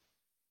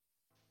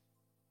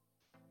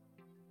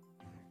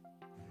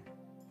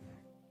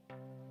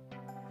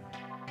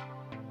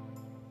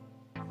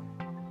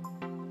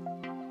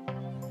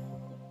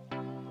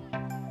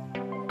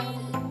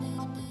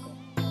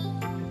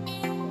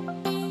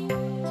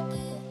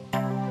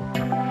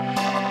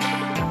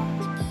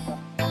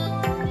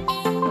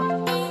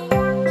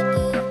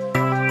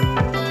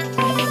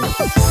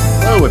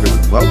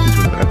welcome to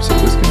another episode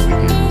of Whiskey on the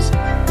Weekends.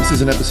 This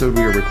is an episode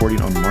we are recording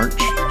on March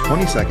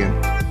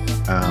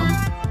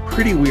 22nd.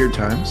 Pretty weird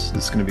times.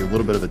 This is going to be a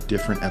little bit of a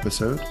different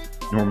episode.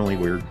 Normally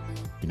we're,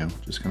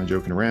 just kind of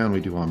joking around.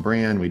 We do on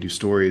brand, we do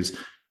stories.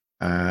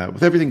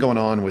 With everything going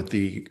on with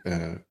the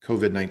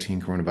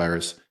COVID-19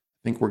 coronavirus, I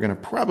think we're going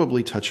to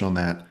probably touch on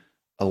that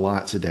a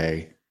lot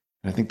today.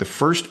 And I think the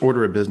first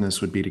order of business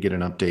would be to get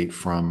an update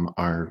from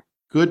our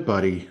good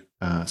buddy,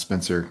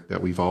 Spencer,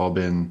 that we've all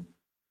been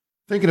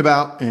thinking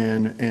about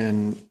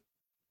and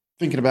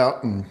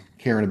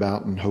caring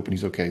about and hoping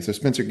he's okay. So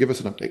Spencer, give us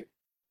an update.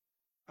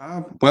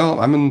 Well,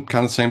 I'm in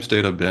kind of the same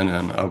state I've been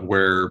in, of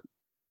where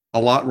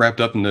a lot wrapped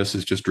up in this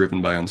is just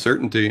driven by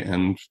uncertainty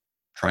and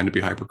trying to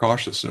be hyper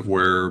cautious. Of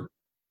where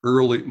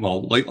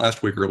late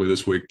last week, early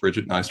this week,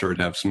 Bridget and I started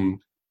to have some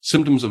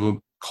symptoms of a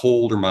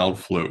cold or mild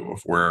flu,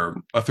 of where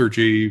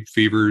lethargy,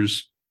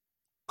 fevers,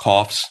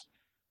 coughs,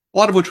 a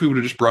lot of which we would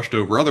have just brushed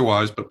over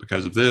otherwise, but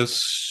because of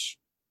this,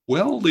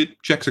 well, it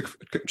checks a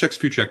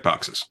few check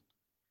boxes.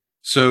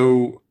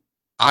 So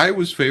I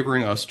was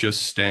favoring us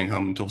just staying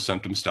home until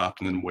symptoms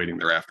stopped and then waiting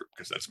thereafter,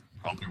 because that's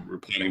probably what we're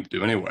planning to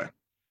do anyway.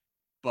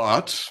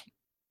 But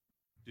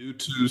due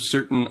to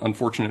certain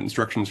unfortunate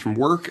instructions from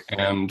work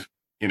and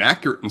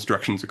inaccurate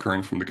instructions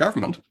occurring from the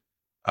government,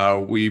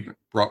 we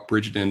brought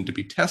Bridget in to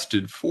be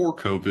tested for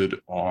COVID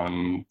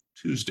on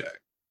Tuesday.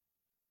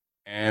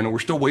 And we're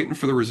still waiting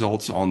for the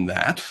results on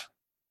that.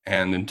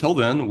 And until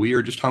then, we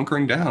are just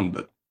hunkering down.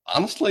 But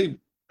honestly,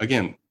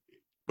 again,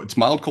 it's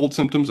mild cold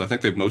symptoms. I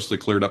think they've mostly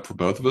cleared up for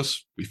both of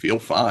us. We feel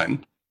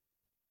fine.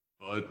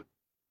 But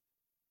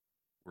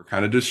we're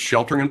kind of just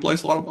sheltering in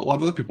place. A lot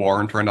of other people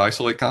are, and trying to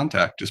isolate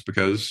contact, just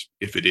because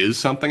if it is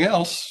something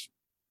else,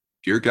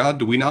 dear God,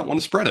 do we not want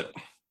to spread it?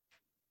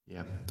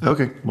 Yeah.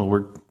 Okay. Well,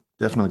 we're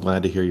definitely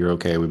glad to hear you're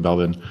okay. We've all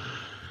been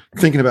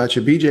thinking about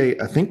you. BJ,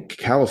 I think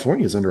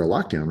California is under a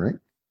lockdown, right?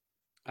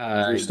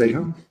 Stay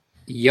home?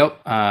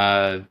 Yep.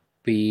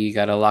 We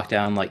got a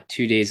lockdown like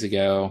 2 days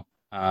ago.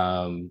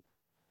 And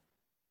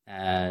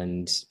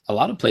a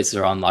lot of places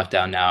are on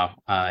lockdown now.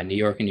 New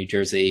York and New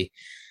Jersey,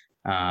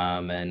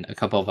 and a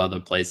couple of other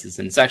places.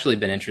 And it's actually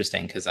been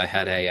interesting because I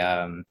had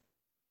a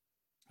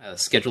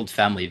scheduled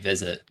family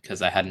visit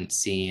because I hadn't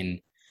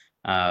seen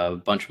a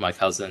bunch of my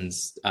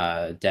cousins,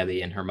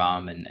 Debbie and her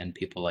mom and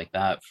people like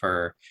that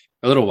for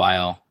a little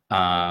while.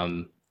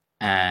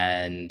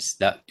 And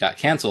that got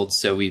canceled.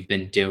 So we've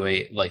been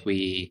doing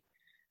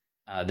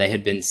they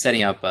had been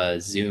setting up a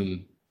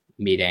Zoom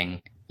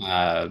meeting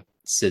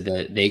so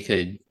that they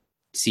could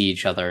see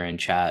each other and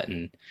chat.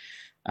 And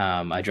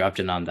I dropped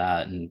in on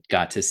that and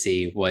got to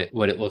see what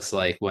it looks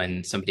like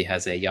when somebody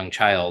has a young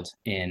child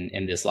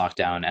in this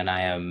lockdown.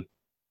 And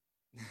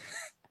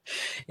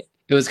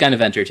it was kind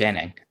of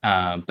entertaining.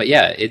 But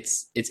yeah,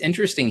 it's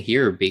interesting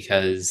here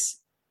because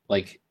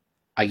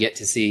I get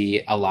to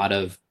see a lot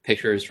of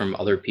pictures from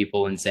other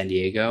people in San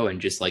Diego and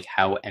just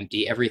how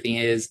empty everything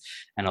is,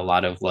 and a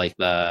lot of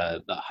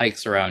the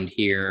hikes around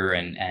here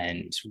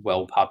and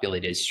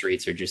well-populated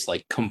streets are just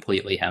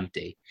completely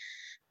empty.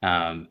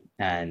 And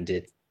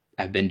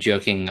I've been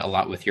joking a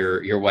lot with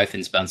your wife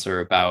and Spencer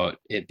about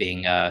it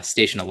being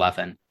Station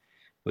 11,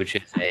 which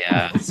is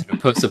a sort of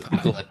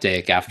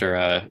post-apocalyptic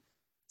after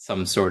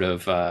some sort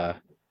of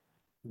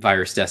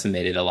virus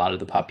decimated a lot of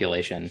the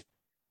population.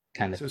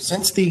 Kind of. So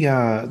since the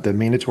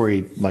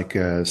mandatory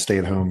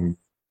stay-at-home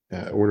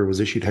order was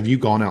issued, have you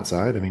gone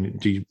outside? I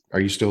mean, are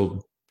you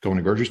still going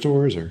to grocery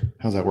stores, or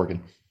how's that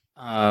working?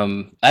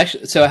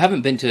 Actually, so I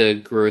haven't been to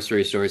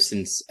grocery stores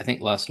since I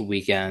think last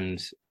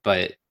weekend,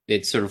 but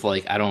it's sort of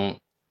I don't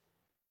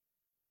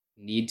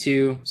need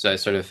to. So I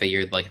sort of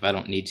figured if I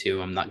don't need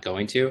to, I'm not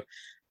going to.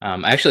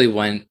 I actually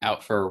went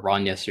out for a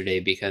run yesterday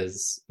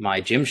because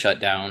my gym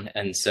shut down,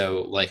 and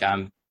so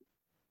I'm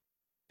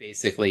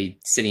basically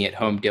sitting at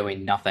home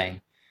doing nothing.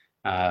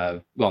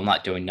 Well,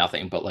 not doing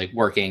nothing, but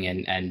working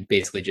and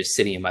basically just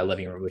sitting in my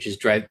living room, which has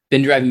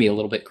been driving me a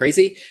little bit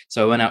crazy.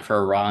 So I went out for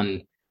a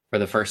run for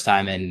the first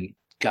time in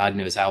God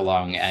knows how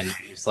long, and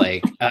it's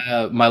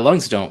my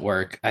lungs don't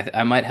work.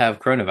 I might have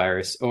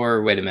coronavirus,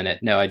 or wait a minute,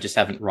 no, I just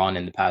haven't run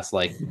in the past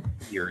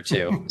year or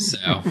two.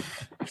 So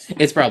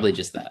it's probably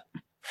just that.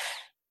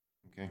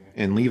 Okay.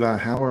 And Levi,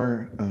 how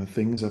are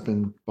things up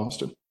in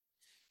Boston?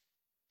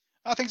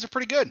 Things are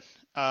pretty good.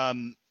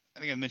 I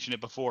think I mentioned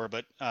it before,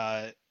 but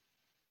I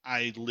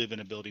live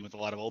in a building with a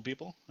lot of old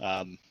people.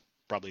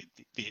 Probably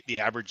the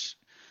average,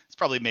 it's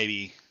probably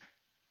maybe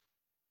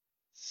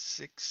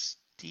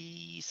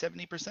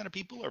 60-70% of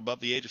people are above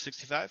the age of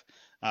 65.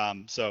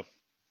 So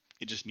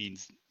it just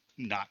means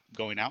not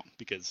going out,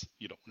 because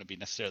you don't want to be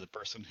necessarily the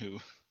person who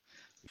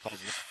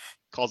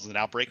causes an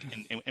outbreak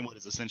in what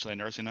is essentially a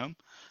nursing home.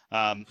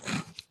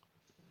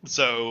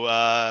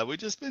 So we've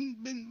just been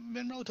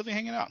relatively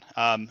hanging out.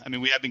 I mean,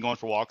 we have been going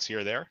for walks here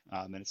or there,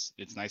 and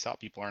it's nice out.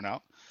 People aren't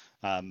out,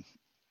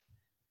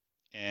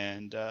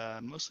 and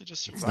mostly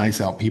just surviving. It's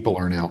nice out. People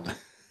aren't out.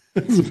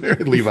 It's a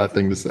very Levi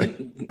thing to say.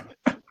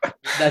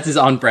 That's his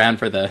on brand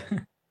for the.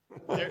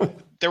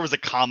 There was a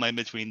comma in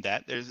between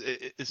that.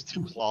 is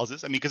 2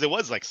 clauses. I mean, because it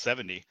was like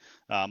 70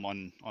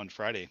 on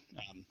Friday,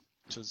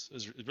 which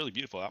was really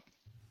beautiful out.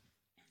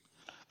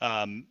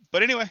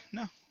 But anyway,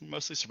 no, we're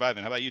mostly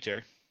surviving. How about you,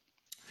 Terry?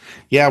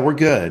 Yeah, we're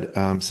good.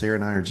 Sarah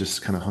and I are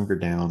just kind of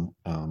hunkered down.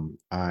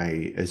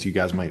 As you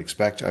guys might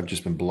expect, I've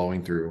just been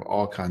blowing through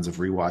all kinds of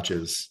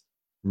rewatches,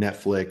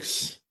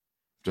 Netflix,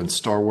 done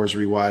Star Wars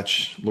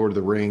rewatch, Lord of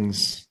the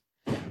Rings.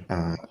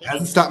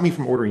 Hasn't stopped me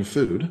from ordering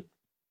food.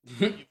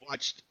 You've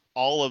watched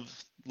all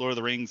of Lord of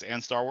the Rings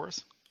and Star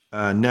Wars?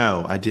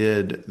 No, I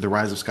did The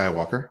Rise of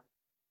Skywalker,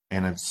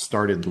 and I've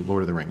started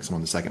Lord of the Rings. I'm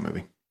on the second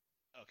movie.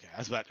 Okay, I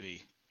was about to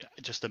be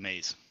just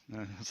amazed.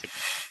 It's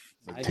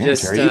like, I Damn,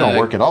 just Terry, you don't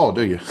work at all,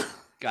 do you?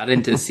 got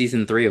into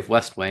season 3 of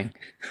West Wing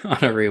on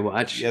a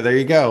rewatch. Yeah, there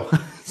you go.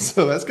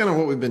 So that's kind of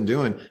what we've been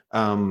doing.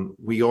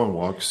 We go on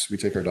walks. We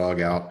take our dog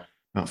out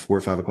about 4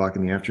 or 5 o'clock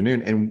in the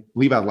afternoon. And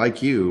Levi,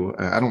 like you,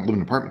 I don't live in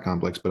an apartment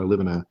complex, but I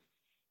live in a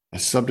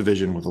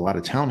subdivision with a lot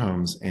of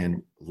townhomes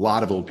and a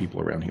lot of old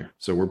people around here.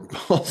 So we're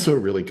also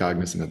really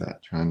cognizant of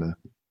that, trying to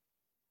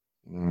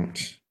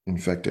not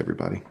infect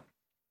everybody.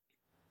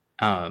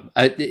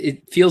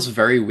 It feels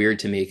very weird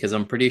to me because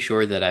I'm pretty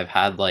sure that I've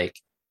had like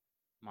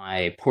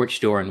my porch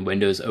door and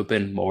windows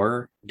open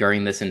more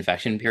during this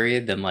infection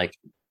period than like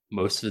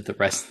most of the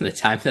rest of the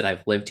time that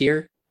I've lived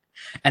here.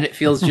 And it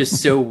feels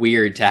just so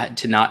weird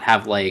to not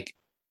have like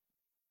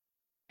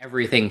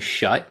everything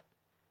shut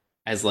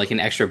as like an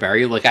extra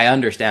barrier. Like I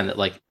understand that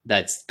like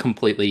that's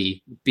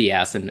completely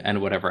BS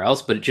and whatever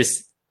else, but it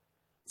just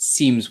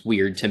seems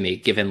weird to me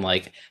given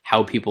like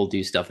how people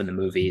do stuff in the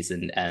movies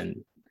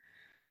and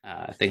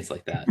things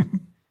like that.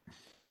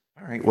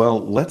 All right. Well,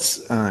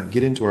 let's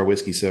get into our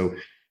whiskey. So,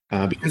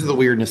 because of the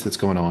weirdness that's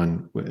going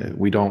on,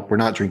 we're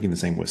not drinking the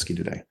same whiskey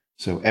today.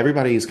 So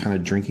everybody is kind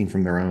of drinking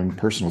from their own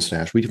personal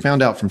stash. We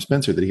found out from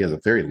Spencer that he has a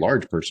very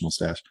large personal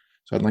stash.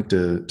 So I'd like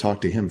to talk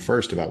to him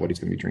first about what he's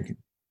going to be drinking.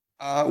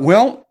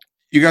 Well,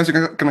 you guys are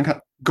going to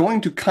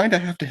kind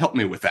of have to help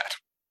me with that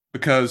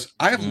because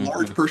I have a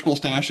large personal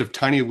stash of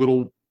tiny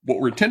little, what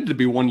were intended to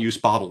be one-use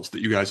bottles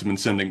that you guys have been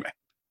sending me.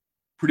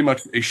 Pretty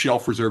much a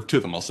shelf reserved to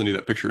them. I'll send you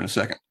that picture in a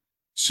second.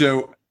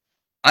 So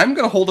I'm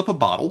going to hold up a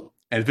bottle,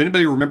 and if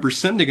anybody remembers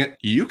sending it,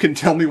 you can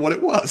tell me what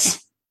it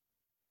was.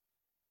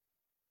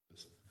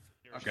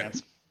 Okay.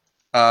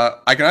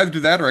 I can either do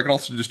that, or I can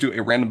also just do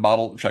a random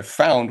bottle, which I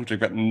found, which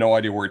I've got no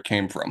idea where it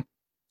came from.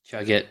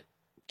 Chug it.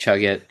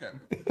 Okay.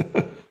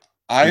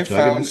 I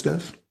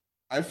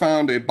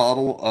found a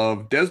bottle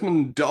of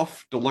Desmond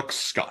Duff Deluxe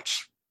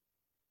Scotch.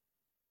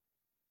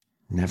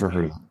 Never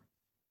heard of it.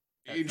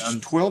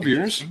 Aged 12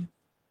 years.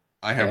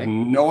 I have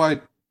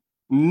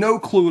no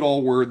clue at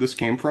all where this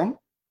came from.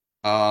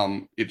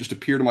 It just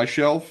appeared on my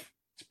shelf.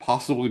 It's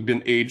possibly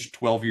been aged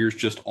 12 years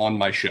just on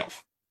my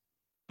shelf.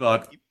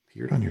 But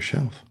appeared on your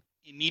shelf.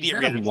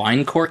 Immediate a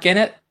wine cork in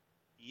it?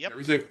 Yep.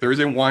 There is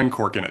a wine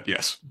cork in it,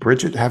 yes.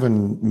 Bridget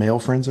having male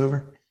friends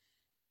over?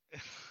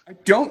 I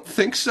don't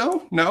think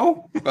so,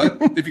 no. But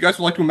if you guys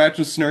would like to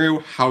imagine a scenario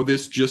how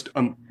this just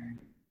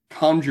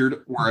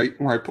conjured where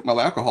I put my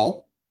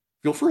alcohol,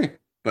 feel free.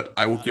 But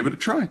I will give it a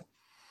try.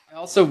 I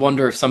also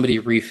wonder if somebody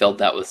refilled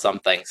that with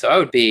something. So I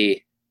would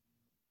be...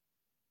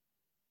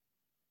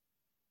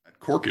 That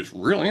cork is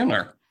really in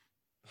there.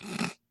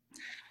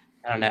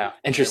 I don't know.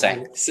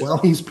 Interesting. While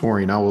he's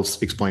pouring, I will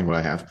explain what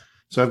I have.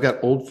 So I've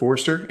got Old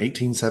Forester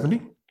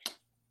 1870.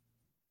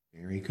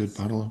 Very good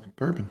bottle of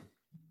bourbon.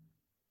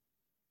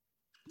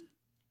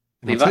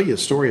 And I'll tell you a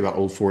story about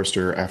Old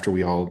Forester after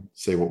we all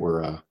say what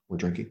we're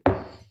drinking.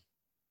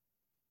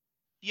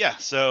 Yeah,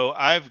 so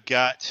I've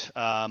got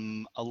a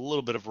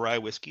little bit of rye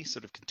whiskey,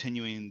 sort of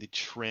continuing the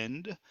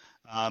trend.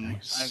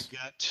 Nice. I've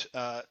got,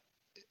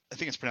 I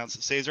think it's pronounced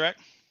Sazerac,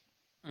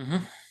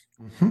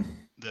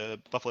 the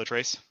Buffalo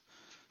Trace,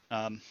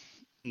 one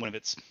of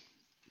its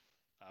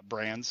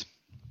brands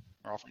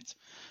or offerings.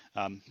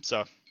 So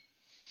I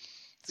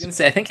was going to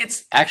say, I think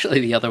it's actually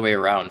the other way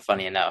around,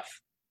 funny enough.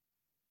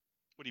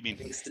 What do you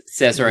mean?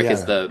 Sazerac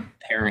is the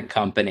parent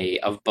company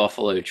of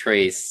Buffalo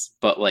Trace,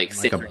 but like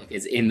Sazerac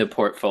is in the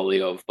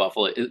portfolio of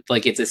Buffalo.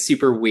 Like it's a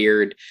super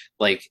weird,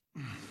 like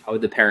how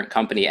the parent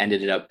company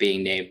ended up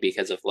being named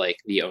because of like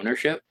the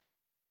ownership.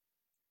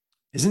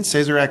 Isn't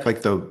Sazerac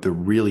like the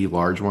really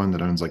large one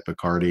that owns like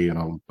Bacardi and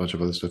a bunch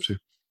of other stuff too?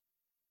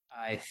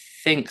 I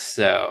think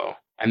so.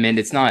 I mean,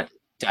 it's not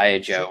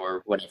Diageo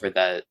or whatever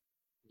that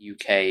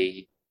UK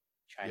Chinese.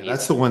 Yeah,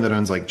 that's the one that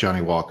owns like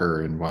Johnny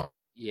Walker and well.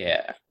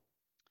 Yeah.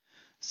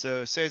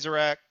 So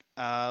Sazerac,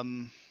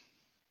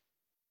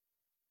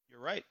 you're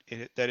right.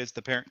 That is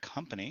the parent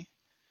company,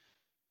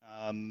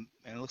 and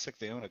it looks like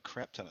they own a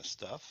crap ton of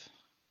stuff.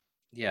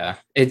 Yeah,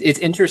 it's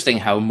interesting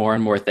how more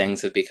and more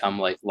things have become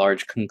like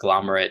large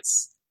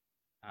conglomerates,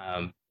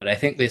 but I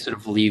think they sort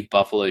of leave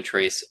Buffalo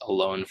Trace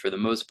alone for the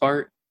most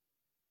part.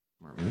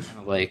 Kind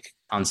of like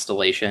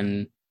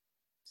Constellation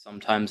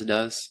sometimes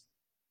does.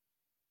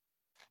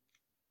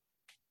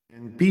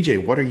 And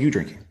BJ, what are you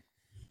drinking?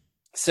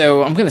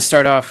 So I'm going to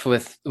start off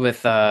with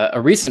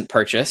a recent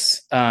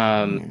purchase,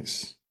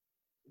 Nice.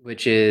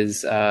 which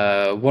is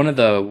one of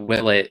the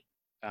Willet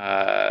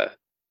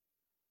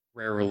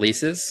rare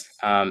releases.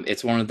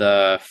 It's one of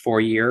the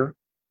 4-year,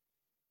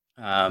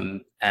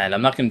 and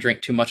I'm not going to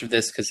drink too much of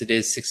this because it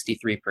is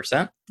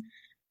 63%.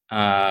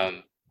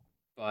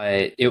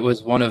 But it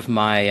was one of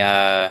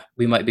my.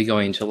 We might be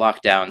going to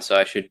lockdown, so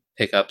I should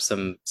pick up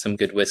some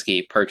good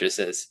whiskey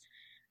purchases.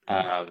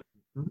 Um,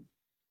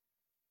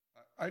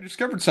 I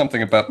discovered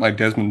something about my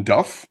Desmond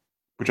Duff,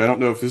 which I don't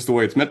know if this is the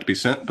way it's meant to be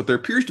sent, but there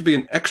appears to be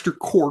an extra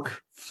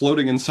cork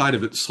floating inside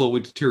of it, slowly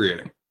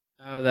deteriorating.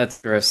 oh,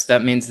 that's gross.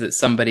 That means that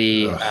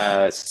somebody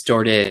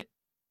stored it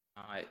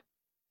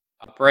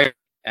upright,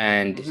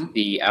 and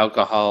the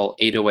alcohol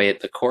ate away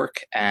at the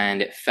cork,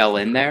 and it fell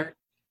in there,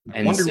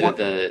 and so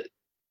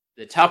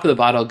the top of the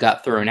bottle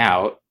got thrown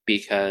out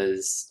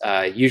because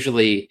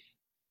usually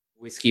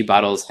whiskey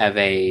bottles have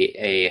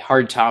a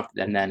hard top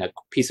and then a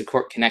piece of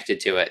cork connected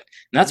to it,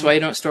 and that's why you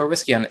don't store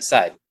whiskey on its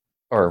side,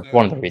 or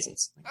one of the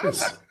reasons. I'm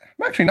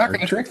actually not going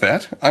to drink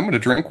that. I'm going to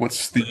drink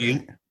what's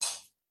the.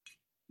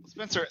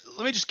 Spencer,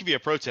 let me just give you a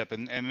pro tip,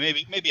 and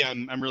maybe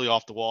I'm really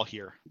off the wall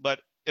here, but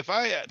if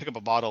I pick up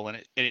a bottle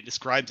and it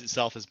describes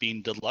itself as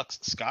being deluxe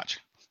Scotch,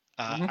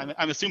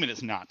 I'm assuming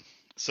it's not.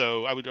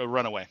 So I would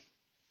run away.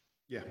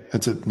 Yeah,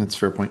 that's a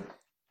fair point.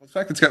 The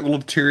fact it's got little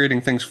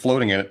deteriorating things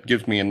floating in it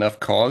gives me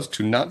enough cause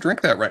to not drink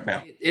that right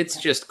now. It's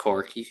just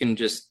cork. You can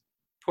just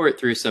pour it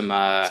through some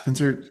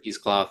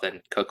cheesecloth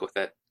and cook with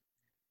it.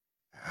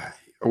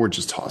 Or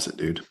just toss it,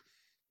 dude.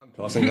 I'm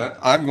tossing that.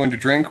 I'm going to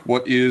drink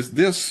what is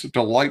this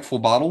delightful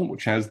bottle,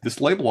 which has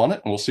this label on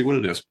it, and we'll see what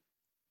it is.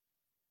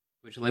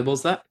 Which label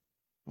is that?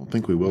 I don't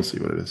think we will see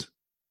what it is.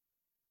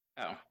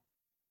 Oh.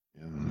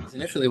 Yeah. It's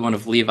initially one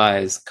of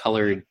Levi's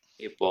colored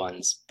tape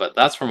ones, but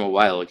that's from a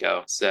while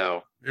ago,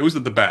 so... It was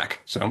at the back,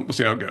 so we'll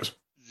see how it goes.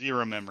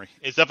 Zero memory.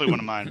 It's definitely one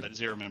of mine, but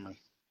zero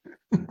memory.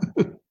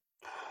 All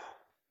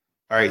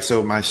right,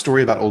 so my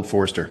story about Old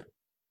Forester.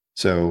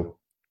 So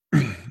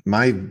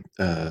my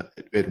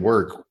at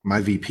work,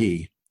 my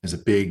VP is a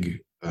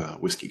big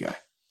whiskey guy.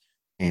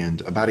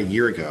 And about a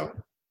year ago,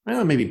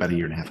 well, maybe about a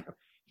year and a half ago,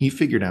 he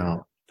figured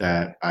out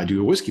that I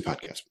do a whiskey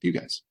podcast with you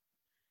guys.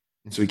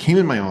 And so he came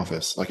in my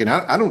office, and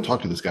I don't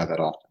talk to this guy that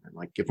often. And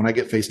when I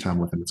get FaceTime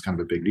with him, it's kind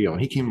of a big deal. And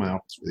he came in my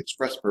office with the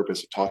express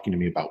purpose of talking to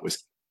me about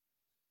whiskey.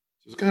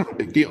 So it was kind of a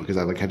big deal because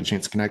I had a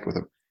chance to connect with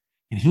him.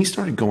 And he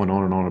started going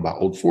on and on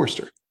about Old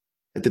Forester.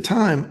 At the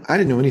time, I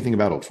didn't know anything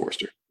about Old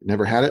Forester.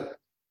 Never had it,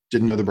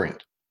 didn't know the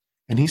brand.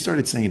 And he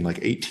started saying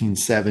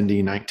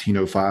 1870,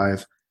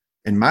 1905.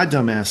 And my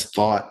dumbass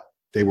thought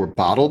they were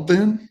bottled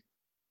then.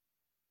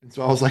 And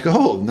so I was like,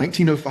 oh,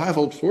 1905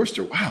 Old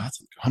Forester. Wow,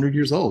 that's 100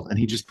 years old. And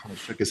he just kind of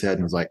shook his head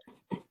and was like,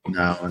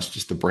 no, it's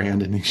just the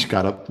brand. And he just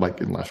got up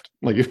and left.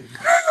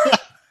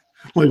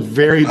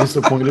 Very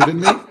disappointed in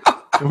me.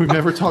 And we've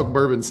never talked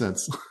bourbon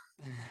since.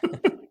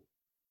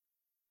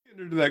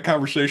 Into that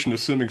conversation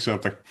assuming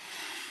something.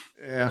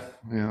 Yeah,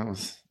 that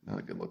was not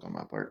a good look on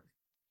my part.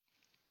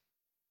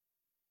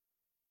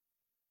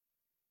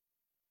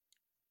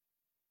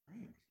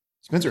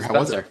 Spencer, how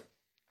was it?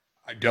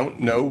 I don't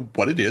know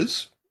what it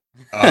is.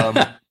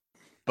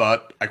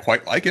 But I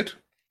quite like it.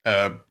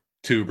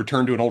 To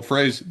return to an old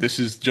phrase, this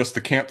is just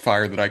the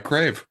campfire that I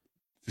crave.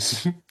 This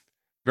is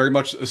very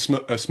much a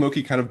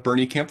smoky kind of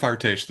burny campfire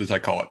taste, as I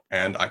call it,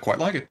 and I quite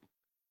like it.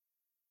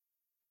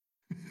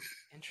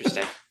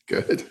 Interesting.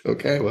 Good.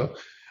 Okay, well,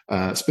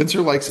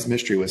 Spencer likes his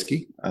mystery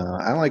whiskey.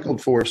 I like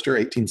Old Forester,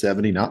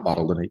 1870, not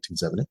bottled in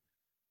 1870.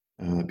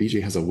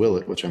 BJ has a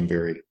Willet, which I'm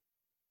very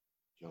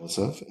jealous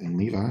of, and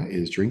Levi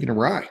is drinking a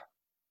rye.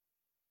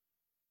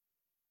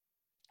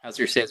 How's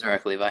your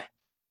Sazerac, Levi?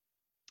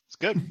 It's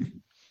good.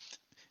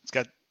 It's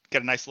got a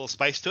nice little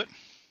spice to it.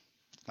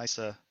 Nice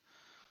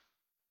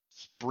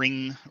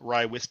spring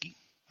rye whiskey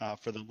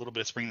for the little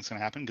bit of spring that's going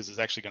to happen because it's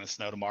actually going to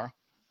snow tomorrow.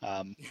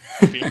 Wow,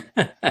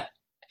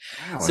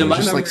 so it was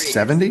just memory...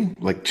 70,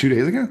 2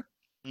 days ago?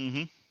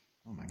 Mm-hmm.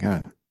 Oh my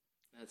God.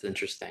 That's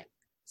interesting.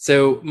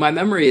 So my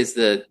memory is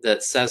that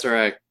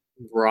Sazerac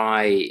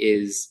rye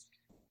is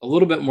a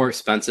little bit more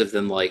expensive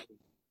than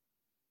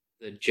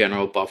the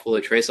general Buffalo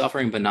Trace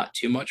offering, but not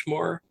too much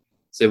more.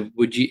 So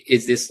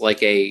is this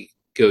a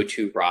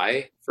go-to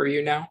rye for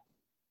you now?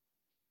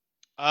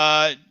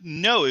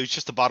 No, it was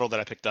just a bottle that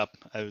I picked up.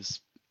 I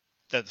was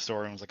at the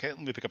store and was like, hey, let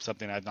me pick up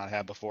something I've not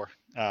had before.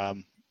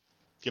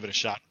 Give it a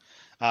shot.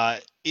 My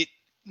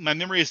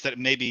memory is that it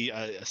may be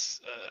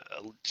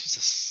just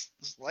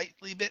a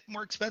slightly bit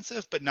more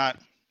expensive, but not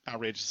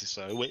outrageously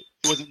so. It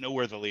wasn't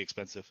noteworthily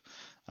expensive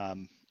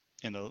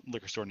in the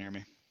liquor store near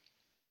me.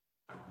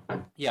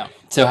 Yeah.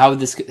 So how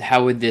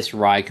would this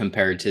rye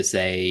compare to,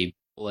 say,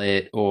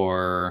 Bullet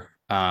or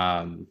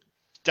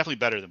Definitely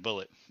better than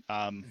Bullet.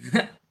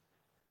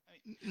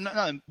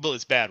 Not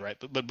Bullet's bad, right?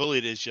 But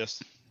Bullet is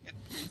just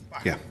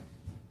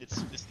it's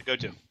the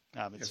go-to.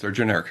 They're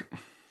generic.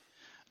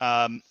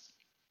 I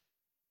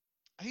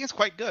think it's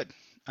quite good.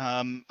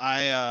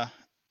 I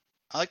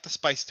like the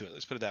spice to it.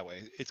 Let's put it that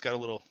way. It's got a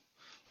little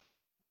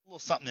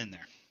something in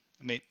there.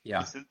 I mean,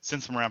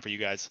 send some around for you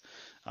guys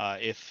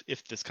if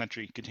this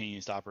country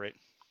continues to operate.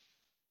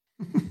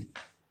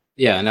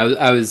 Yeah, and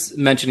I was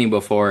mentioning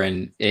before,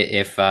 and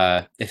if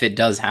it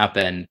does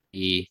happen,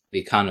 the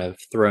Con of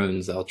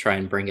Thrones, I'll try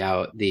and bring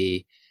out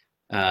the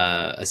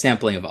a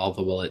sampling of all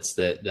the willets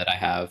that I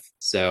have.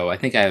 So I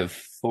think I have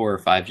 4 or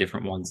 5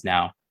 different ones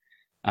now.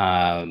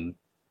 Um,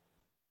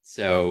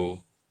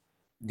 so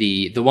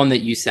the one that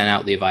you sent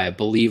out, Levi, I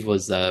believe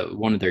was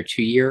one of their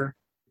 2 year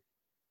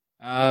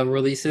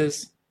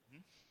releases.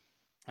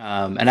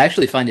 And I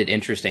actually find it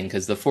interesting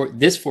because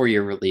this 4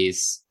 year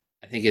release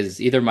I think is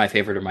either my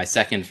favorite or my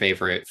second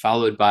favorite,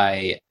 followed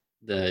by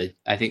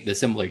I think the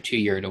similar 2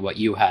 year to what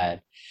you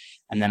had,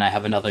 and then I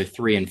have another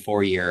 3 and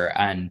 4 year,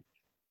 and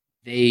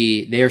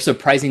they are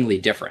surprisingly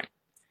different.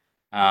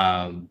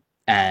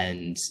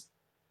 And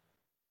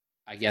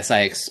I guess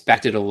I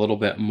expected a little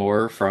bit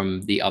more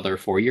from the other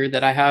 4 year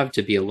that I have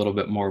to be a little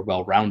bit more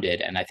well rounded,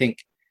 and I think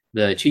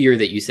the 2 year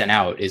that you sent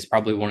out is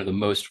probably one of the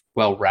most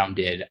well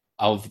rounded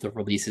of the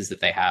releases that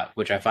they have,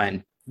 which I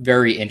find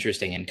very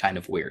interesting and kind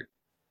of weird.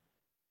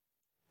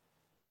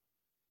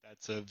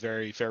 That's a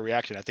very fair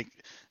reaction. I think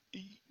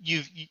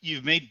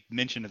you've made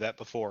mention of that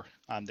before.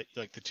 That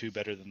like the 2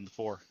 better than the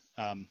 4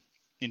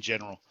 in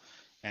general,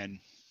 and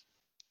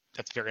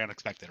that's very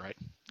unexpected, right?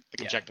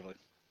 Like objectively.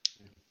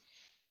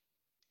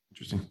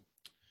 Interesting.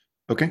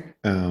 Okay.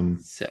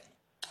 So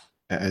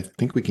I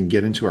think we can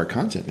get into our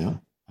content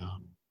now.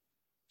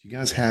 Do you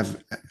guys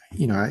have,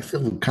 I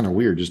feel kind of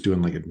weird just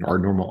doing like our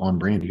normal on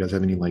brand. Do you guys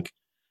have any like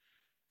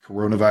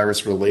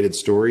coronavirus related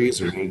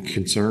stories or any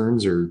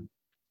concerns or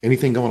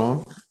anything going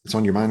on that's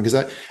on your mind?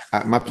 Because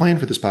my plan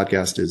for this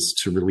podcast is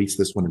to release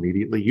this one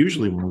immediately.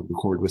 Usually when we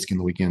record Whiskey on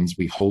the Weekends,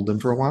 we hold them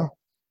for a while,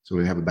 so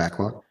we have a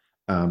backlog.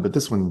 But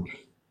this one,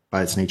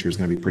 by its nature, is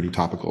going to be pretty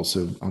topical.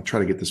 So I'll try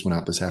to get this one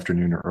out this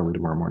afternoon or early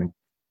tomorrow morning.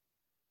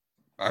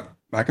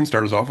 I can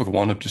start us off with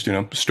one of just,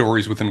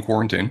 stories within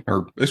quarantine,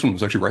 or this one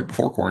was actually right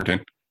before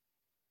quarantine.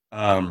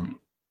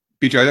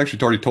 BJ, I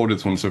actually already told you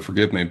this one, so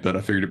forgive me, but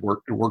I figured it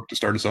worked to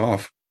start us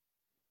off.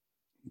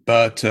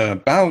 But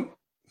about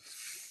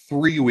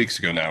 3 weeks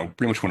ago now,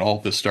 pretty much when all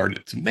of this started,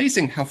 it's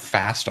amazing how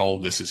fast all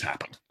of this has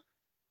happened.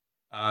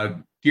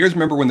 Do you guys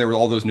remember when there were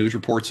all those news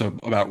reports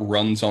about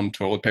runs on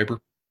toilet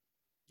paper?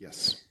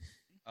 Yes.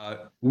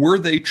 Were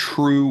they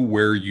true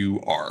where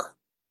you are?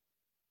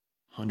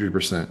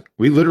 100%.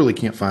 We literally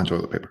can't find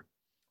toilet paper.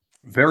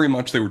 Very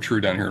much they were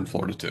true down here in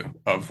Florida too,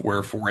 of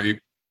where for a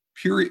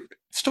period,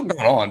 still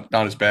going on,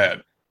 not as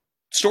bad.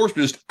 Stores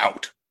were just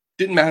out.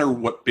 Didn't matter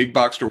what big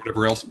box or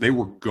whatever else, they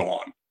were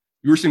gone.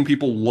 You were seeing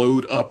people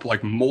load up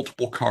like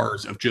multiple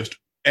cars of just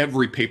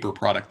every paper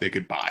product they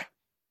could buy.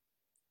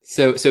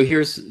 So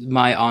here's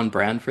my on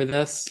brand for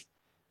this.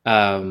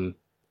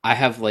 I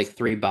have like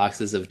 3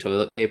 boxes of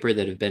toilet paper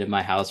that have been in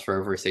my house for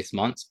over 6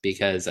 months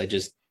because I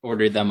just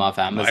ordered them off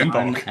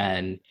Amazon,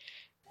 and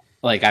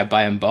like I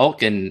buy in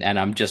bulk, and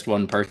I'm just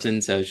one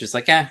person, so it's just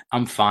like,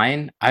 I'm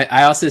fine.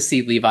 I also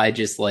see Levi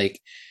just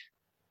like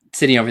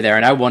sitting over there,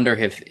 and I wonder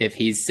if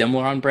he's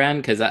similar on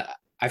brand, because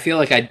I feel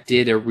like I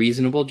did a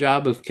reasonable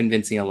job of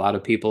convincing a lot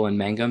of people in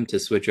Mangum to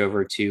switch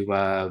over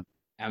to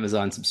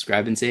Amazon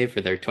Subscribe and Save for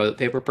their toilet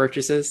paper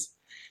purchases,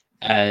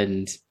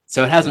 and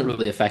so it hasn't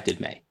really affected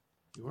me.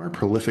 You are a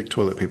prolific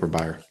toilet paper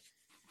buyer.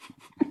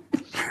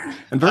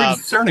 And very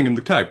discerning in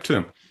the type,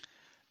 too.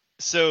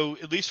 So,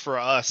 at least for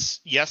us,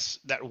 yes,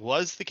 that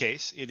was the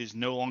case. It is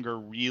no longer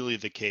really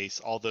the case,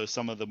 although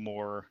some of the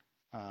more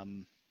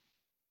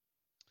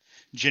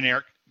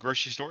generic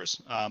grocery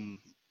stores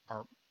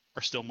are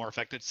still more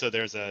affected. So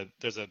there's a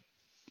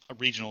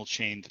regional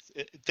chain.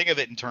 Think of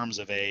it in terms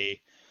of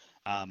a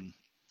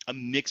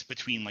mix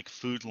between like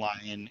Food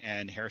Lion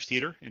and Harris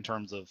Teeter in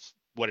terms of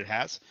what it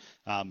has.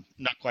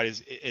 Not quite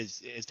as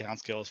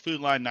downscale as Food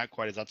Lion, not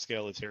quite as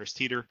upscale as Harris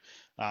Teeter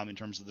in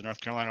terms of the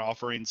North Carolina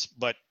offerings,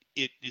 but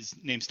it is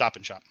named Stop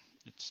and Shop.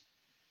 It's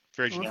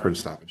very generic. I've heard of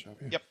Stop and Shop.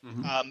 Yeah. Yep.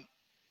 Mm-hmm.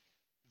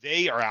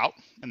 They are out,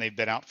 and they've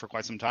been out for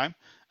quite some time.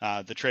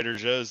 The Trader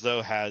Joe's,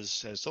 though,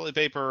 has toilet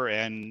paper,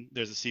 and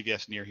there's a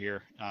CVS near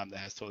here that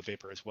has toilet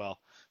paper as well.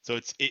 So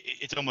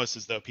it's almost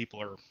as though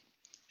people are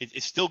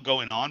it's still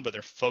going on, but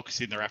they're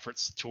focusing their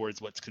efforts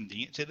towards what's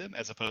convenient to them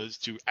as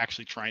opposed to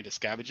actually trying to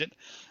scavenge it.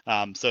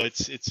 So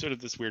it's sort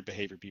of this weird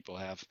behavior people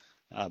have.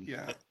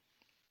 Yeah.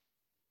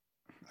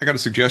 I got a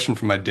suggestion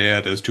from my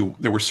dad as to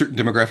there were certain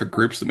demographic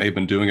groups that may have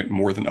been doing it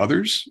more than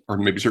others, or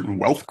maybe certain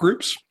wealth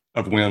groups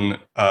of when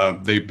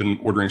they've been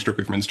ordering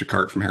strictly from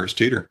Instacart from Harris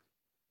Teeter.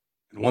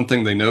 And one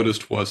thing they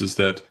noticed is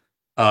that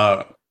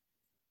a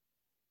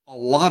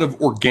lot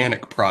of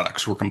organic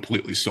products were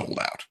completely sold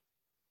out.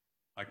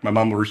 Like my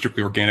mom ordered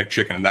strictly organic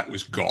chicken, and that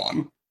was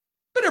gone.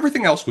 But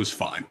everything else was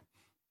fine.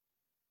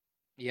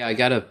 Yeah, I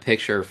got a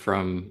picture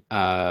from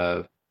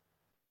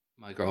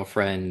my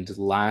girlfriend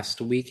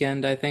last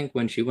weekend, I think,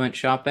 when she went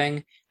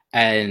shopping,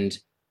 and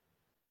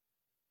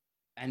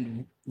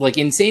like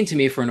insane to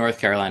me for North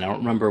Carolina. I don't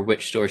remember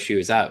which store she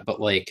was at,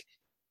 but like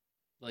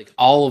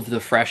all of the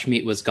fresh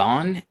meat was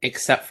gone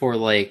except for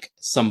like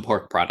some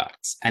pork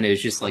products, and it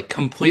was just like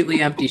completely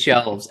empty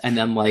shelves, and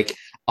then like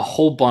a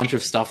whole bunch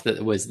of stuff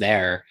that was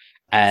there,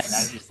 and I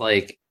was just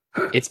like,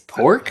 It's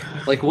pork?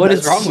 Like, what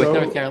is That's wrong with so-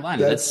 North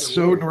Carolina? That's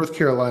so North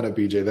Carolina,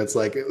 BJ. That's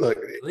like, look,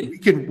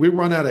 we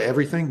run out of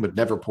everything, but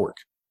never pork.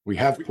 We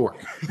have pork.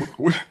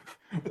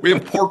 We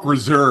have pork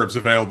reserves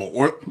available.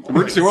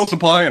 Emergency oil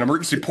supply and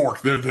emergency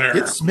pork. They're there.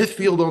 Get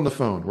Smithfield on the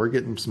phone. We're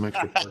getting some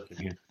extra pork in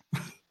here.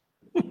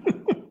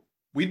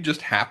 We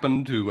just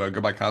happened to go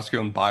by Costco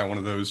and buy one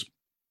of those.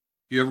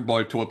 If you ever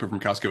buy toilet paper from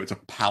Costco, it's a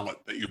pallet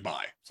that you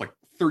buy. It's like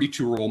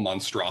 32-roll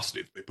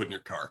monstrosity that they put in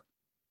your car.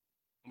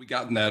 We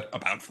got that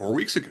about 4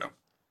 weeks ago.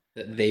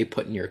 That they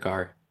put in your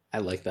car. I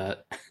like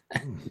that.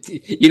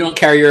 You don't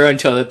carry your own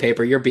toilet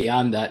paper. You're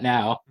beyond that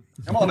now.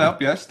 Come on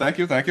up. Yes, thank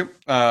you.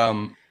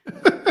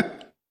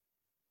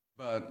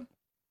 But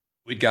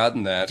we'd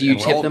gotten that. Do you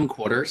tip them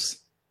quarters?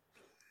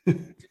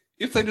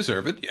 If they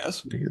deserve it,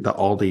 yes. The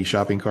Aldi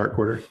shopping cart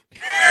quarter.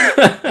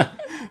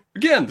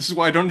 Again, this is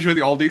why I don't enjoy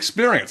the Aldi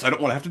experience. I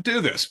don't want to have to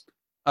do this.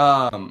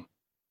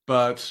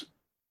 But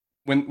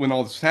when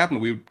all this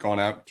happened, we'd gone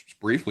out just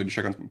briefly to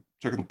check on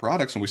the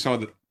products, and we saw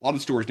that a lot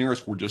of stores near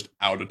us were just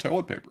out of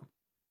toilet paper.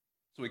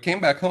 So we came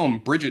back home.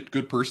 Bridget,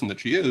 good person that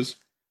she is,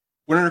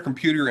 went on her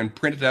computer and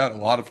printed out a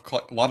lot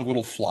of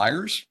little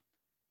flyers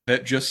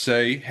that just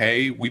say,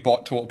 "Hey, we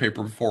bought toilet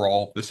paper before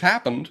all this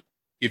happened.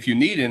 If you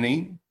need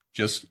any,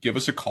 just give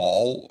us a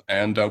call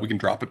and we can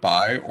drop it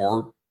by,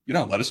 or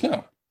let us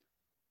know."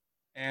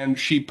 And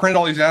she printed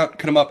all these out,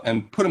 cut them up,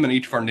 and put them in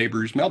each of our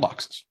neighbors'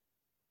 mailboxes,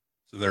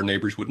 so their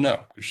neighbors would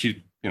know. She's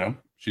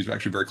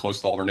actually very close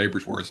to all their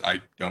neighbors, whereas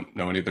I don't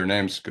know any of their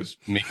names because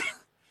me.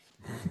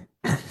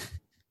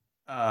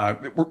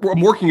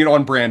 I'm working it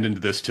on brand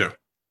into this too.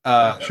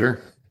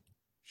 Sure.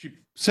 She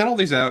sent all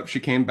these out. She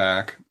came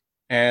back,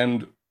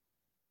 and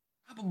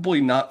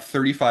probably not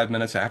 35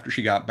 minutes after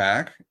she got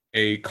back,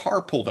 a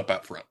car pulled up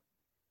out front,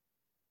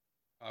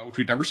 which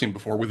we'd never seen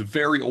before, with a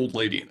very old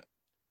lady in it.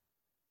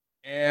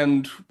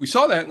 And we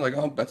saw that and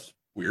oh, that's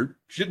weird.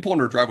 She didn't pull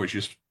into her driveway. She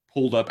just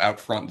pulled up out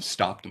front and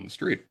stopped in the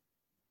street.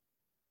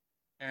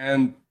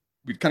 And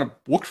we kind of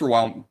looked for a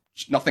while, and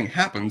nothing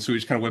happened, so we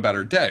just kind of went about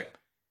our day.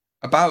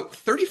 About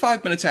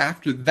 35 minutes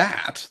after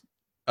that,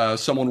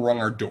 someone rung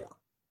our door.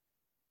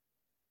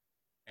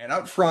 And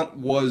out front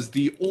was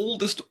the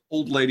oldest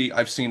old lady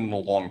I've seen in a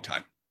long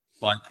time.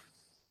 Like,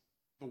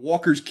 the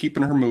walker's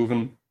keeping her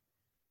moving.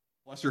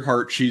 Bless her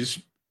heart, she's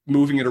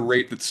moving at a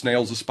rate that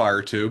snails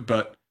aspire to,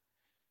 but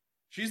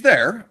she's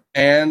there,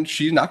 and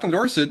she knocked on the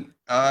door and said,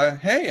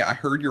 "Hey, I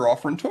heard you're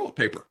offering toilet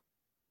paper."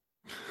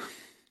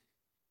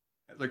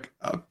 I was like,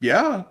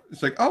 yeah.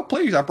 It's like, "Oh,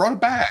 please, I brought a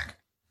bag."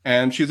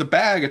 And she has a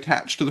bag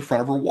attached to the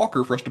front of her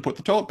walker for us to put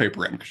the toilet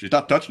paper in because she's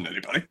not touching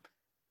anybody.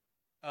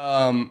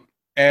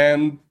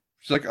 And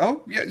she's like,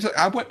 "Oh, yeah." Like,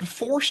 "I went to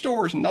 4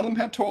 stores and none of them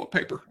had toilet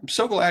paper. I'm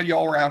so glad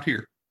y'all are out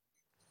here."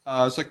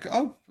 It's like,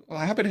 "Oh, well,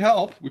 happy to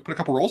help." We put a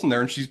couple rolls in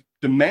there, and she's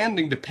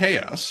demanding to pay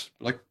us.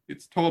 Like,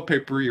 "It's toilet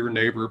paper, you're a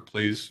neighbor,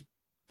 please.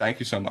 Thank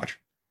you so much."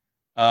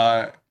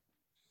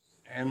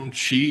 And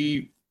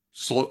she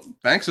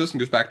thanks us and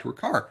goes back to her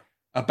car.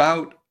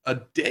 About a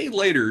day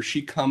later,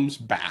 she comes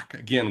back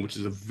again, which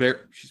is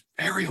she's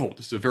very old.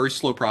 This is a very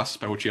slow process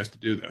by which she has to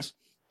do this.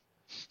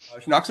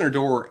 She knocks on her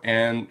door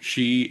and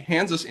she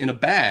hands us in a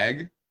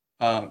bag.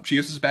 She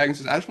gives us a bag and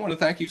says, "I just want to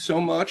thank you so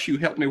much. You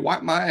helped me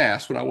wipe my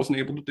ass when I wasn't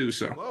able to do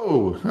so."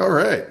 Whoa, all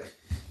right.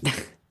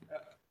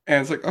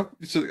 And it's like, oh,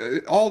 so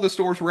all the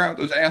stores were out.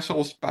 Those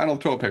assholes buying all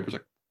the toilet paper.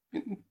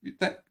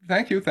 It's like,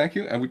 thank you.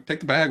 And we take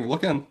the bag and we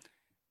look in,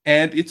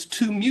 and it's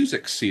 2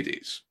 music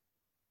CDs.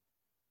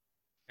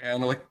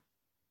 And we're like,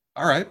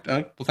 "All right,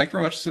 well, thank you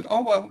very much." I said,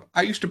 "Oh, well,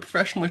 I used to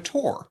professionally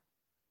tour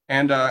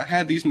and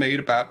had these made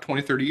about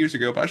 20, 30 years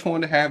ago, but I just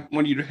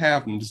wanted you to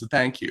have them as a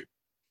thank you."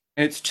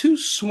 And it's 2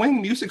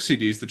 swing music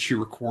CDs that she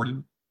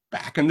recorded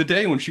back in the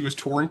day when she was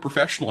touring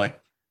professionally.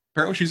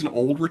 Apparently, she's an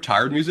old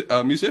retired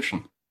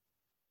musician.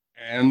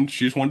 And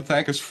she just wanted to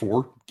thank us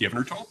for giving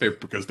her toilet paper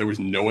because there was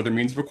no other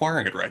means of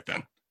acquiring it right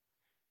then.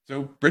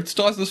 So Brit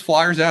still has those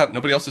flyers out.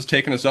 Nobody else has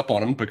taken us up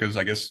on them because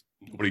I guess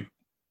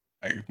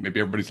maybe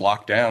everybody's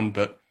locked down.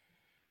 But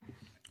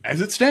as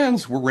it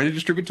stands, we're ready to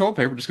distribute toilet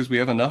paper just because we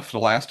have enough to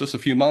last us a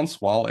few months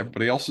while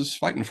everybody else is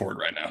fighting for it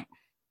right now.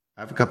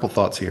 I have a couple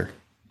thoughts here.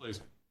 Please.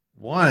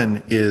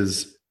 One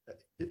is,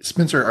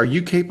 Spencer, are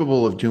you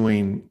capable of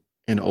doing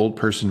an old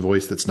person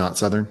voice that's not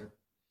Southern?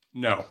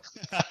 No.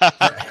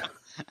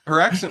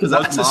 Her accent Because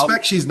was I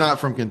suspect she's not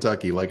from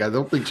Kentucky. Like, I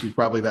don't think she's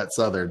probably that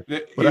Southern.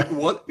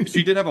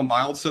 She did have a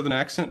mild Southern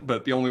accent,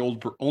 but the only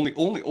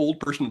old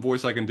person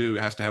voice I can do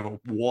has to have a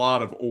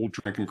lot of old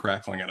drinking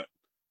crackling in it.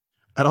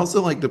 I'd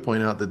also like to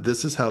point out that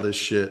this is how this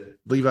shit,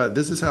 Levi,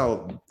 this is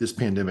how this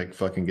pandemic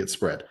fucking gets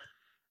spread.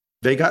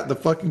 They got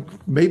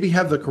maybe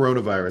have the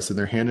coronavirus and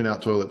they're handing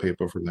out toilet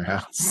paper from their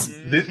house.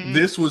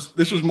 This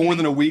was more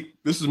than a week.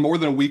 This is more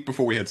than a week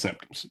before we had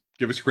symptoms.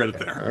 Give us credit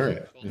there. All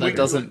right. That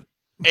doesn't.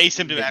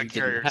 Asymptomatic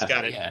carriers.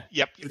 Got it. Yeah.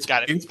 Yep. It's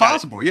got it. It's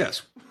possible.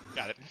 Yes.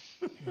 Got it.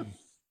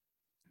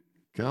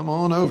 Come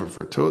on over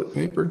for toilet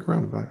paper and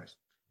coronavirus.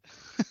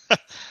 So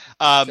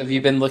have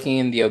you been looking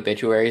in the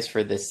obituaries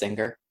for this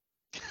singer?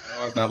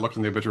 I've not looked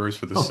in the obituaries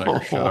for this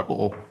singer. Shut up.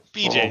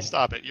 BJ, Oh.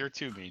 stop it. You're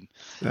too mean.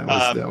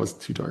 That was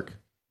too dark.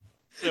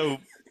 So,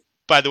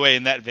 by the way,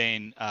 in that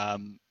vein,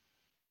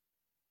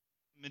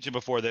 mentioned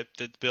before that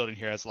the building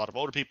here has a lot of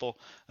older people,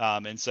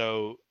 and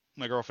so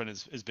my girlfriend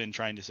has been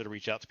trying to sort of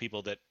reach out to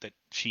people that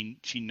she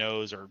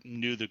knows or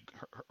knew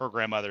her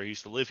grandmother who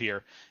used to live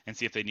here and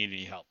see if they need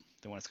any help.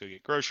 They want us to go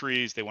get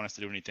groceries. They want us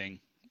to do anything.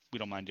 We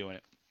don't mind doing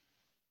it.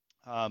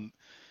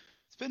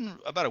 It's been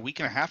about a week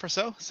and a half or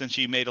so since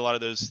she made a lot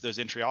of those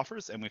entry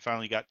offers, and we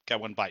finally got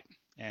one bite,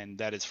 and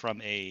that is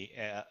from a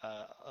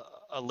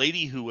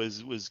lady who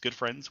was good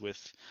friends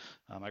with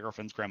my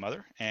girlfriend's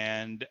grandmother,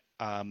 and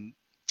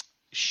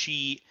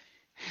she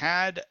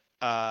had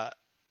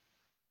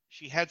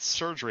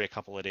surgery a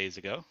couple of days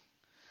ago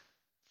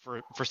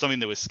for something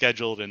that was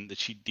scheduled and that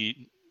she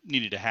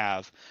needed to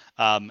have,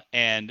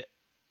 and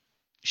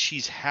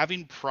she's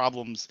having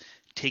problems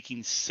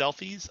taking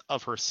selfies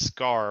of her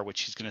scar, which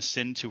she's going to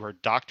send to her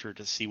doctor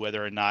to see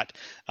whether or not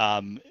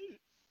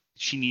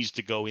she needs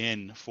to go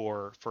in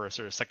for a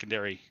sort of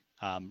secondary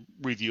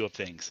review of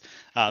things.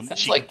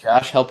 Sounds like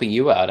Josh helping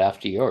you out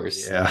after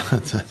yours. Yeah,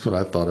 that's what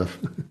I thought of.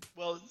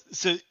 Well,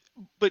 so,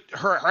 but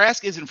her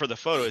ask isn't for the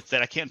photo. It's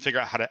that I can't figure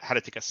out how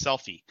to take a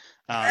selfie.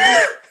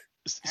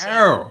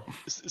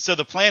 So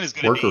the plan is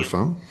going to be Work her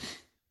phone.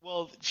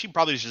 Well, she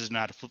probably just doesn't know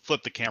how to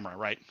flip the camera,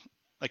 right?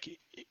 Like,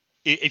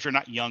 if you're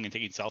not young and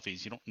taking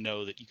selfies, you don't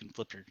know that you can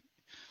flip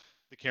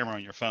the camera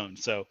on your phone.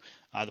 So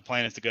the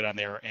plan is to go down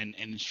there and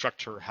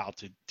instruct her how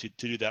to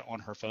do that on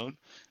her phone,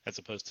 as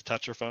opposed to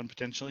touch her phone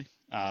potentially.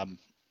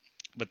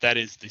 But that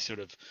is the sort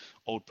of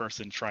old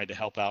person trying to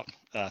help out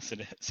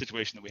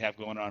situation that we have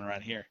going on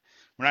around here.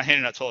 We're not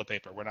handing out toilet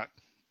paper. We're not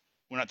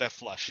that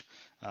flush.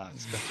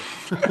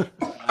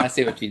 I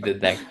see what you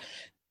did there.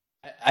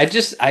 I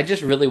just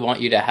really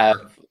want you to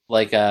have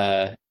like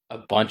a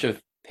bunch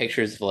of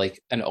pictures of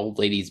like an old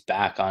lady's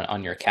back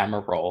on your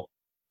camera roll.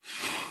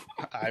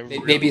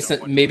 Maybe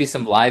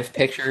some live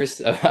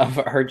pictures of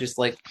her just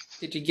like,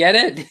 did you get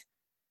it?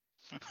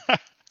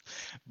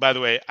 By the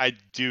way, I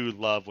do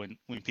love when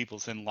people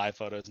send live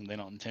photos and they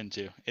don't intend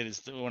to. It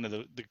is one of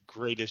the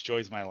greatest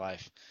joys of my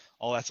life.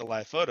 Oh, that's a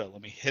live photo.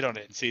 Let me hit on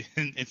it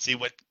and see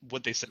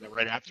what they send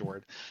right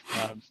afterward.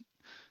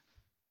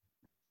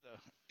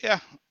 Yeah.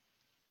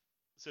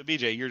 So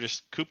BJ, you're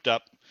just cooped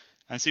up.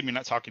 I assume you're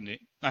not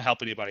not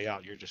helping anybody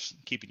out. You're just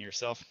keeping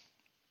yourself.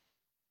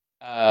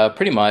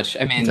 Pretty much.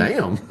 I mean,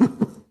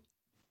 damn.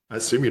 I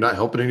assume you're not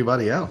helping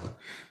anybody out.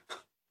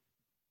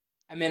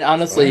 I mean,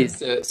 honestly,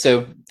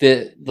 so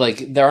there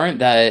aren't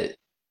that.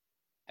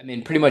 I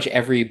mean, pretty much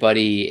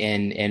everybody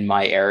in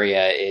my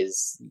area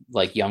is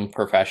like young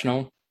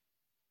professional,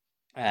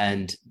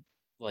 and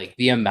like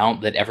the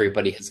amount that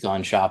everybody has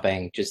gone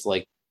shopping just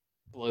like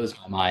blows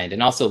my mind.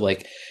 And also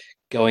like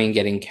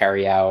getting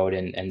carry out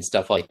and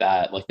stuff like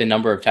that. Like the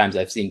number of times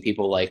I've seen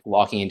people like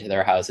walking into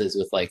their houses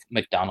with like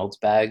McDonald's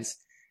bags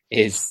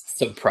is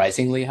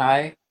surprisingly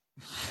high.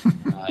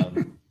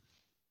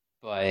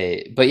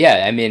 But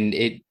yeah, I mean,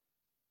 it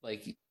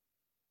like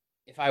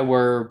if I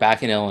were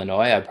back in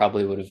Illinois, I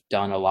probably would have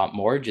done a lot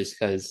more just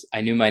because I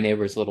knew my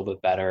neighbors a little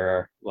bit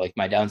better. Like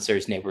my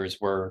downstairs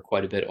neighbors were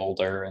quite a bit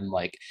older, and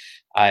like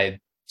I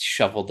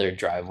shoveled their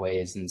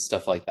driveways and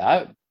stuff like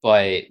that.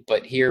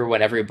 But here,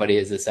 when everybody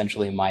is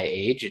essentially my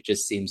age, it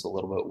just seems a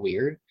little bit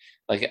weird.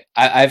 Like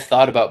I've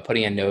thought about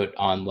putting a note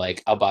on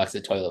like a box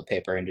of toilet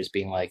paper and just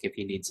being like, if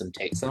you need some,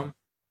 take some.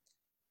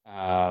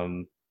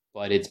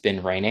 But it's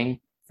been raining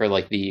for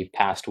like the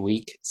past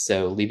week,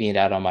 so leaving it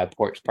out on my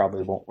porch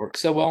probably won't work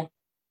so well.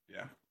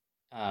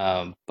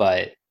 Yeah.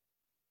 But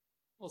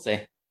we'll see.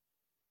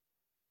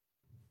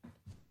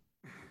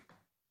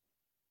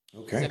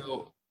 Okay.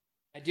 So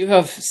I do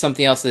have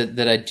something else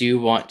that I do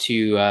want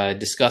to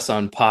discuss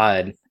on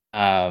pod,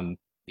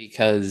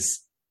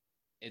 because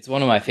it's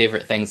one of my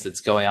favorite things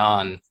that's going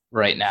on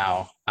right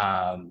now,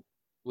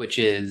 which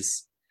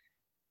is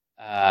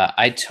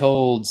I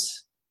told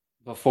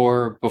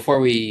before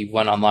we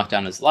went on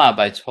lockdown as lab,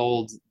 I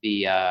told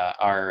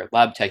our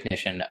lab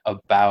technician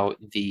about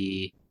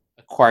the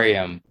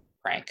aquarium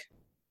prank.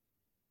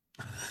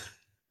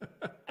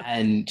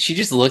 And she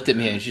just looked at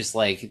me and was just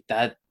like,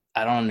 that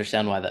I don't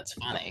understand why that's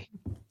funny.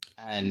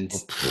 And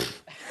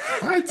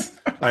what?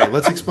 All right,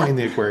 let's explain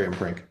the aquarium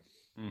prank.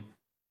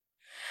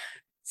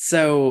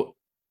 So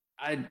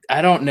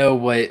I don't know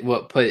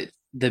what put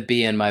the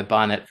bee in my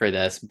bonnet for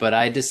this, but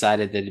I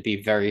decided that it'd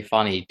be very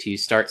funny to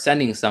start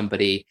sending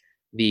somebody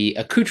the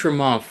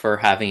accoutrement for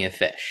having a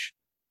fish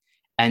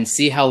and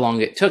see how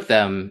long it took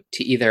them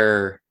to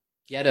either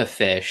get a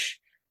fish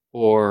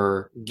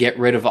or get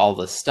rid of all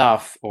the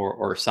stuff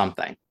or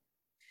something.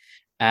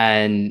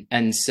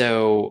 And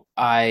so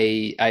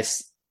I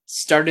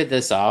started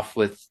this off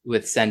with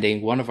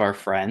sending one of our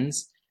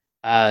friends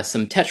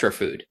some Tetra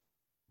food.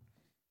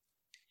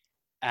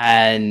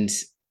 And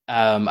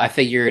I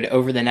figured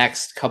over the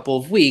next couple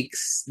of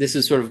weeks, this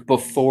is sort of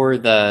before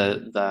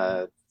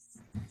the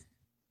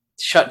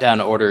shutdown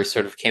order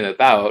sort of came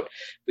about,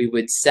 we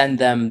would send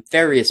them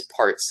various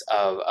parts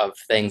of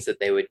things that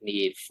they would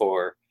need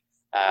for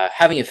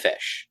having a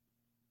fish,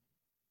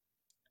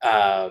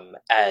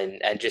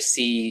 and just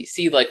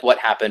see like what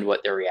happened,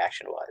 what their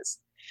reaction was.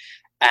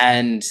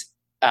 And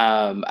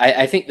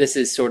I think this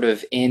is sort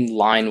of in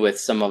line with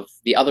some of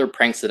the other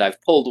pranks that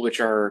I've pulled, which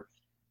are,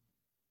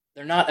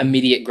 they're not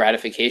immediate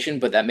gratification,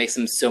 but that makes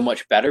them so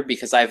much better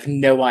because I have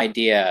no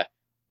idea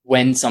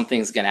when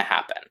something's going to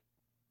happen.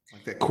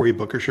 Like that Cory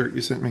Booker shirt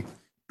you sent me.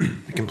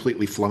 It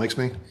completely flummoxed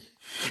me.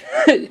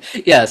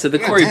 Yeah, so the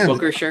Yeah, Cory damn.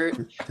 Booker shirt.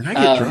 Did I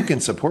get drunk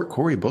and support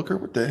Cory Booker?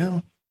 What the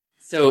hell?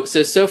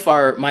 So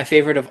far, my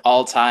favorite of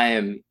all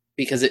time,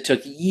 because it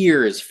took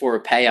years for a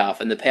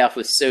payoff, and the payoff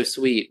was so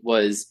sweet,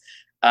 was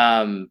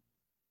I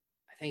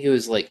think it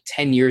was like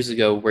 10 years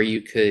ago, where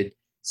you could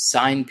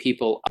sign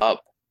people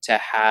up to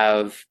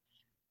have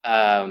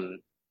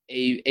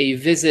a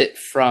visit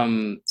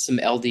from some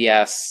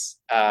LDS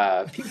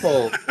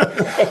people.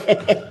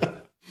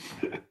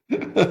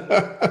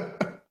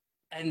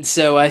 And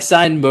so I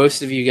signed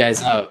most of you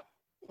guys up.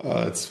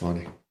 Oh, that's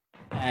funny.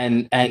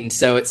 And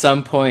so at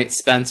some point,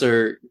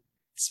 Spencer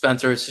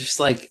was just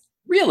like,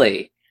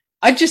 really?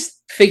 I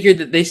just figured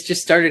that they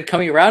just started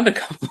coming around a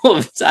couple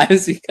of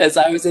times because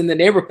I was in the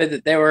neighborhood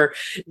that they were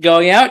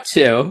going out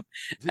to.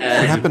 Didn't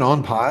that happen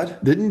on pod?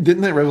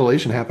 Didn't that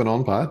revelation happen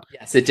on pod?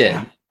 Yes, it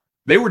did.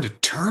 They were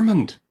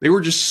determined. They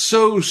were just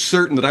so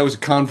certain that I was a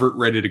convert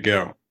ready to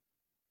go.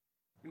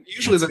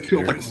 Usually That's that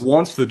showed up like hilarious.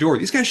 once to the door.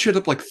 These guys showed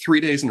up like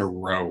 3 days in a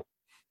row.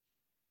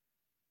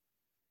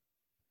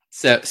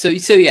 So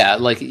yeah,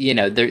 like, you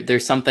know,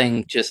 there's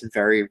something just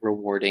very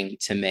rewarding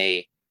to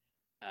me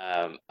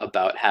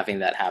about having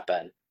that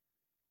happen.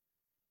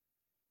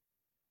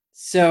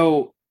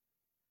 So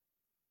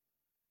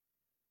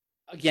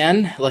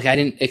again, like, I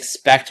didn't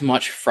expect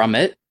much from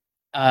it,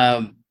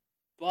 but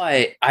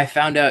I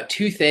found out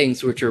two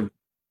things which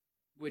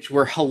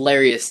were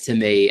hilarious to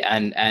me,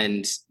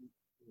 and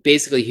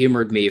basically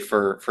humored me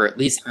for at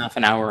least half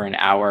an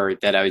hour,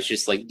 that I was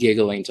just like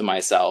giggling to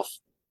myself.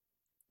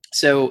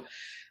 So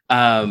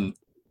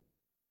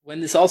when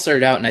this all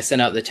started out and I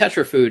sent out the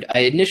Tetra food, I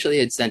initially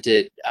had sent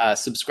it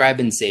subscribe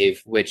and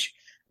save, which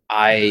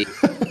I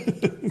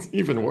It's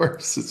even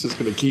worse. It's just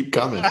going to keep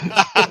coming.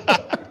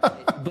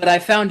 but I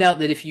found out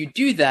that if you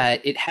do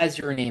that, it has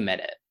your name in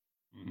it,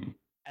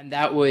 and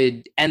that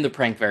would end the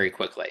prank very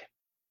quickly.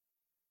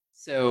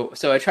 So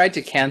I tried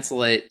to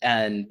cancel it,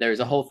 and there's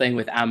a whole thing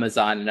with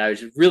Amazon, and I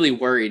was really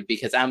worried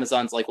because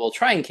Amazon's like, well,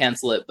 try and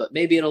cancel it, but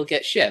maybe it'll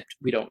get shipped.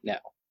 We don't know.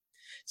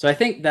 So I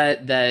think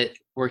that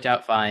worked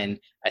out fine.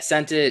 I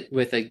sent it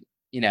with a,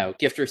 you know,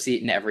 gift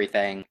receipt and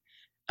everything.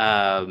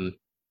 And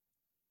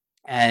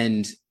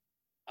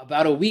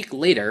about a week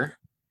later,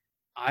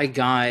 I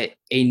got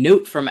a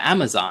note from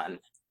Amazon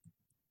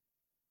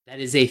that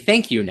is a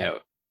thank you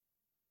note.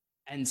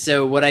 And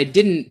so what I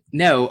didn't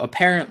know,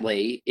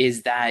 apparently,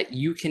 is that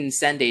you can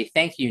send a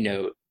thank you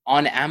note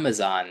on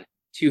Amazon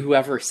to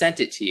whoever sent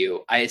it to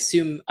you, I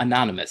assume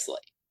anonymously.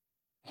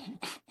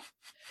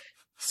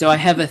 So I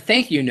have a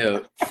thank you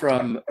note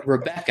from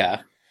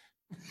Rebecca,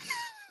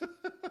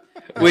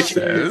 which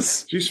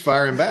says, She's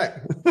firing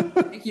back.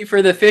 thank you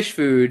for the fish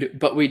food,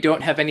 but we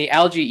don't have any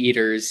algae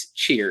eaters.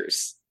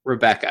 Cheers,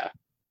 Rebecca.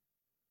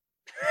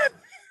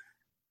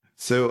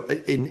 So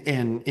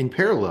in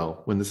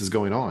parallel, when this is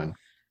going on,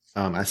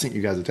 I sent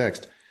you guys a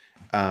text.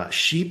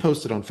 She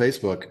posted on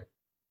Facebook,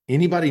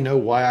 anybody know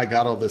why I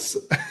got all this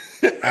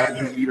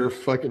algae eater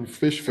fucking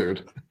fish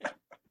food?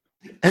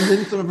 And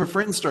then some of her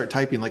friends start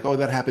typing like, oh,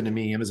 that happened to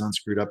me. Amazon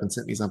screwed up and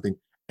sent me something.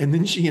 And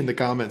then she in the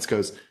comments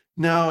goes,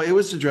 no, it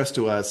was addressed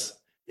to us.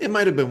 It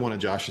might have been one of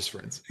Josh's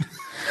friends.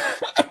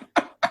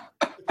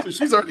 So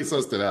she's already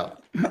sussed it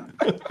out.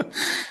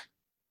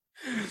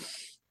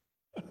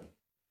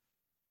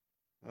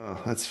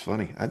 Oh, that's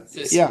funny.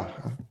 Yeah.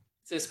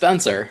 So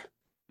Spencer,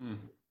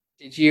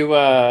 did you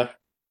buy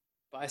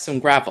some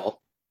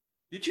gravel?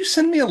 Did you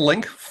send me a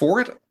link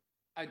for it?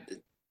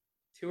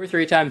 2 or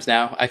 3 times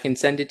now. I can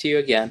send it to you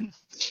again.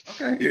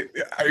 Okay.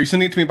 Are you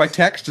sending it to me by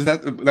text? Is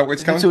that where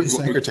it's coming? To his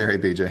secretary,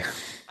 BJ.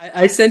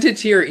 I sent it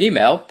to your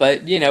email,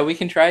 but, you know, we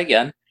can try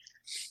again.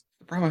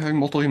 Probably having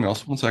multiple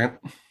emails. 1 second.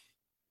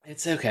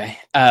 It's okay.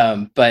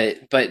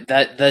 But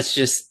that's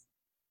just,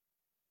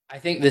 I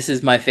think this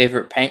is my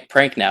favorite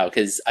prank now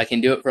because I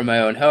can do it from my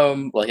own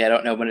home. Like, I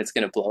don't know when it's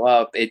going to blow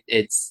up.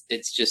 It's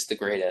just the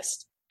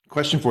greatest.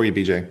 Question for you,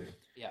 BJ.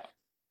 Yeah.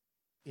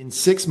 In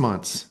 6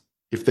 months,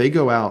 if they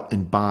go out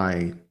and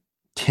buy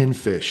 10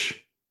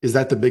 fish, is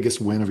that the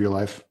biggest win of your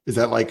life? Is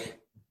that like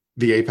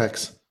the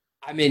apex?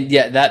 I mean,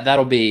 yeah,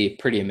 that'll be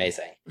pretty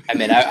amazing. I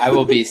mean, I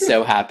will be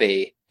so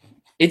happy.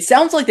 It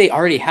sounds like they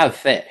already have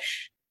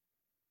fish.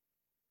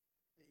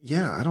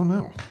 Yeah, I don't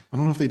know. I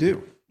don't know if they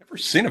do. Never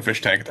seen a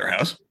fish tank at their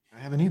house. I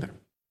haven't either.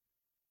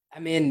 I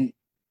mean,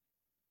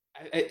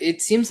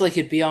 it seems like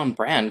it'd be on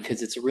brand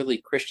because it's a really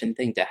Christian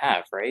thing to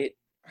have, right?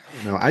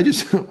 No, I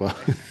just, well,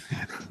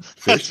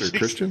 fish or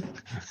Christian?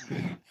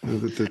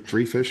 The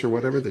 3 fish or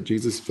whatever that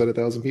Jesus fed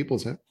 1,000 people.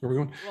 Is that where we're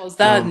going? Well, is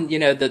that, you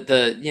know,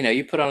 the you know,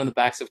 you put on the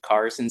backs of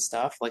cars and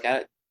stuff like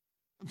that?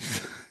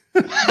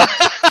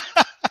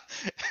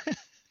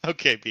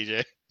 Okay,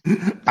 BJ.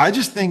 I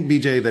just think,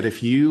 BJ, that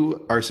if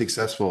you are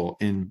successful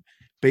in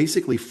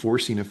basically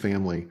forcing a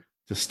family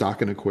to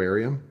stock an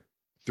aquarium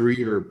through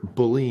your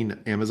bullying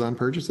Amazon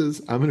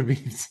purchases, I'm going to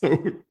be so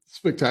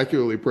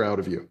spectacularly proud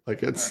of you.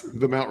 Like it's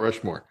the Mount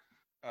Rushmore.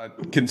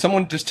 Can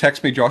someone just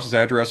text me Josh's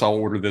address? I'll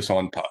order this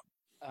on top.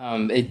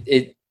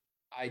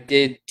 I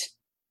did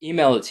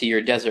email it to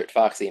your Desert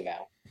Fox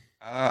email.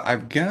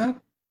 I've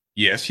got.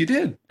 Yes, you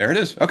did. There it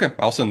is. Okay,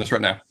 I'll send this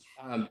right now.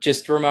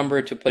 Just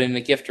remember to put in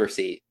a gift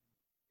receipt.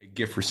 A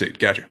gift receipt.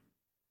 Gotcha.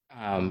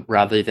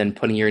 Rather than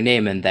putting your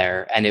name in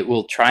there, and it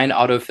will try and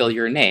autofill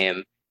your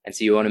name. And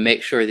so you want to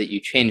make sure that you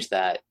change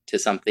that to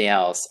something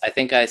else. I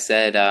think I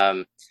said,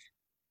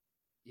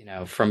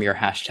 from your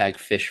hashtag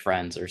fish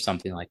friends or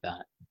something like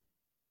that.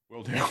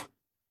 Will do.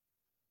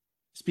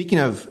 Speaking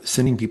of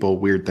sending people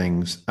weird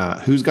things,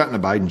 who's gotten a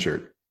Biden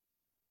shirt?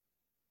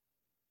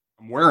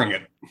 I'm wearing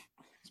it.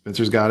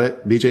 Spencer's got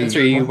it. BJ, Spencer,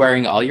 are you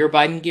wearing all your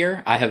Biden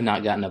gear? I have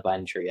not gotten a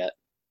Biden shirt yet.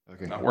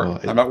 Okay.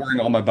 I'm not wearing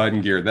all my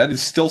Biden gear. That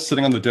is still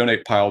sitting on the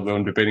donate pile, though,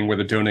 and debating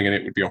whether donating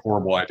it would be a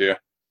horrible idea.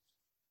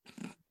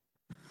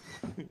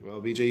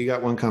 Well, BJ, you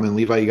got one coming.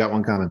 Levi, you got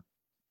one coming.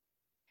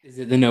 Is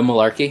it the no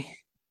malarkey?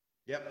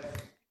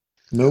 Yep.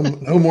 No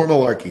more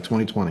malarkey.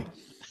 2020.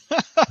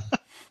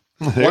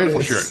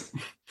 Wonderful shirt.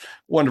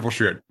 Wonderful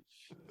shirt.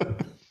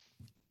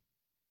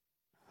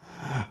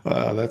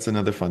 That's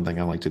another fun thing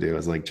I like to do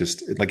is like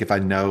just like if I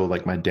know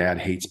like my dad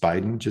hates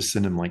Biden, just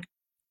send him like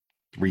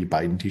 3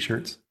 Biden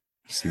t-shirts.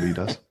 See what he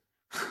does.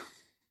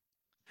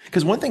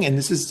 Because one thing, and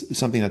this is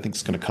something I think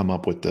is going to come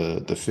up with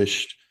the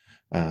fish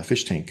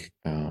tank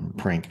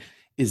prank,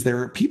 is there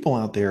are people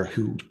out there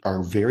who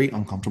are very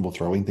uncomfortable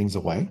throwing things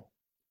away.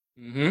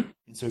 Mm-hmm.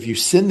 And so if you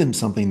send them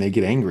something, they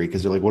get angry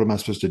because they're like, what am I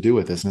supposed to do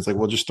with this? And it's like,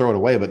 well, just throw it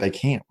away, but they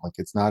can't. Like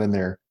it's not in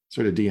their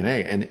sort of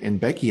DNA. And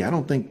Becky, I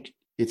don't think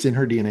it's in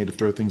her DNA to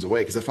throw things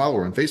away because I follow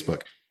her on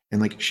Facebook.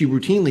 And like she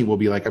routinely will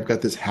be like, I've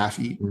got this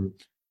half-eaten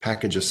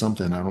package of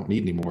something I don't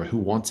need anymore. Who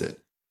wants it?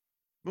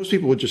 Most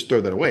people would just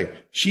throw that away.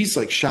 She's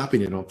like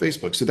shopping it on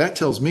Facebook. So that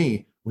tells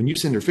me when you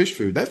send her fish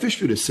food, that fish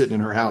food is sitting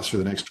in her house for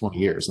the next 20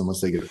 years unless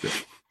they get a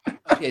fish.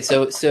 Okay,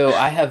 so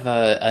I have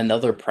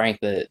another prank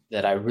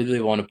that I really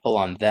want to pull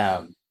on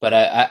them, but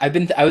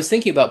I was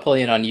thinking about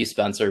pulling it on you,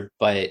 Spencer,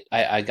 but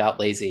I got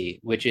lazy,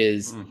 which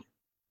is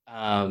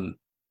Uber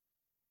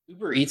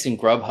Eats and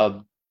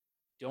Grubhub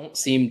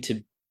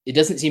it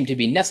doesn't seem to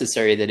be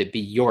necessary that it be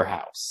your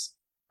house.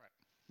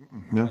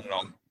 Yeah.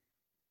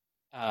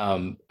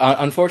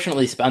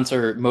 Unfortunately,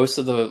 Spencer, most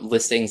of the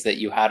listings that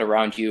you had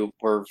around you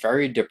were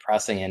very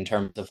depressing in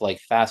terms of like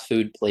fast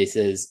food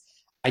places.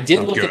 I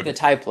did look at the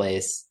Thai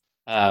place,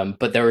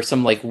 but there were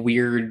some like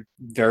weird,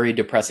 very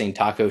depressing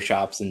taco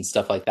shops and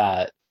stuff like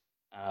that.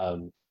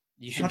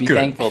 You should be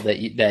thankful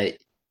that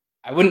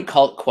I wouldn't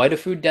call it quite a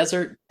food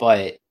desert,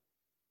 but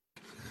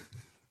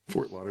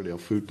Fort Lauderdale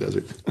food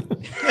desert.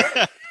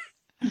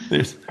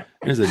 There's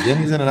a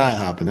Denny's and an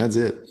IHOP, and that's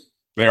it.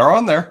 They are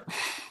on there.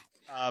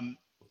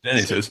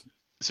 Denny's is.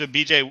 So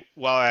BJ,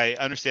 while I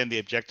understand the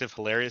objective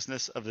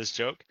hilariousness of this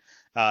joke,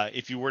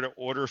 if you were to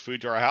order food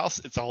to our house,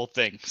 it's a whole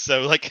thing.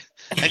 So like,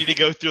 I need to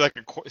go through like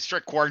a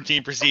strict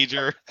quarantine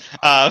procedure.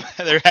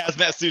 There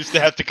hazmat suits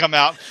that have to come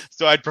out.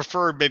 So I'd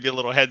prefer maybe a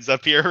little heads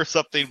up here or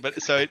something.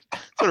 But so it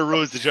sort of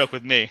ruins the joke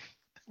with me.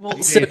 Well,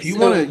 if you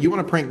want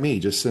to prank me,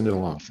 just send it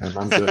along.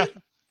 I'm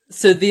good.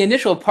 So the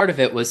initial part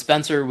of it was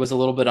Spencer was a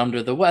little bit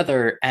under the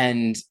weather,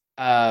 and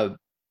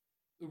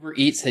Uber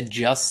Eats had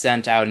just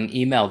sent out an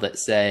email that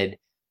said,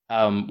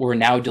 we're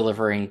now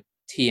delivering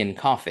tea and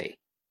coffee.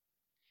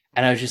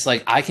 And I was just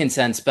like, I can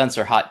send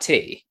Spencer hot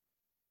tea.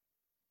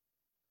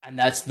 And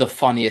that's the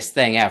funniest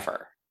thing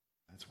ever.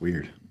 That's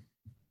weird.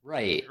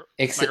 Right.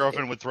 My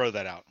girlfriend would throw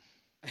that out.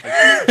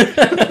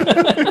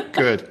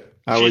 Good.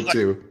 I would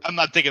too. I'm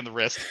not taking the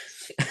risk.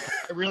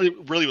 I really,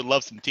 really would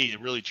love some tea.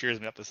 It really cheers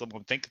me up to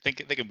someone think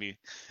of me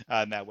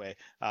in that way.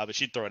 But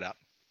she'd throw it out.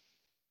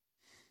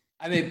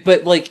 I mean,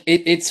 but like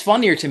it's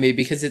funnier to me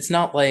because it's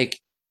not like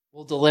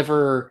we'll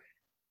deliver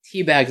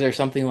tea bags or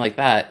something like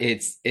that.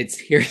 It's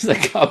here's a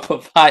cup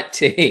of hot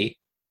tea.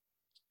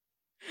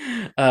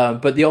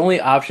 But the only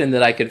option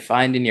that I could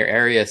find in your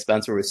area,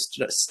 Spencer, was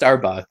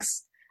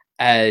Starbucks,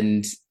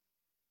 and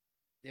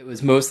it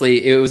was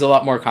a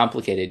lot more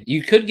complicated.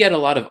 You could get a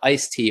lot of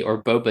iced tea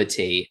or boba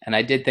tea, and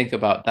I did think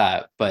about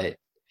that, but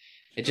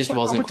it just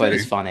wasn't quite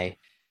as funny.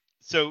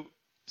 So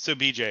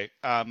BJ,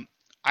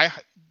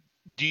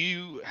 do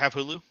you have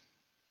Hulu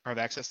or have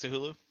access to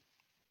Hulu?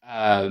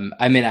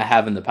 I mean, I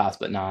have in the past,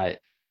 but not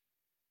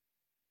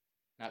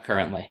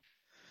currently.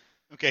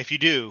 Okay, if you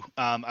do,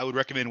 I would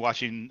recommend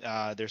watching.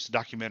 There's a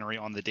documentary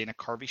on the Dana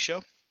Carvey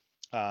show,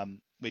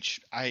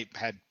 which I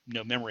had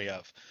no memory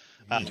of.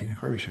 Dana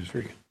Carvey show is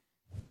very good.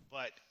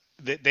 But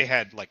they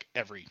had like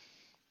every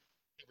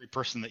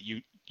person that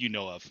you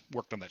know of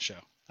worked on that show.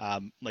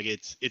 Like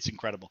it's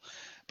incredible.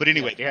 But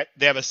anyway,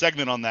 they have a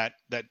segment on that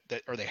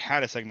or they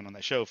had a segment on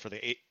that show for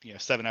the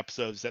 7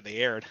 episodes that they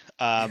aired.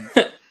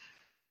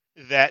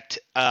 That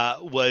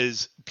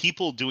was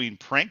people doing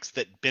pranks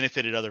that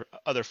benefited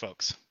other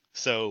folks.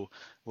 So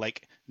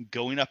like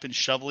going up and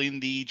shoveling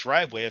the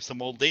driveway of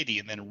some old lady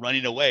and then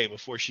running away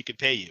before she could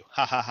pay you.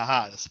 Ha ha ha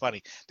ha. That's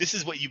funny. This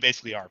is what you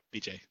basically are,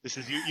 BJ. This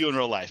is you in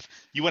real life.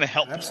 You want to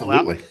help people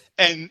out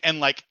Absolutely. and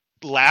like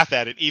laugh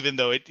at it, even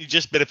though it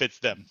just benefits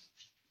them.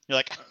 You're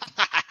like,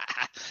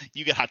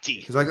 you get hot tea.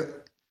 Because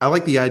I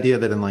like the idea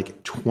that in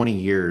like 20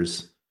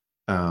 years,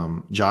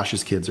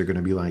 Josh's kids are going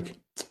to be like,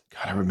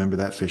 God, I remember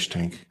that fish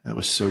tank. That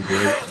was so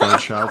great for our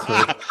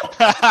childhood.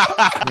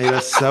 Made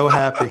us so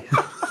happy.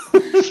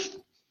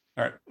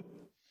 All right.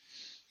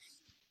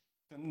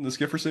 Send this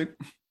gift receipt.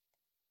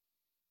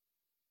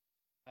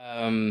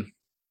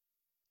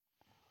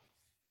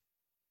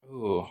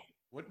 Ooh.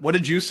 What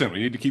did you send? We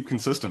need to keep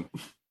consistent.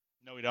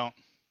 No, we don't.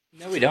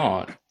 No, we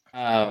don't.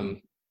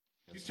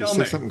 You tell Just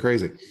me. say something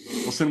crazy.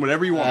 We'll send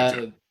whatever you want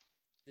to.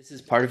 This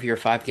is part of your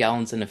 5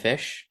 gallons in a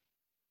fish.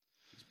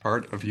 It's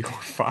part of your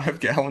 5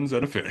 gallons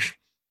and a fish.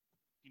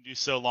 You do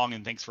so long,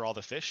 and thanks for all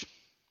the fish.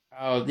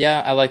 Oh,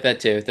 yeah, I like that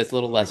too. That's a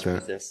little less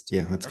Okay. racist.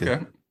 Yeah, that's good.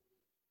 Okay.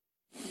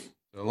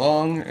 So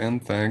long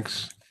and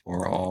thanks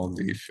for all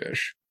the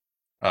fish.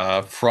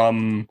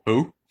 From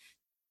who?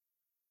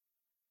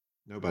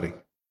 Nobody.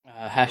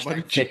 Hashtag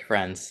Nobody- fish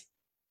friends.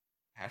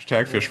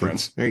 Hashtag fish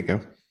friends. There you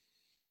go.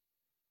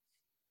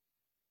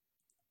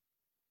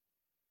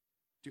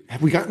 Dude,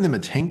 have we gotten them a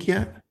tank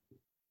yet?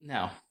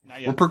 No, Not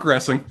We're yet.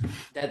 progressing.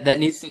 that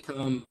needs to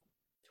come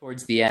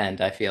towards the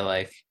end. I feel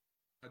like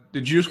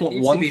Did you just it want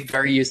needs one? to be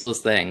very useless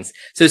things.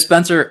 So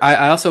Spencer,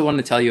 I also want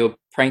to tell you a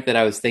prank that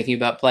I was thinking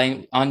about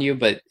playing on you,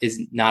 but is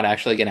not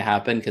actually going to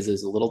happen because it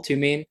was a little too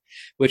mean.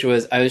 Which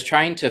was I was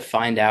trying to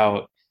find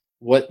out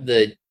what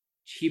the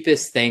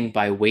cheapest thing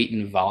by weight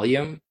and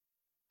volume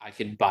I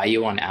could buy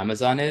you on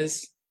Amazon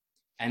is.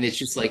 And it's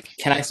just like,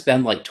 can I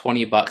spend like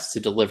 $20 to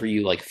deliver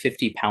you like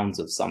 50 pounds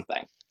of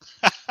something?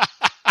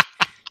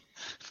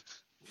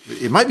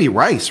 It might be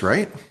rice,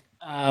 right?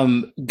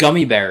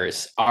 Gummy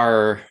bears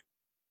are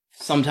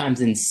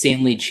sometimes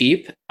insanely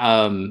cheap.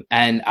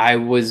 And I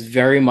was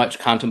very much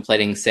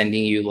contemplating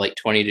sending you like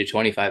 20 to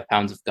 25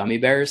 pounds of gummy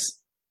bears.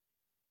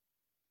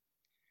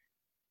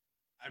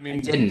 I I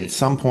mean, didn't. At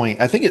some point,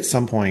 I think at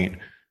some point,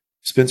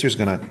 Spencer's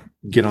going to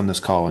get on this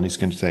call and he's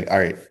going to say, all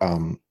right,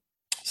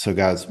 so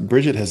guys,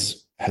 Bridget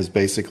has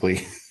basically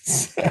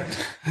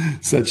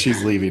said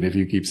she's leaving if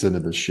you keep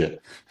sending this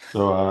shit.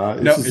 So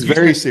No, this is if you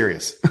very say-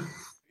 serious.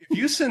 if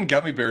you send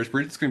gummy bears,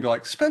 Bridget's going to be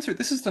like, Spencer,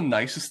 this is the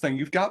nicest thing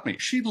you've got me.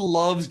 She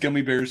loves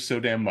gummy bears so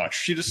damn much.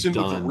 She'd assume it's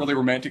a Done. really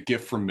romantic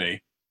gift from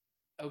me.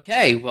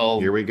 Okay,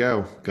 well, Here we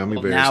go.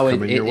 Gummy bears now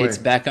coming your way. it's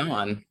back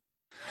on.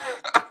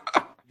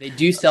 They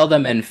do sell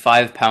them in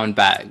 5-pound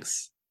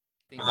bags.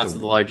 I think that's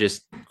the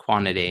largest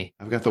quantity.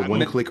 I've got the I'm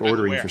one-click I'm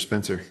ordering aware. for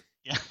Spencer.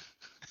 Yeah.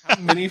 How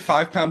many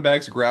 5-pound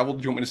bags of gravel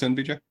do you want me to send,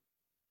 BJ?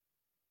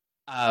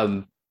 I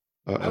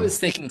Uh-oh. was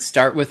thinking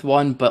start with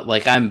one, but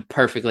like I'm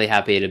perfectly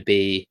happy to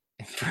be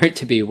for it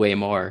to be way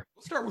more.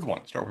 We'll start with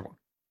one. All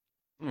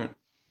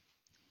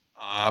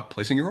right.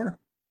 Placing your order.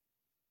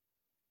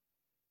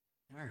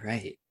 All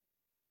right.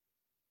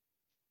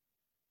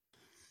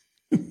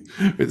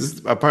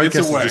 Our podcast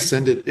is away. just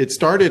send it. It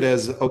started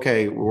as,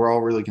 okay, we're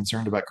all really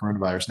concerned about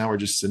coronavirus. Now we're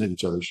just sending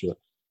each other shit.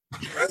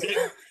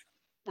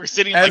 We're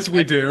sitting As like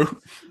we do.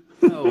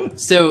 Oh,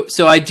 so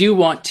I do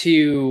want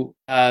to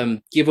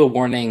give a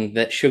warning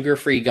that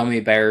sugar-free gummy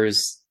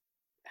bears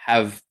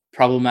have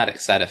problematic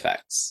side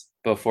effects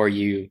before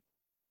you.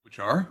 Which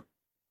are?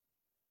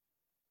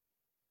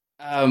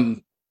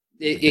 It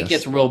Yes.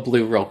 gets real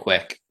blue real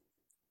quick.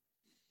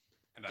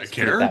 And I Just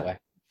put it care? that way.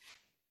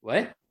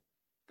 What?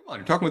 Come on,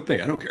 you're talking with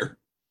me. I don't care.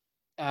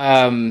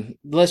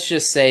 Let's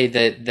just say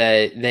that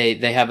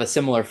they have a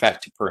similar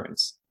effect to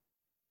prunes.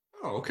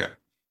 Oh, okay.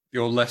 The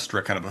old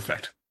Lestra kind of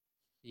effect.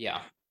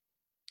 Yeah.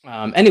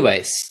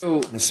 Anyway, so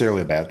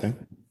Necessarily a bad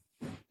thing.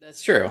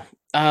 that's true.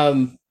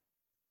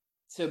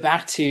 So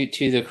back to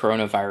the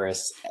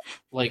coronavirus.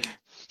 Like,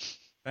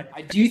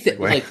 I do think Segue.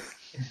 like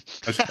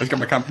I just got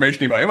my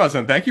confirmation email.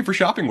 Amazon, thank you for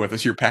shopping with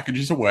us. Your package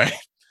is away.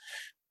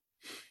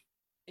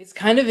 it's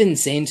kind of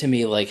insane to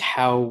me like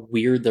how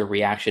weird the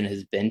reaction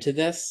has been to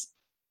this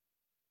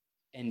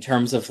in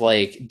terms of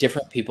like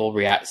different people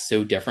react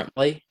so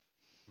differently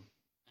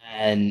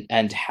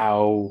and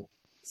how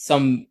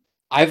some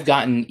I've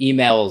gotten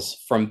emails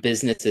from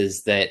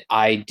businesses that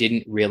I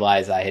didn't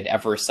realize I had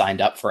ever signed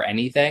up for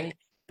anything,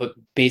 but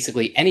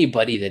basically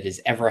anybody that has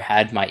ever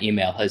had my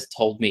email has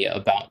told me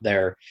about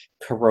their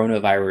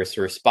coronavirus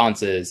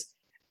responses.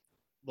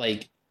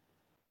 Like,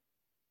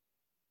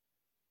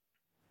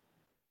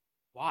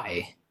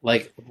 why?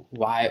 Like,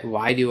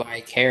 why do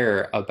I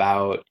care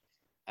about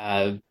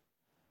how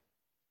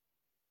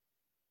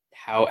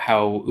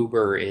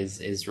Uber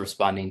is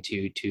responding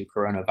to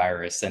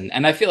coronavirus?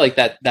 And I feel like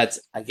that's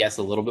I guess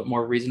a little bit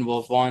more reasonable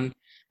of one.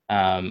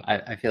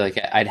 I feel like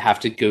I'd have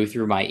to go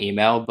through my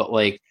email, but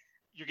like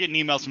you're getting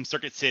emails from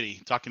Circuit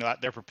City talking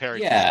about their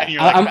preparedness. Yeah, And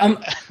you're like, I'm-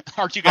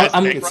 aren't you guys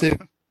I'm- It's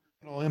bankrupt?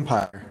 a little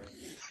empire.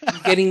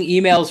 I'm getting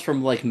emails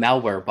from like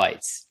Malware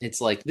Bytes. It's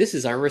like, this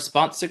is our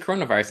response to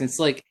coronavirus. And it's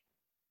like,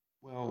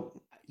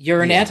 Well,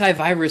 You're an yeah.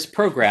 antivirus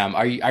program.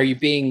 Are you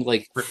being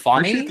like Appreciate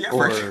funny the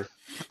effort. or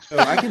So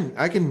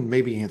I can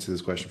maybe answer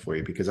this question for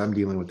you because I'm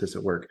dealing with this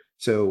at work.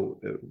 So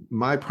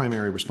my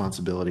primary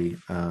responsibility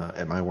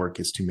at my work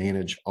is to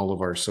manage all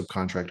of our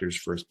subcontractors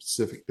for a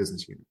specific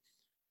business unit.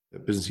 The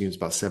business unit is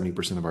about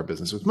 70% of our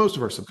business, with most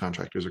of our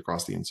subcontractors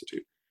across the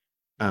institute.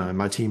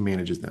 My team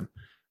manages them.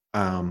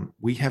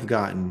 We have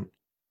gotten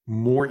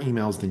more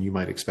emails than you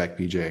might expect,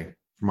 PJ,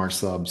 from our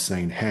subs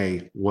saying,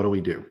 "Hey, what do we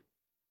do?"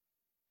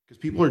 Because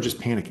people are just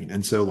panicking,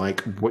 and so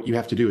like what you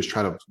have to do is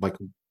try to like,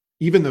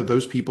 even though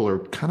those people are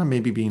kind of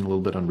maybe being a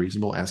little bit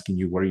unreasonable, asking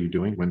you, "What are you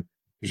doing?" when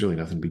there's really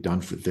nothing to be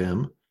done for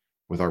them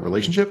with our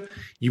relationship,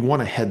 you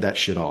want to head that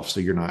shit off so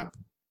you're not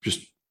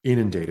just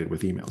inundated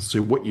with emails.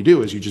 So what you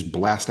do is you just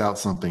blast out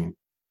something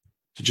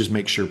to just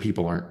make sure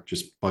people aren't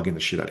just bugging the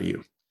shit out of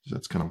you. So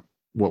that's kind of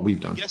what we've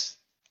done.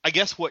 I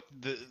guess what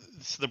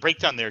the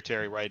breakdown there,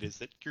 Terry, right, is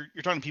that you're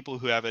talking to people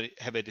who have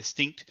a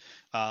distinct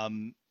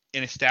an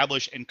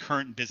established and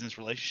current business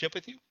relationship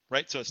with you,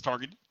 right? So it's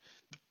targeted.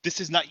 This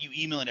is not you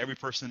emailing every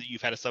person that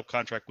you've had a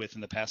subcontract with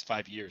in the past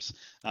 5 years.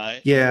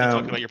 Yeah. And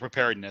talking about your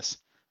preparedness.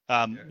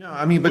 No,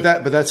 I mean, but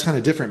that's kind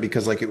of different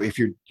because like if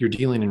you're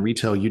dealing in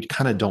retail, you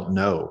kind of don't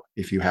know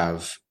if you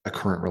have a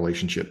current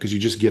relationship because you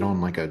just get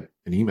on like an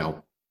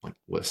email like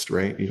list,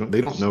 right?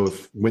 They don't know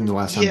if when the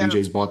last time Yeah.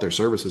 DJs bought their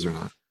services or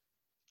not.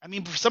 I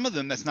mean, for some of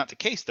them, that's not the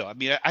case, though. I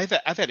mean, I've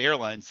had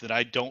airlines that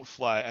I don't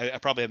fly. I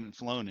probably haven't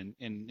flown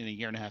in a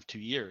year and a half, 2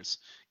 years.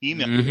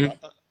 Email me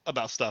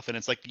about stuff, and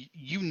it's like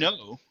you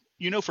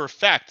know for a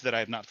fact that I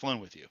have not flown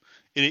with you.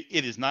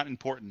 It is not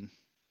important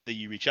that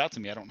you reach out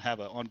to me. I don't have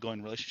an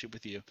ongoing relationship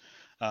with you.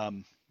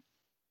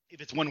 If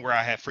it's one where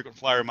I have frequent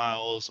flyer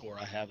miles or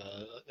I have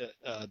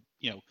a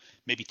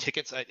maybe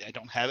tickets, I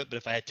don't have it. But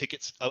if I had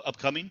tickets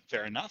upcoming,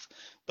 fair enough.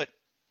 But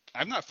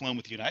I've not flown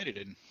with United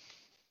in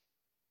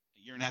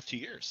a year and a half, 2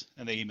 years,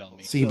 and they emailed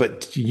me. See,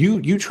 but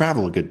you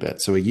travel a good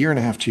bit, so a year and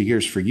a half, 2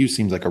 years for you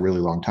seems like a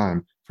really long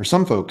time. For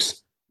some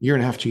folks, year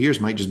and a half, 2 years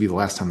might just be the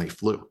last time they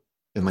flew,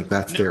 and like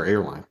that's their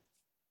airline.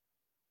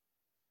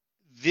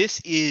 This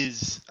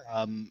is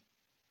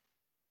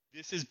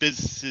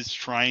businesses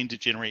trying to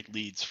generate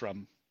leads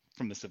from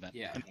this event.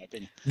 Yeah. In my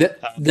opinion,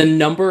 the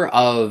number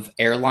of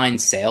airline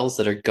sales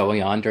that are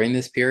going on during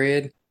this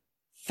period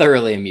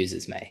thoroughly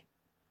amuses me.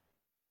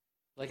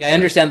 Like I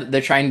understand that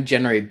they're trying to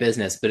generate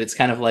business, but it's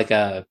kind of like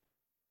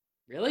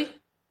really?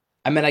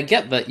 I mean, I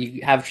get that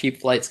you have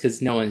cheap flights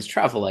because no one's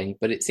traveling,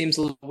 but it seems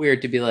a little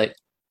weird to be like,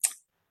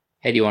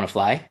 hey, do you want to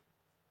fly?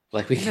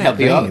 Like we can help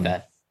you out with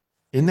that.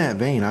 In that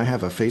vein, I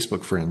have a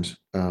Facebook friend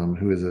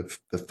who is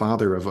the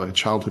father of a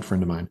childhood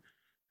friend of mine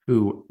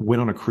who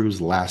went on a cruise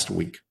last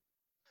week.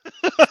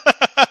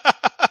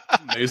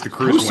 Amazed the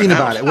cruise Posting went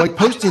about out. it, like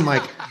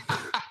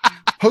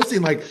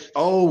posting like,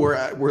 oh,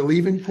 we're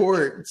leaving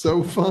port. It's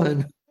so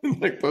fun.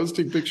 Like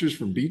posting pictures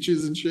from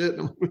beaches and shit.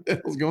 What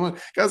the hell's going on?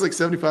 Guy's like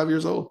 75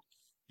 years old.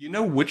 You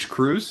know which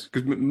cruise?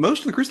 Because most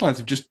of the cruise lines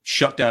have just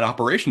shut down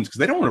operations because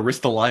they don't want to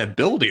risk the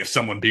liability of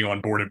someone being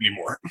on board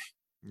anymore.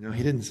 No,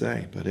 he didn't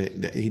say, but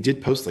he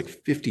did post like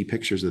 50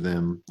 pictures of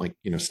them, like,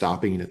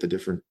 stopping at the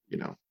different,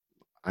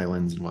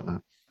 islands and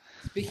whatnot.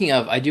 Speaking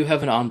of, I do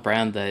have an on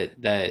brand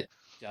that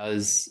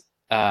does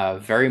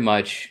very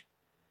much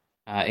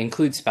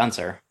include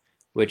Spencer,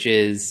 which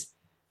is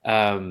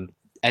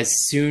as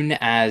soon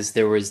as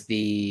there was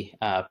the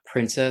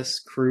Princess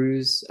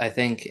Cruise, I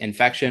think,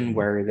 infection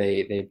where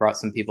they brought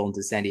some people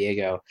into San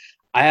Diego,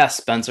 I asked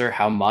Spencer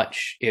how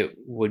much it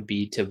would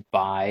be to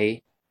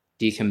buy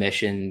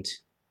decommissioned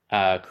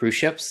cruise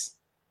ships.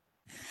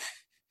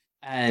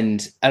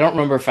 And I don't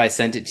remember if I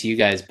sent it to you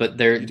guys, but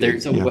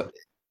there's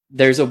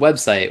a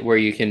website where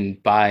you can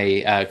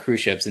buy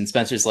cruise ships, and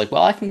Spencer's like,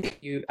 well,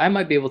 I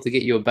might be able to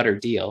get you a better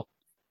deal.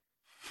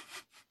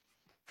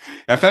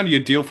 I found you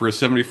a deal for a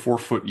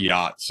 74-foot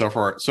yacht. So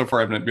far, I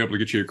haven't been able to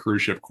get you a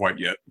cruise ship quite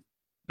yet.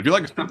 If you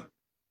like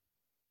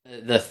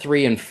the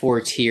 3 and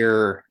 4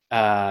 tier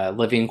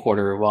living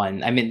quarter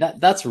one, I mean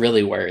that's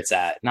really where it's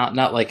at.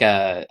 Not like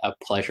a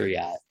pleasure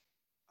yacht.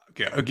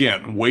 Okay,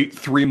 again, wait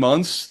 3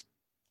 months.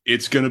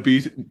 It's going to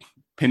be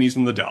pennies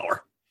in the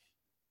dollar.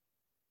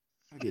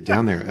 Get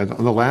down there.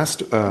 On the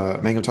last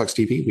Mango Talks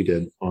TV we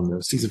did on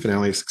the season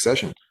finale of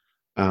Succession,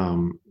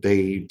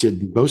 they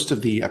did most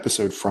of the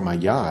episode from a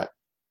yacht.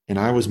 And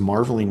I was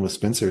marveling with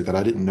Spencer that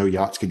I didn't know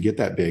yachts could get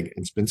that big.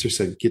 And Spencer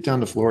said, get down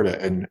to Florida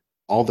and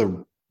all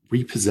the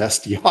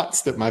repossessed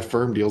yachts that my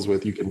firm deals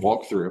with, you can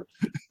walk through.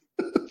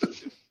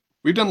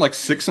 We've done like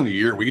 6 in a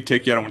year. We could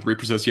take you out with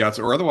repossessed yachts,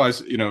 or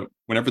otherwise,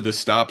 whenever this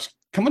stops,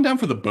 coming down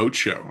for the boat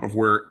show of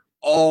where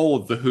all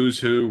of the who's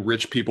who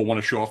rich people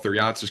want to show off their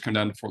yachts. Just come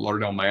down to Fort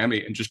Lauderdale,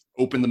 Miami, and just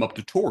open them up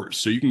to tours.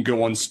 So you can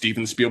go on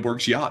Steven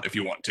Spielberg's yacht if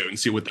you want to and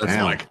see what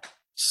that's like.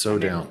 So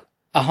down.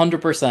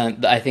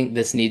 100%. I think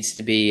this needs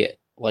to be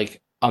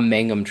like a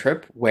Mangum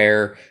trip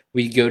where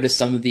we go to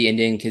some of the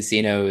Indian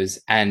casinos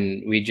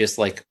and we just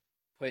like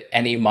put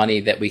any money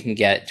that we can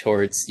get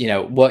towards,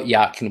 what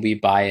yacht can we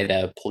buy at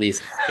a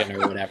police station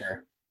or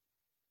whatever.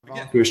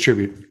 To his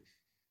tribute.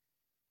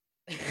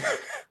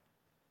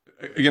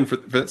 again for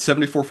that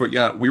 74-foot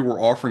yacht, we were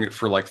offering it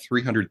for like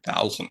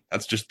 300,000.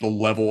 That's just the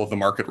level of the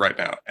market right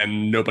now,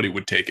 and nobody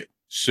would take it.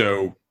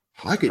 So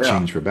Pocket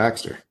change for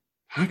Baxter.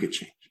 Pocket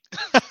change.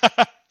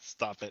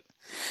 Stop it.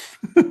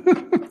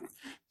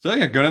 So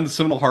yeah, go down to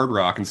Seminole Hard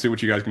Rock and see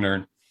what you guys can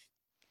earn.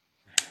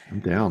 I'm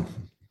down.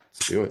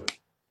 Let's do it.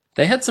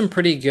 They had some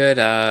pretty good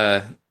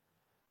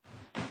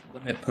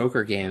limit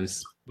poker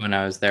games when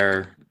I was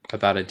there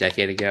about a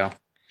decade ago.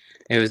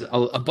 It was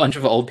a bunch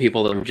of old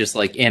people that were just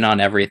like in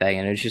on everything,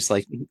 and it's just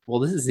like,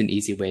 well, this is an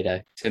easy way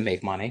to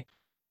make money.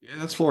 Yeah,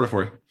 that's Florida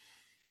for you.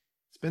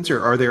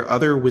 Spencer, are there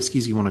other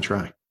whiskeys you want to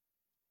try?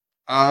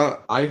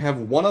 I have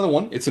one other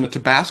one. It's in a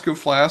Tabasco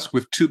flask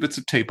with 2 bits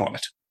of tape on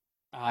it.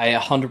 I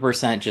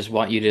 100% just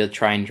want you to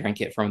try and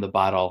drink it from the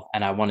bottle,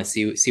 and I want to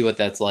see what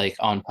that's like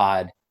on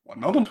pod. 1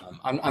 moment.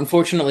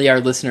 Unfortunately, our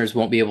listeners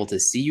won't be able to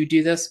see you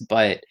do this,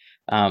 but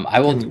I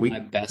will do my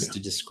best to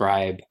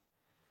describe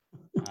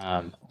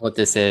what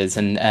this is,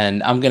 and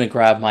I'm going to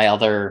grab my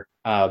other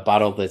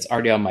bottle that's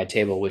already on my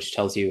table, which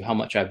tells you how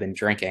much I've been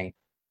drinking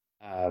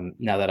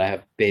now that I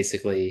have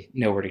basically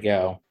nowhere to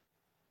go.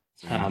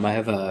 I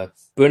have a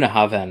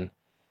Bunnahabhain,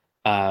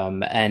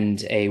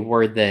 and a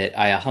word that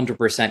I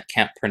 100%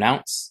 can't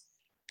pronounce.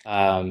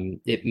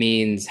 It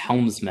means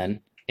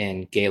helmsman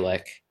in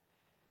Gaelic.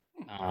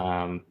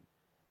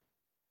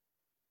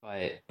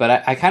 But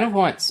I kind of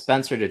want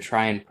Spencer to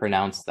try and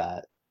pronounce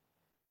that.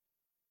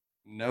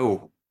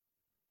 No.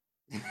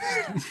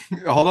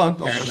 Hold on. I'm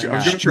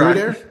going to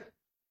try.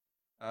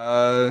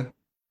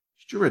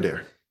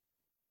 Strudel.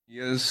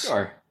 Yes.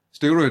 Sure.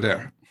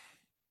 Strudel.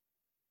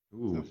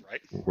 Ooh,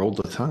 Right. rolled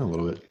the tongue a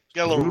little bit.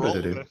 Got a little roll.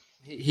 Strudel.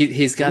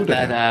 He's got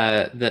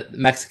that the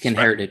Mexican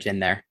heritage in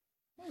there.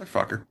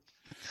 Motherfucker.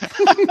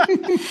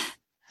 I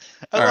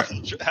love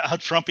how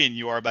Trumpian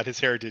you are about his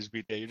heritage,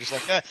 BJ. You're just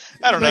like,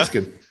 I don't know.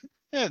 Mexican.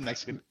 Yeah,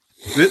 Mexican.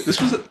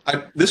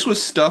 This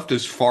was stuffed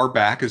as far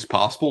back as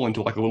possible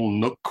into like a little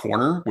nook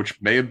corner, which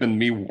may have been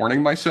me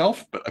warning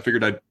myself, but I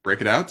figured I'd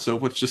break it out. So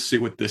let's just see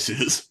what this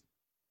is.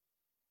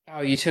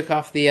 Oh, you took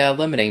off the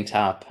limiting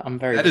top. I'm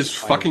very. That is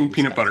fucking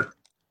peanut butter.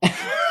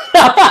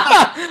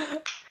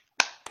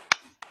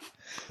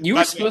 You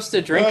were supposed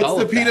to drink all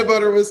the of peanut that.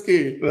 butter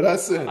whiskey that I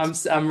sent.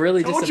 I'm really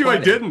I told disappointed. you I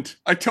didn't.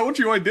 I told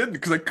you I didn't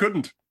because I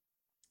couldn't.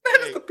 That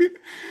is the peanut.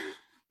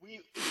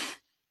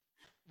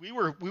 We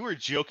were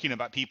joking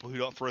about people who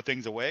don't throw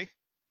things away,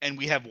 and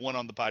we have one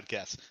on the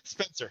podcast.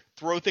 Spencer,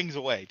 throw things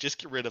away. Just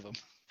get rid of them.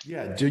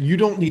 Yeah, you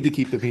don't need to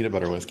keep the peanut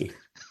butter whiskey.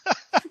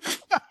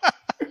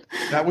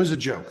 That was a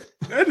joke.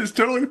 That is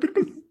totally the peanut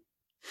butter.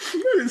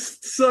 That is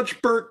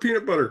such burnt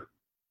peanut butter.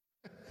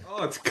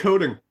 Oh, it's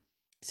coating.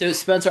 So,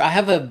 Spencer, I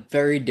have a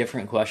very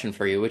different question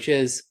for you, which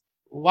is,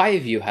 why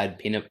have you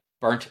had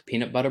burnt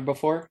peanut butter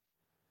before?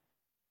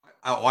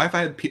 Why have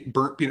I had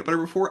burnt peanut butter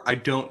before? I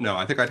don't know.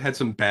 I think I'd had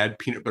some bad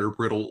peanut butter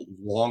brittle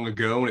long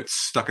ago, and it's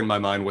stuck in my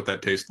mind what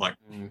that tastes like.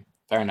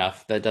 Fair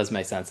enough. That does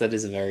make sense. That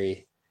is a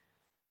very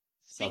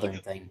southern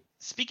thing.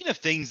 Speaking of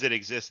things that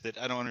exist that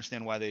I don't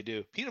understand why they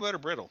do, peanut butter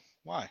brittle.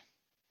 Why?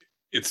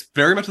 It's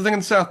very much a thing in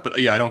the South, but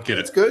yeah, I don't get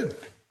it. It's good.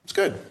 It's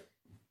good.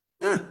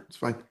 Yeah, it's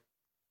fine.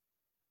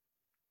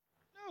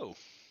 No.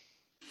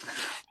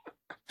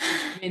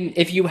 I mean,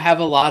 if you have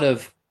a lot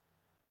of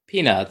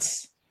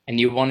peanuts and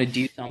you want to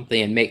do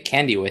something and make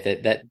candy with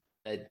it, that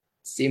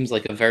seems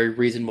like a very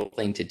reasonable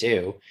thing to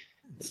do.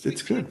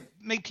 It's good.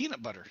 Make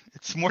peanut butter.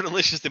 It's more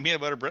delicious than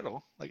peanut butter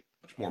brittle. Like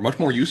Much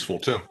more useful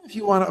too. If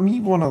you want,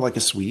 you want like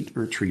a sweet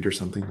or a treat or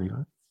something like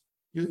that.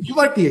 You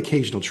like the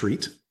occasional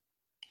treat.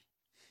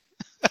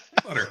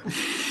 Butter.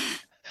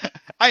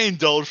 I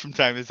indulge from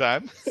time to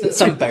time.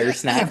 Some bear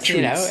snacks,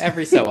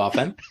 every so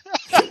often.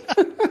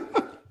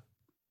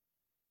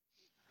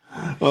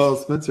 Oh,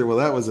 Spencer, well,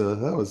 that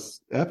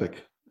was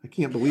epic. I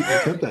can't believe you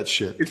kept that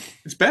shit.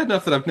 It's bad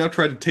enough that I've now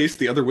tried to taste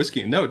the other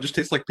whiskey, and no, it just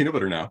tastes like peanut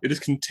butter now. It has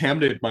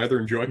contaminated my other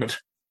enjoyment.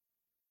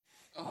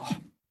 Oh.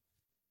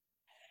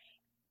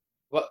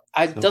 Well,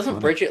 So doesn't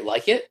funny. Bridget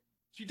like it?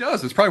 She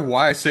does. It's probably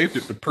why I saved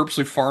it, but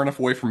purposely far enough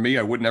away from me,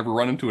 I would never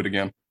run into it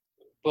again.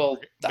 Well,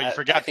 But you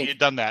forgot that you'd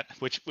done that,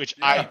 which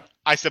Yeah.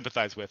 I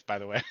sympathize with, by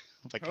the way.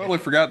 It's I like, totally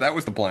forgot that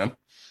was the plan.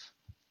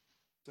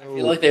 I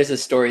feel like there's a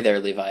story there,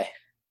 Levi.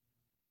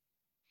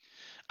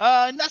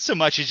 not so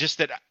much. It's just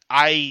that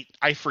I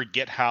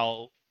forget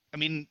how. I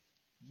mean,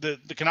 the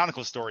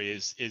canonical story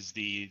is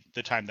the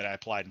time that I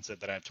applied and said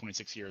that I have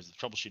 26 years of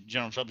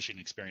general troubleshooting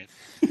experience.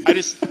 I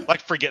just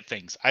like forget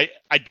things. I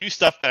do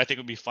stuff that I think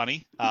would be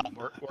funny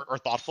or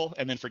thoughtful,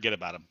 and then forget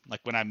about them.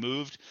 Like when I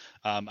moved,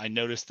 I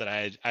noticed that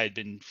I had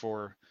been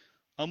for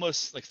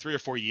almost like 3 or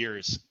 4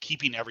 years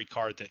keeping every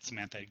card that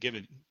Samantha had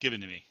given to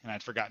me, and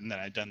I'd forgotten that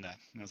I'd done that.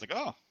 And I was like,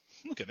 oh,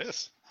 look at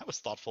this. That was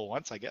thoughtful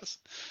once, I guess.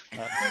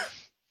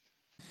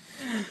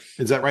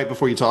 Is that right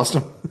before you tossed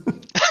them?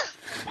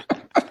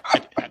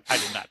 I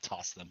did not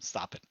toss them.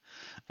 Stop it.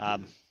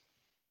 But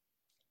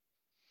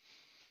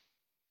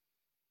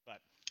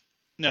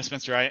No,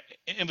 Spencer, I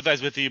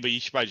empathize with you, but you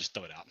should probably just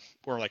throw it out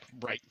or like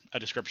write a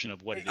description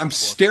of what it is. I'm before.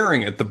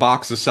 staring at the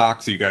box of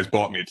socks that you guys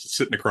bought me. It's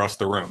sitting across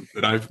the room.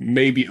 That I've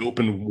maybe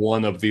opened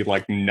one of the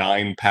like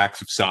 9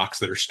 packs of socks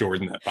that are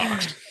stored in that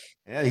box.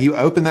 Yeah, he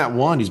opened that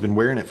one. He's been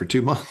wearing it for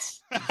 2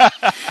 months.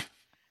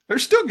 They're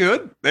still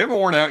good. They haven't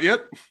worn out yet.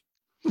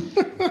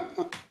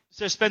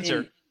 So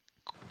Spencer,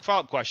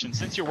 follow-up question: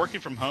 since you're working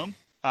from home,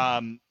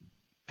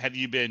 have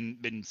you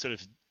been sort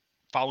of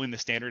following the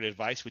standard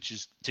advice, which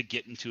is to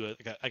get into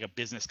a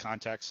business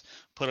context,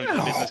 put on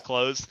your business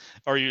clothes,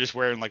 or are you just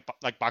wearing like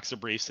boxer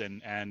briefs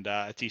and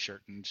a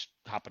t-shirt and just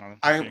hopping on?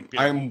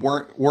 I'm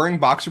wearing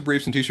boxer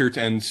briefs and t-shirts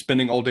and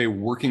spending all day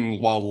working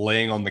while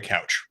laying on the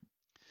couch.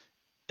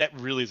 That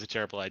really is a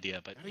terrible idea,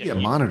 but yeah,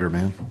 monitor,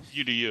 man.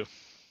 You do you.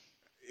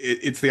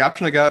 It's the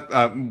option I got.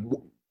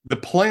 The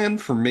plan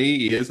for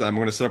me is I'm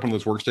going to set up one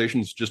of those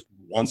workstations just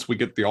once we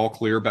get the all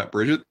clear about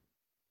Bridget,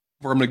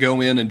 where I'm going to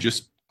go in and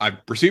just, I've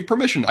received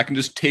permission. I can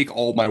just take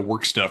all my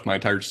work stuff, my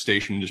entire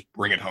station, and just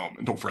bring it home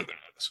and don't further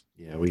notice.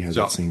 Yeah, we have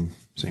that same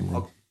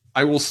one.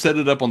 I will set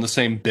it up on the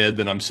same bed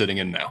that I'm sitting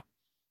in now.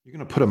 You're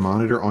going to put a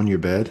monitor on your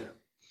bed?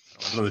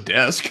 On the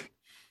desk.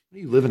 Do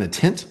you live in a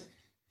tent?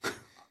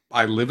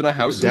 I live in a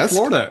house in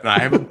Florida, and I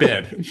have a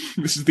bed.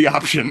 This is the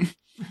option.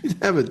 You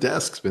have a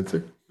desk,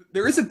 Spencer.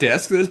 There is a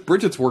desk. There's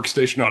Bridget's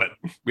workstation on it.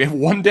 We have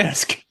one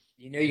desk.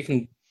 You know, you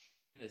can.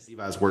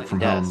 Levi's work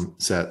from home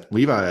set.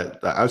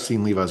 I've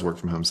seen Levi's work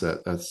from home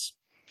set.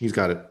 He's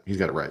got it. He's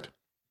got it right.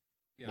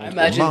 I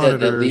imagine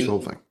that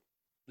whole thing.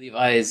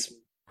 Levi's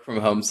from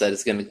home set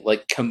is going to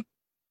like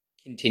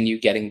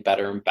continue getting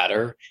better and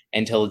better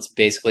until it's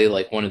basically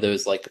like one of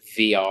those like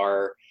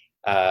VR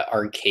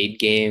arcade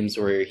games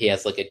where he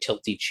has like a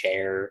tilty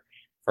chair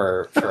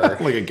for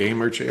like a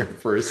gamer chair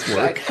for his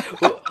work.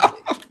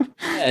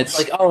 Yeah, it's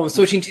like, oh, I'm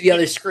switching to the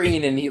other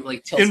screen, and he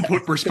like tilts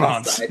input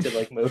response to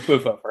like move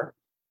over.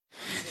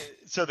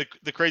 So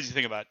the crazy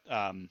thing about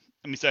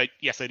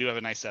yes, I do have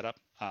a nice setup,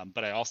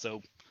 but I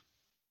also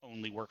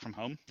only work from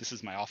home. This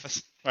is my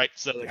office, right?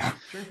 So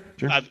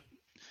sure.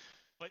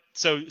 But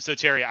so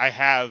Terry, I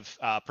have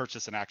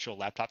purchased an actual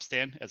laptop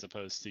stand as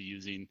opposed to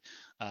using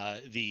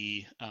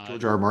the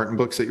George R. R. Martin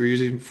books that you were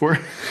using before.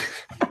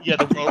 Yeah,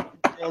 the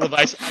World of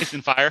Ice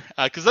and Fire,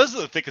 because those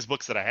are the thickest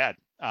books that I had.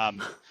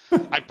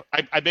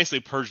 I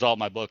basically purged all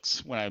my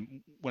books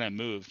when I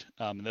moved,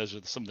 and those are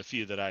some of the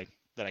few that I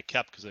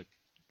kept because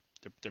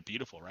they're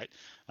beautiful, right?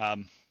 But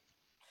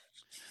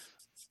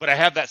I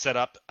have that set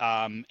up,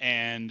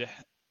 and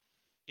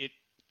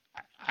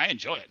I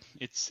enjoy it.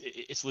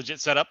 It's legit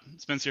setup.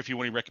 Spencer, if you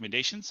want any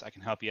recommendations, I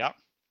can help you out.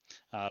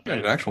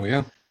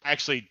 Yeah. I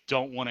actually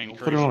don't want to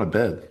encourage. Put it on a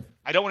bed.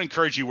 I don't want to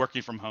encourage you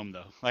working from home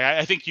though. Like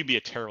I think you'd be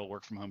a terrible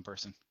work from home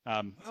person.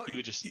 You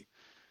would just.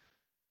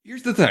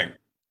 Here's the thing.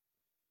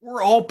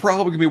 We're all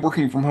probably going to be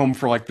working from home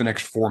for like the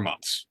next 4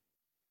 months.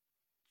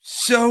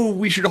 So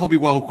we should all be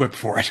well equipped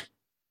for it.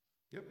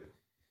 Yep.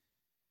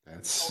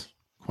 That's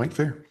quite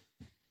fair.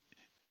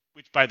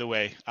 Which, by the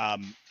way, I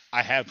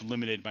have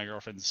limited my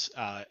girlfriend's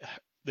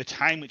the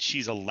time which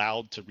she's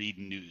allowed to read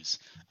news.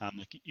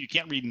 Like you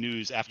can't read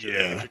news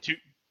after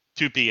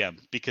 2 p.m.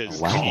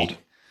 because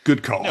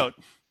good call. No,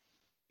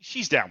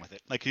 she's down with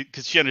it, like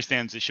because she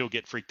understands that she'll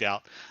get freaked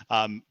out.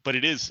 But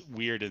it is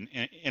weird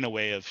in a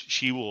way of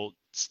she will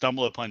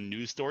stumble upon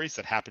news stories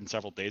that happened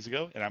several days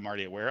ago and I'm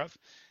already aware of,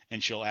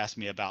 and she'll ask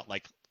me about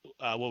like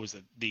what was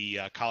it, the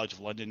College of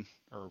London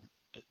or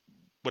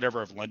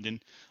whatever of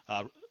London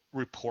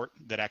report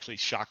that actually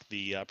shocked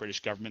the British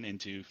government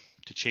into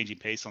changing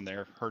pace on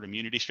their herd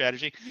immunity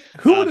strategy.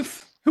 Who would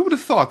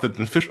have thought that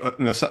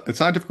a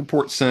scientific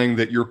report saying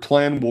that your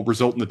plan will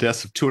result in the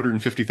deaths of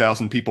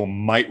 250,000 people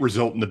might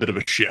result in a bit of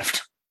a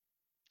shift?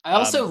 I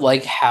also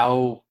like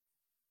how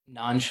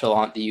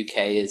nonchalant the UK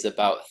is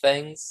about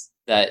things.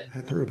 That I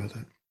heard about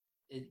that.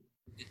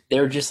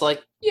 They're just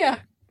like, yeah,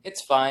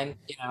 it's fine.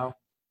 You know,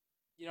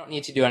 you don't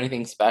need to do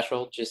anything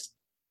special. Just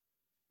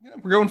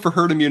we're going for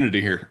herd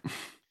immunity here.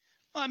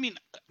 Well, I mean,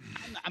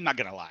 I'm not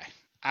gonna lie.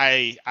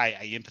 I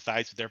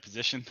empathize with their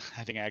position.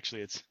 I think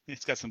actually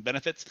it's got some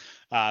benefits,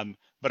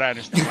 but I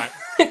understand why.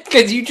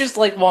 Because you just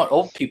like want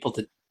old people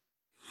to.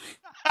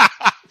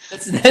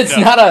 That's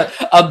not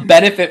a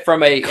benefit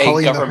from a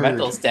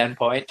governmental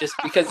standpoint. Just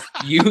because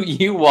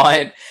you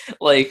want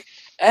like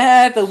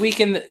the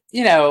weekend,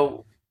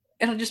 it'll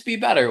just be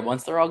better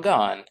once they're all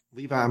gone.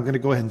 Levi, I'm going to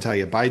go ahead and tell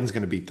you, Biden's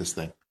going to beat this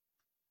thing.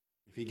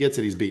 If he gets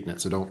it, he's beating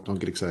it. So don't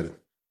get excited.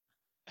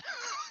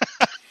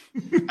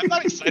 I'm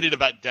not excited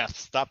about death.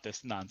 Stop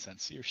this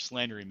nonsense. You're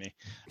slandering me.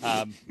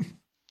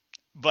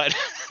 But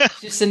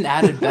just an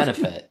added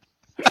benefit.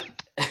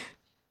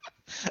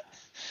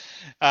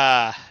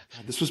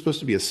 This was supposed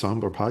to be a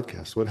somber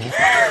podcast. What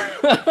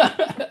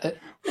happened?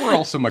 We're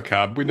also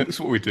macabre. That's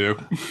what we do.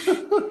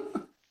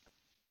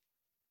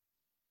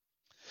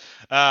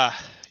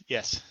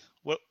 Yes.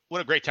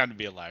 What a great time to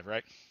be alive,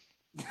 right?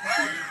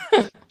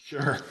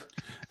 Sure.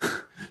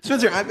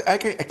 Spencer, I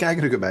got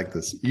to go back to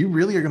this. You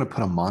really are going to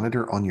put a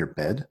monitor on your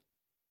bed?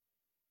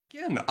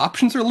 Again,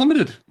 options are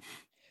limited.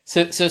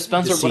 So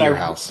Spencer, see your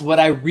house. what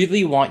I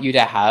really want you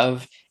to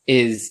have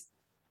is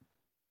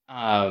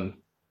so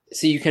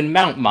you can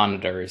mount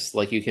monitors,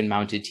 like you can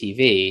mount a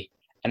TV,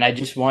 and I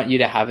just want you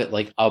to have it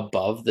like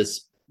above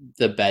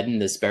the bed in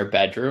the spare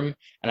bedroom,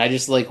 and I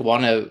just like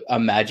want to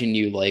imagine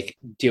you like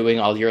doing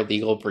all your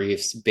legal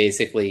briefs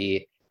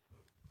basically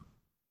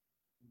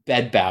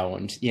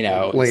bedbound, you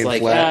know. It's Laying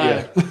like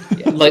flat,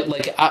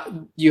 yeah.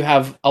 you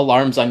have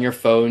alarms on your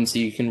phone so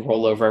you can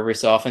roll over every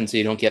so often so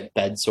you don't get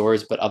bed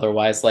sores, but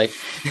otherwise like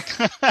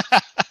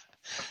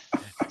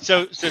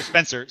So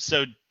Spencer,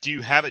 so do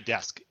you have a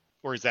desk,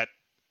 or is that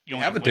you We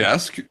only have a one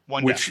desk,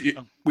 one which desk?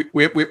 Oh,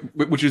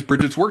 which is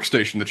Bridget's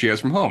workstation that she has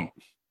from home.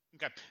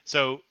 okay.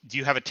 So do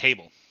you have a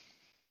table?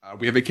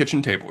 We have a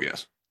kitchen table,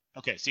 yes.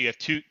 Okay, so you have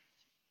two.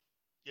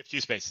 You have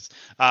two spaces.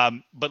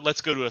 But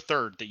let's go to a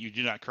third that you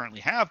do not currently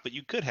have, but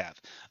you could have.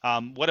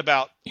 What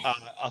about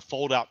a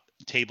fold-out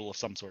table of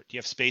some sort? Do you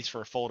have space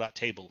for a fold-out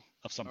table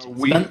of some sort?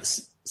 We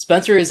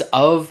Spencer is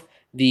of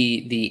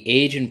the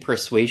age and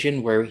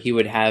persuasion where he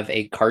would have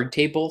a card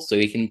table so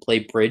he can play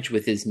bridge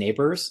with his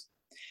neighbors.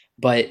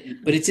 But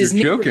it's his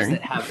You're neighbors joking.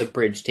 that have the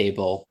bridge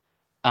table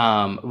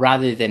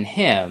rather than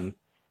him,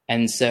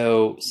 and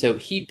so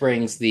he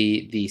brings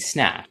the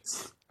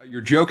snacks.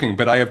 You're joking,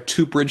 but I have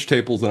two bridge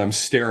tables that I'm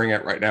staring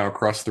at right now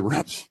across the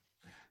room.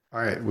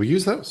 All right, we'll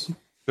use those.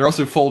 They're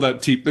also fold-out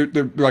TV.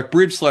 They're like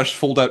bridge /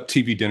 fold-out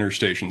TV dinner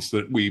stations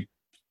that we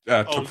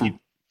took from.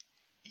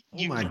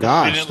 Oh my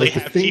gosh! definitely Like the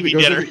have thing TV that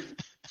goes dinner. over,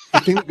 the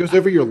thing that goes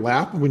over your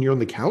lap when you're on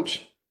the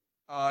couch.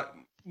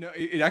 No,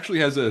 it actually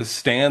has a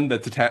stand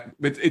that's attached.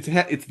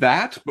 It's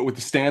that, but with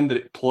the stand that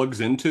it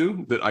plugs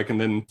into that I can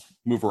then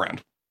move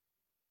around.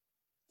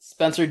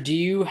 Spencer, do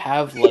you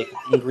have like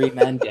Hungry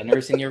Man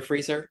dinners in your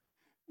freezer?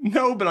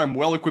 No, but I'm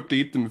well equipped to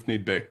eat them if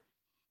need be.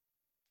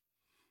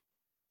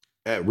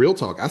 Real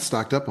talk, I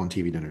stocked up on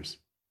TV dinners.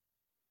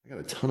 I got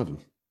a ton of them.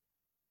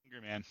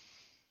 Hungry man.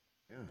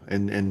 Yeah,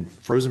 and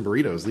frozen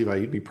burritos. Levi,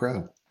 you'd be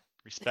proud.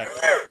 Respect.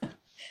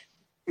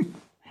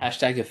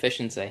 Hashtag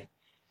efficiency.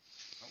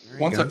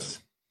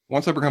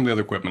 Once I become the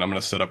other equipment, I'm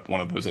going to set up one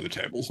of those other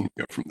tables and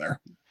go from there.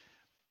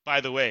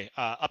 By the way,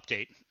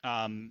 update.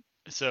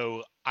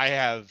 So I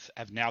have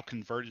now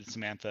converted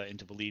Samantha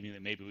into believing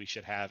that maybe we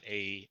should have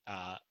a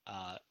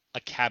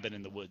cabin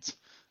in the woods.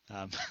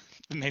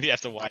 Maybe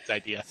that's a wise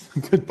idea.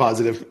 Good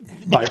positive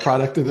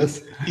byproduct of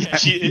this.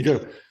 Yeah,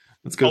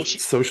 let's go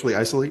socially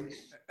isolate.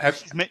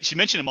 She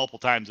mentioned it multiple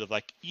times of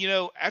like,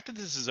 after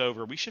this is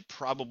over, we should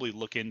probably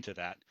look into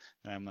that.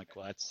 And I'm like,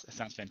 well, that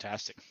sounds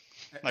fantastic.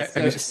 Like,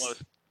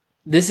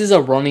 this is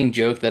a running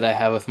joke that I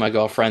have with my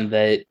girlfriend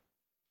that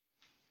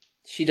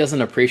she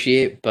doesn't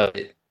appreciate, but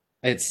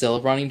it's still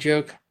a running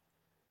joke.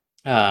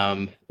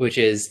 Which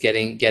is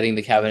getting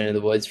the cabin in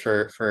the woods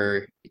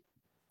for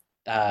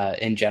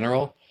in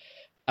general,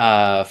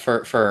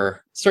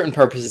 for certain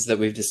purposes that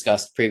we've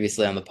discussed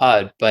previously on the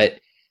pod, but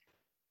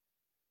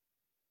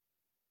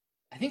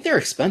I think they're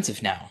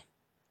expensive now.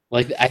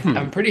 Like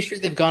I'm pretty sure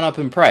they've gone up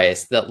in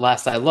price that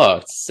last I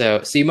looked.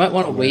 So you might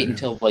want to wait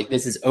until like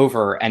this is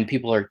over and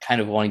people are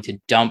kind of wanting to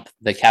dump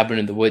the cabin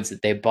in the woods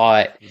that they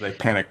bought. They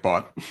panic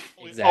bought.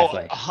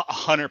 Exactly.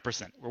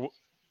 100%.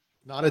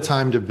 Not a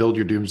time to build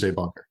your doomsday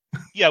bunker.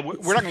 Yeah,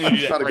 we're not going to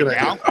do that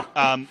right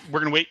now. We're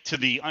going to wait to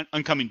the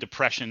oncoming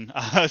depression,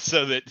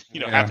 so that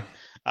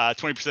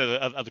 20%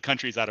 of the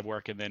country is out of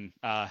work, and then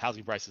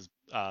housing prices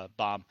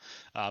bomb.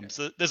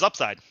 So there's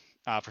upside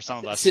for some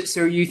of us.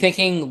 So are you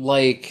thinking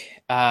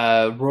like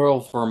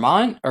rural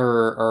Vermont,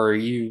 or are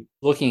you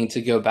looking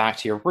to go back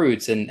to your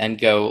roots and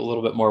go a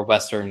little bit more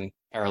Western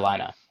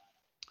Carolina?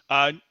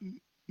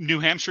 New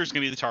Hampshire is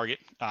going to be the target.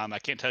 I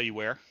can't tell you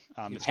where.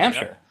 New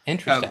Hampshire,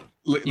 interesting.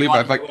 Levi, you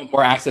want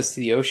more access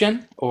to the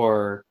ocean,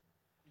 or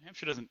New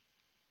Hampshire doesn't.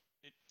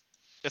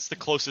 That's the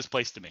closest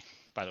place to me,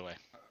 by the way.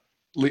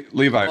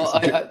 Levi.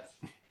 Well,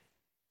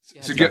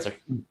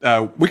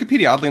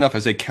 Wikipedia, oddly enough,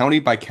 has a county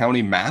by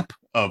county map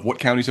of what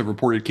counties have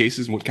reported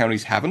cases and what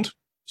counties haven't.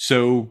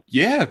 So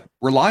yeah,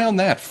 rely on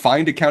that.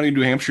 Find a county in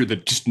New Hampshire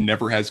that just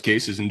never has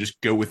cases and just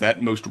go with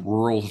that most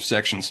rural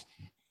sections.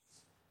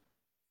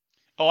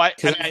 Oh, I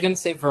was going to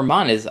say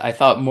Vermont is, I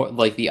thought, more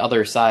like the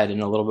other side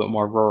and a little bit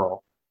more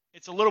rural.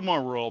 It's a little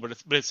more rural, but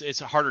it's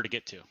harder to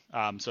get to.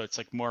 So it's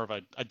like more of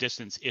a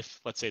distance if,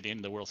 let's say, the end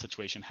of the world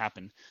situation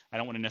happened. I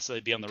don't want to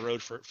necessarily be on the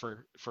road for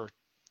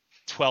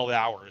 12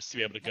 hours to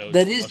be able to go.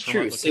 That is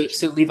true.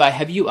 So Levi,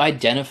 have you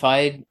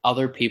identified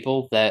other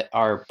people that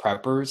are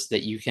preppers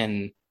that you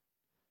can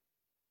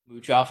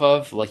mooch off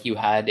of, like you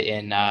had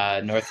in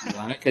North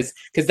Carolina? Because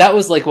that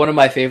was like one of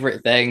my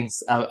favorite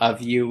things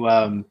of you.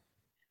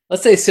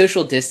 Let's say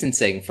social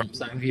distancing from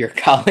some of your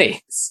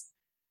colleagues,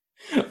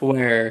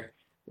 where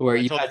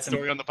you told had that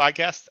story on the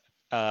podcast.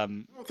 I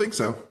don't think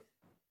so.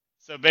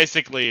 So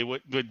basically,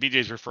 what BJ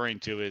is referring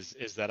to is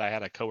that I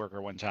had a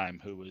coworker one time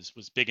who was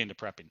big into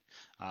prepping,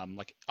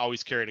 like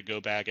always carried a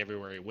go bag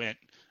everywhere he went,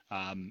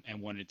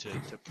 and wanted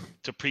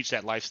to preach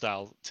that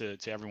lifestyle to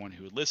everyone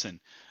who would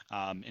listen.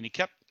 And he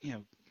kept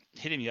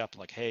hitting me up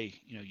like, hey,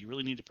 you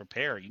really need to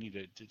prepare. You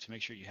need to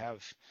make sure you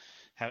have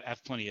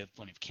have plenty of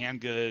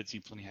canned goods.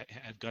 You plenty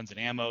have guns and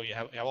ammo. You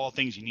have all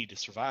things you need to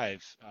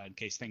survive in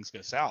case things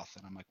go south.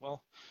 And I'm like,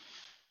 well,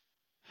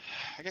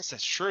 I guess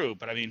that's true,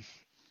 but I mean,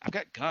 I've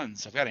got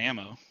guns, I've got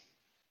ammo,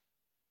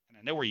 and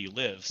I know where you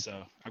live,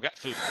 so I've got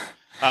food.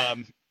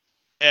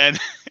 And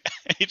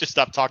he just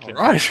stopped talking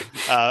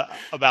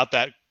about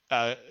that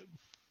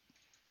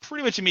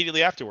pretty much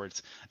immediately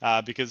afterwards,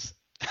 because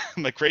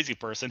I'm a crazy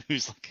person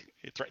who's like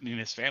threatening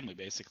his family,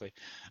 basically.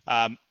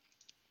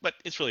 But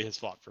it's really his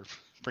fault for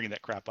bringing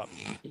that crap up.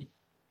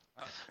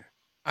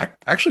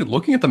 Actually,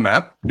 looking at the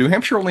map, New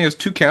Hampshire only has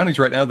 2 counties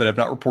right now that have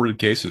not reported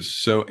cases.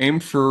 So aim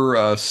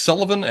for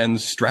Sullivan and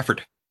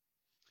Strafford.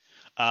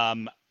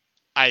 I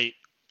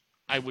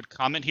would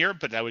comment here,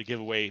 but that would give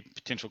away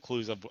potential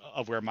clues of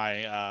where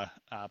my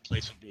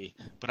place would be.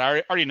 But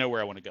I already know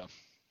where I want to go.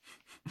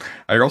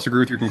 I also agree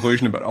with your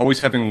conclusion about always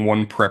having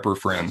one prepper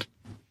friend.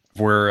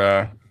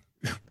 Where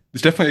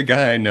there's definitely a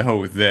guy I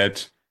know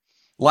that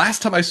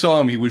last time I saw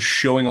him, he was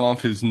showing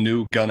off his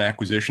new gun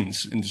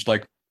acquisitions and just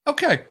like,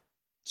 okay,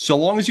 so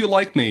long as you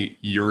like me,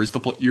 yours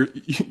I'm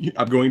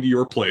going to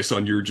your place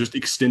on your just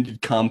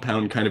extended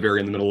compound kind of area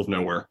in the middle of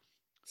nowhere.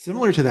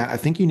 Similar to that, I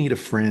think you need a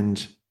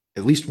friend,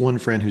 at least one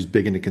friend who's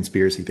big into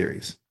conspiracy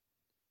theories,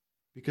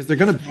 because they're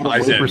going to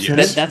battle low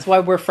percentage. That's why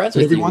we're friends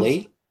with you,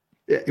 Lee.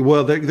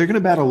 Well, they're going to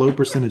battle low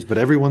percentage, but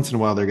every once in a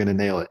while they're going to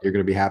nail it. You're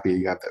going to be happy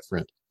you have that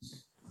friend.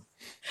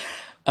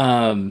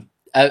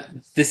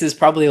 This is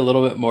probably a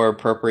little bit more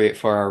appropriate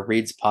for our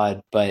Reads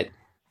pod, but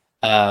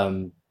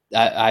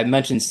I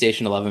mentioned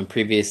Station 11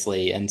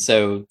 previously, and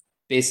so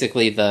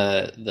basically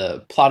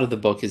the plot of the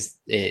book is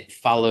it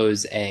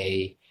follows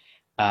a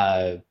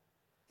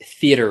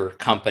theater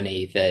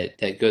company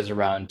that goes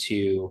around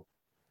to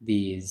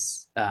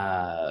these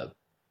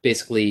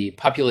basically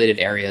populated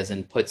areas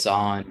and puts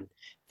on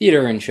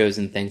theater and shows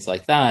and things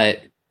like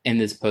that in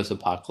this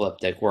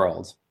post-apocalyptic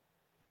world.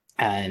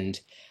 And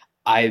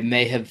I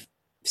may have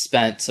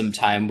spent some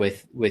time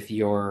with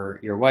your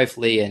wife,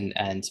 Lee,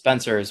 and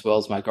Spencer, as well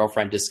as my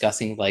girlfriend,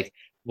 discussing like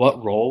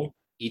what role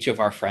each of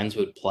our friends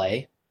would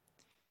play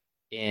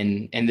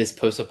in this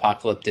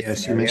post-apocalyptic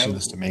Yes, scenario. you mentioned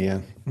this to me, yeah.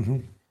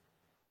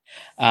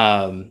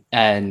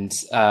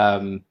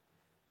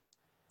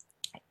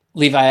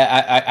 Levi,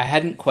 I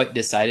hadn't quite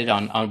decided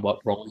on what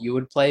role you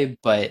would play,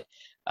 but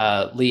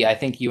Lee, I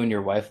think you and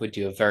your wife would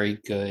do a very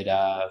good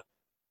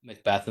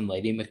Macbeth and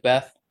Lady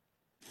Macbeth.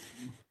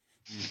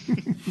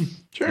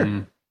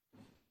 Sure.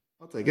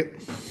 I'll take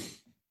it.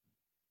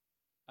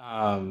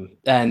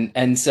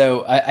 And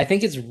so I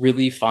think it's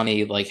really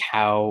funny, like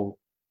how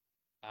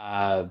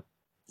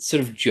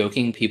sort of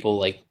joking people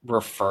like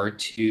refer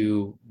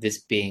to this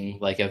being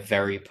like a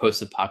very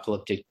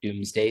post-apocalyptic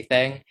doomsday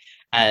thing,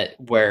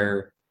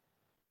 where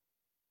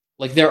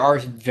like there are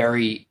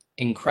very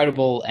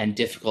incredible and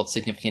difficult,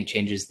 significant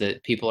changes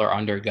that people are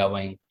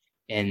undergoing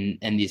in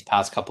these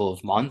past couple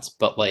of months,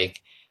 but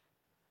like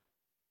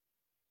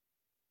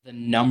the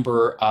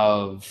number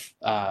of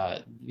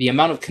the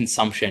amount of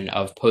consumption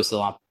of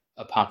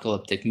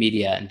post-apocalyptic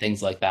media and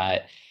things like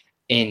that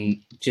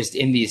in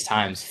these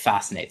times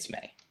fascinates me.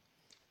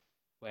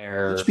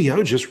 Where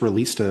HBO just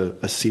released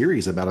a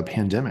series about a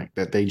pandemic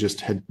that they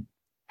just had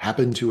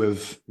happened to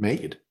have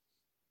made.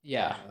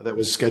 Yeah, that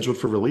was scheduled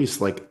for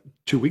release like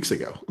 2 weeks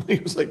ago.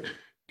 It was like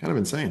kind of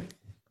insane.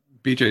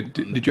 BJ,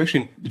 did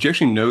you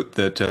actually note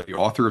that the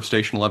author of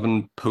Station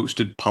 11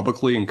 posted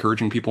publicly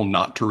encouraging people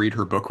not to read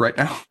her book right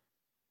now?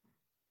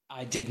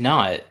 I did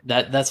not.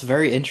 That's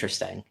very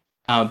interesting.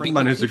 I was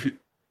going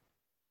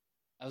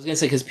to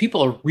say, because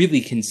people are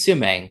really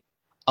consuming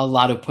a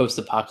lot of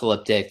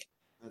post-apocalyptic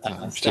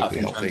stuff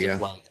in terms of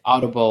like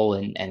Audible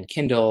and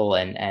Kindle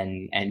and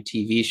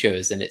TV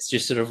shows, and it's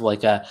just sort of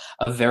like a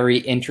very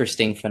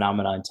interesting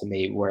phenomenon to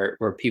me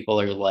where people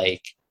are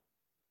like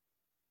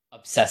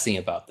obsessing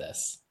about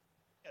this.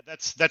 Yeah,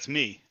 that's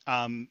me.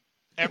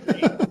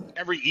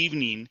 Every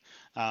evening,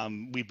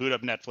 we boot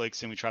up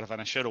Netflix and we try to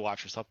find a show to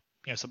watch or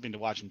something to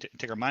watch and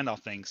take our mind off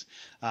things.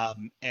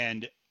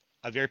 And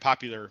a very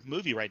popular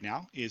movie right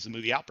now is the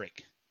movie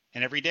Outbreak.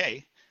 And every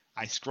day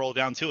I scroll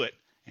down to it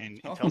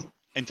and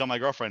tell my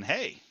girlfriend,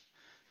 hey,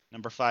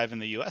 number 5 in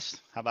the US,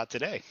 how about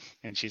today?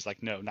 And she's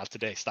like, no, not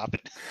today. Stop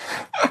it.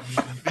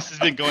 This has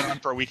been going on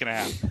for a week and a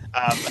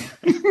half.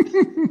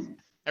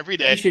 Every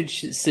day. You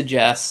should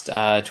suggest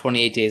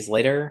 28 Days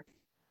Later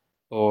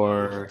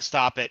or...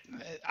 Stop it.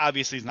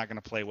 Obviously, it's not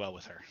going to play well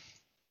with her.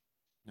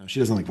 No, she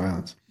doesn't like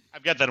violence.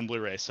 I've got that on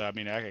Blu-ray, so I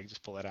mean, I can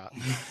just pull it out.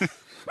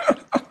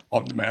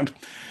 On demand.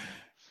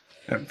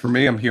 For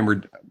me, I'm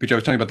humored. Because I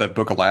was telling you about that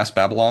book, Alas,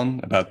 Babylon,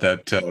 about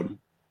that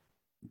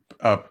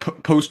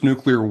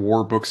post-nuclear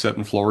war book set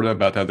in Florida,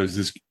 about how there's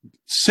this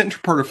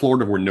central part of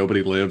Florida where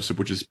nobody lives,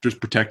 which is just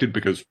protected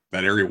because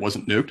that area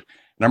wasn't nuked.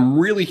 And I'm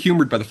really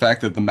humored by the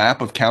fact that the map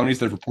of counties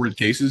that have reported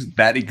cases,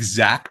 that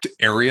exact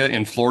area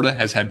in Florida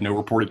has had no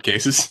reported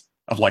cases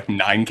of like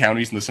 9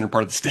 counties in the center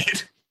part of the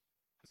state.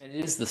 It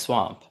is the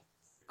swamp.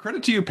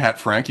 Credit to you, Pat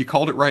Frank. You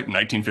called it right in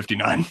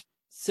 1959.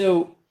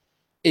 So,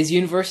 is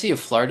University of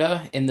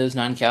Florida in those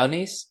 9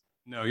 counties?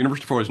 No,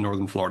 University of Florida is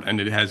Northern Florida, and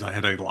it has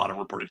had a lot of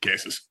reported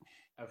cases.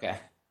 Okay.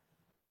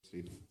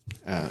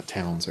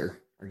 Towns are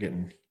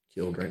getting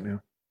killed right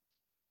now.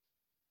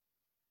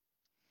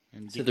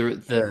 And So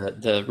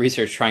the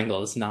research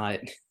triangle is not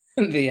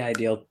the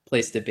ideal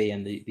place to be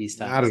in these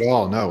times. Not at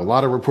all. No, a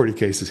lot of reported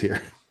cases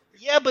here.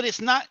 yeah, but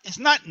it's not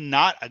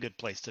not a good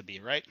place to be,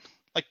 right?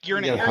 Like you're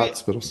in You an got area.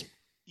 hospitals.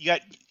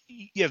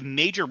 You have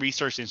major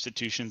research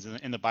institutions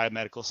in the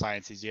biomedical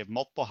sciences. You have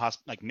multiple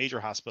major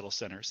hospital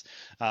centers.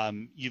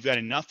 You've got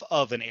enough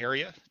of an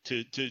area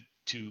to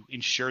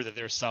ensure that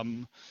there's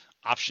some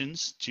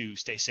options to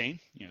stay sane.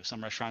 You know,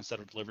 some restaurants that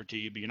are delivered to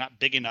you, but you're not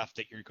big enough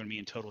that you're going to be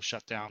in total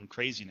shutdown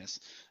craziness.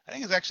 I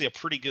think it's actually a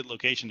pretty good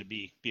location to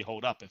be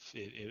holed up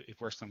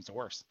if worse comes to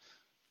worse.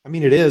 I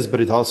mean, it is,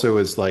 but it also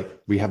is like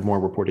we have more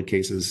reported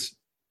cases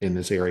in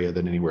this area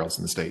than anywhere else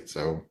in the state.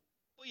 So,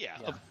 Well, yeah.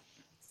 Yeah.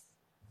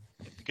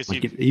 Because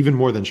like, even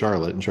more than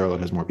Charlotte, and Charlotte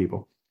has more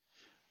people.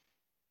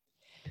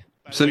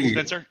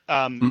 Spencer,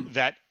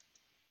 that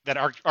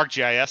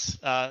ArcGIS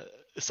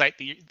site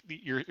that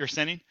you're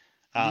sending,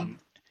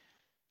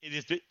 it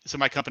is so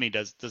my company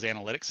does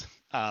analytics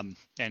and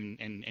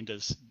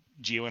does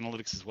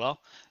geoanalytics as well,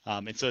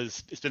 and so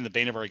it's been the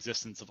bane of our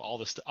existence of all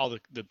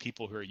the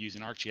people who are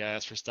using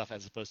ArcGIS for stuff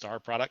as opposed to our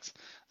products.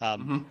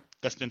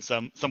 That's been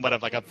somewhat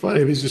of like a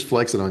Funny if he's just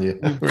flexing on you.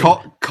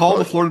 Call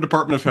the Florida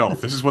Department of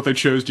Health. This is what they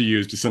chose to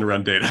use to send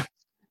around data.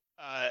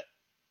 I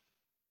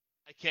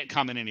can't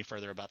comment any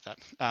further about that.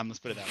 Let's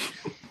put it that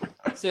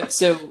way.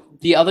 So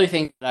the other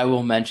thing that I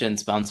will mention,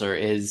 Spencer,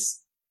 is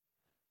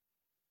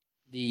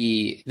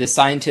the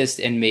scientist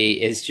in me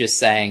is just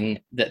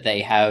saying that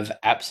they have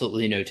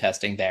absolutely no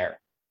testing there,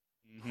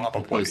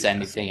 opposed to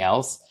anything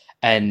else,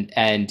 and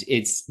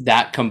it's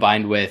that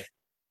combined with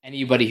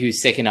anybody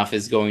who's sick enough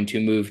is going to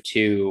move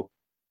to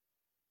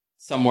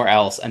somewhere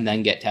else and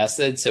then get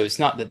tested. So it's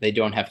not that they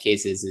don't have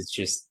cases; it's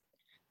just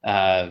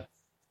they're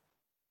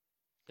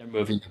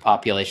moving to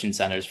population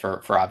centers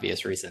for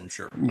obvious reasons.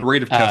 Sure. The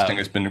rate of testing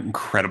has been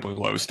incredibly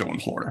low still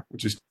in Florida,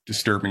 which is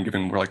disturbing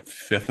given we're like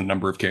fifth in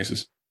number of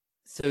cases.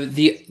 So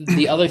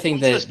the other thing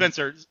So that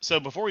Spencer, so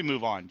before we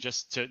move on,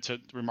 just to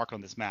remark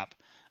on this map,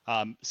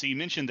 so you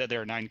mentioned that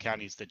there are 9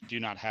 counties that do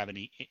not have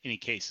any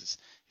cases.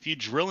 If you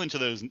drill into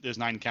those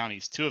 9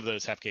 counties, 2 of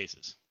those have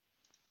cases.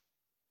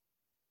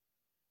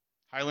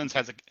 Highlands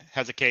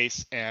has a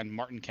case, and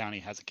Martin County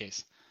has a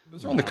case.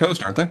 Those are on the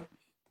coast, aren't they?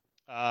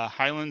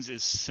 Highlands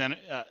is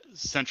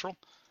central.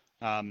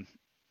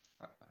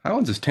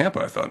 Highlands is Tampa,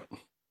 I thought.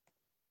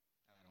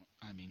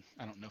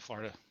 I don't know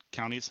Florida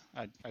counties.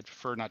 I'd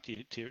prefer not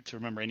to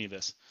remember any of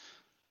this.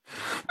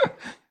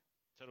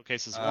 Total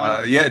cases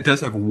 1. Yeah, it does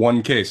have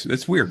 1 case.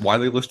 It's weird. Why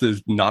they listed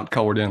as not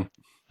colored in?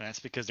 That's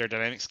because their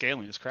dynamic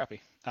scaling is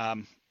crappy.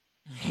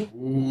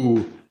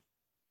 Ooh.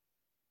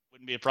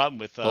 Wouldn't be a problem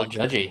with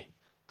judgy.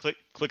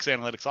 Clicks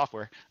analytic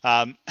software.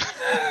 Yeah,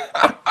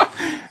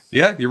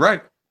 you're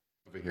right.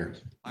 Over here.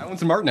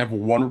 Highlands and Martin have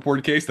 1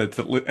 reported case and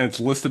it's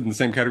listed in the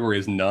same category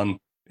as none.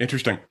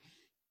 Interesting.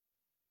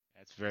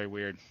 That's very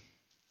weird.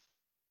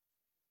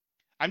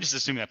 I'm just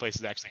assuming that place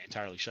is actually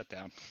entirely shut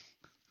down.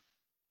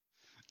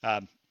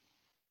 But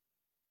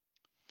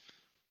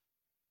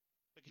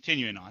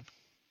continuing on,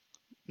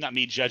 not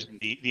me judging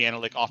the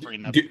analytic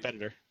offering of the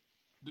competitor.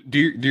 Do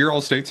your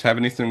all states have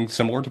anything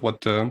similar to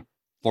what Florida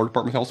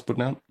Department of Health is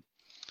putting out?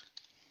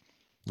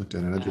 Looked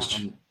at it. I just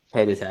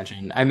paid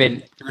attention. I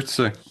mean,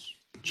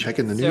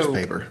 checking the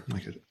newspaper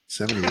like a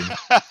 70.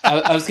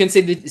 I was going to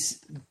say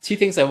the 2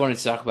 things I wanted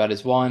to talk about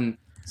is one.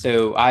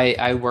 So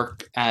I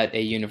work at a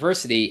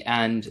university,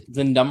 and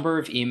the number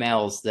of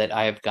emails that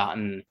I have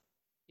gotten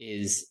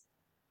is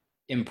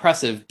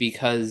impressive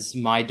because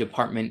my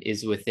department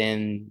is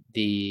within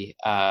the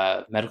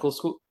medical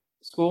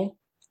school.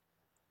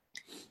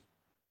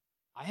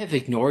 I have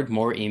ignored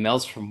more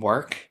emails from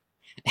work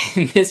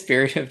in this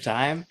period of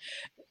time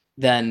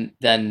than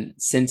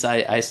since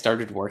I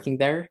started working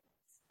there.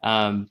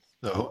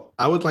 So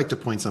I would like to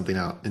point something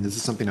out, and this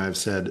is something I've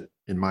said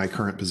in my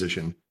current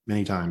position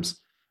many times.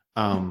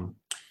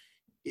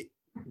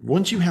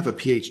 Once you have a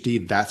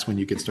PhD, that's when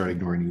you can start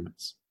ignoring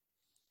emails.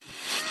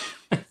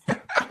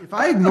 If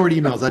I ignored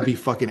emails, I'd be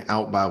fucking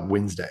out by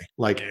Wednesday.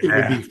 Like it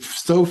would be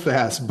so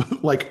fast.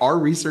 But like our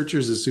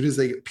researchers, as soon as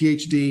they get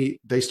PhD,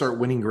 they start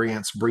winning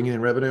grants, bringing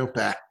in revenue.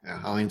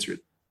 I'll answer it.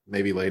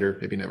 Maybe later,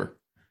 maybe never.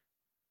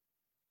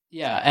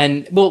 Yeah,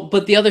 and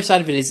but the other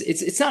side of it is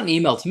it's not an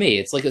email to me.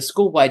 It's like a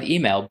school-wide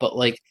email, but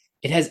like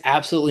it has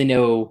absolutely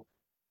no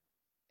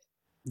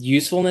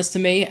usefulness to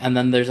me. And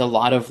then there's a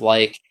lot of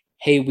like,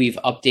 hey, we've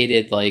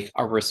updated like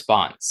our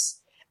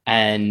response,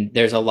 and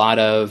there's a lot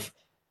of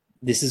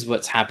this is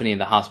what's happening in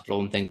the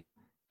hospital and things.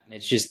 And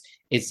it's just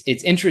it's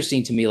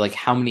interesting to me like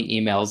how many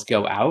emails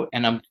go out,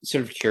 and I'm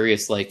sort of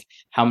curious like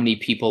how many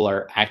people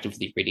are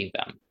actively reading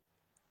them.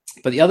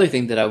 But the other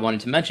thing that I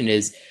wanted to mention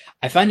is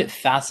I find it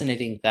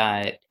fascinating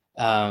that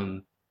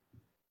and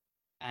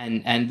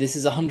this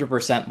is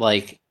 100%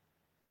 like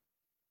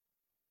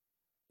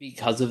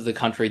because of the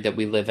country that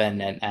we live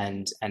in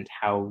and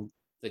how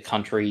the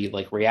country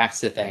like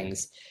reacts to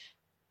things.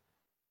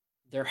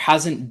 there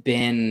hasn't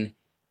been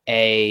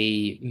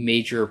a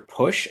major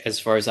push, as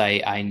far as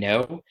I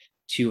know,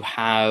 to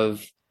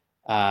have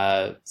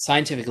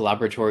scientific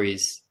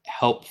laboratories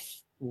help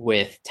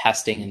with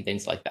testing and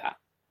things like that.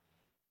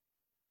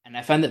 And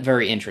I find that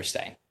very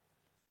interesting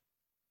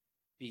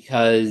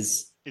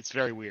because It's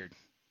very weird.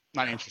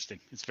 Not interesting.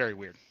 It's very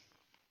weird.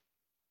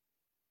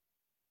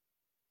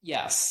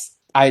 yes,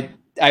 I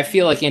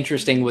feel like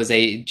interesting was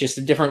just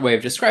a different way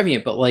of describing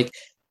it, but like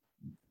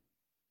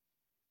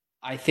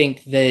I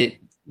think that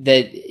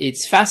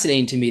it's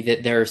fascinating to me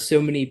that there are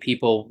so many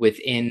people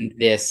within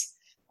the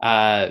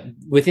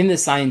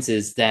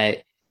sciences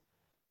that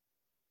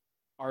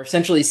are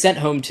essentially sent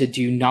home to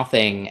do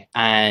nothing,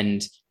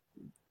 and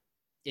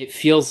it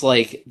feels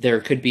like there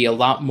could be a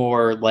lot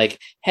more like,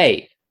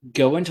 hey,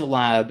 go into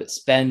lab,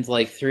 spend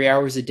like 3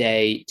 hours a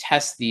day,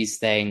 test these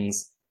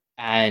things,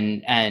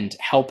 and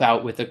help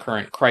out with the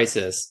current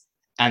crisis.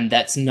 And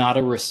that's not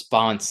a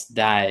response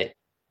that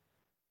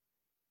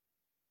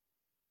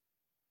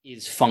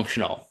is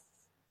functional,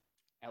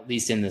 at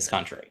least in this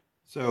country.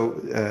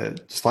 So,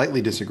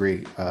 slightly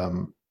disagree.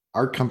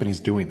 Our company's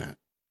doing that.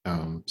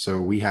 So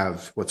we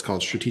have what's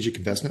called strategic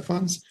investment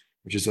funds,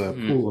 which is a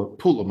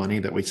pool of money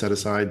that we set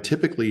aside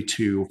typically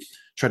to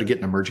try to get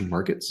in emerging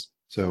markets.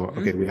 So,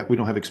 okay, we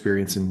don't have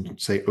experience in,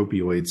 say,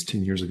 opioids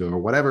 10 years ago or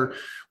whatever.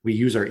 We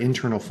use our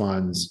internal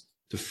funds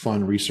to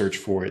fund research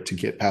for it to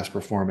get past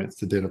performance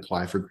to then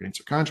apply for grants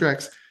or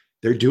contracts.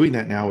 They're doing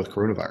that now with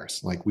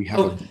coronavirus. Like we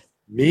have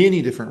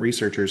many different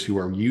researchers who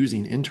are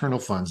using internal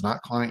funds,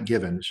 not client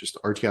given. It's just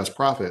RTI's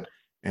profit,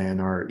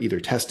 and are either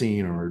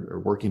testing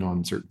or working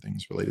on certain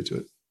things related to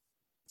it.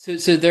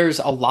 So there's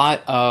a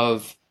lot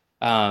of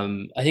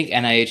I think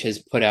NIH has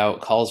put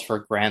out calls for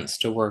grants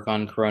to work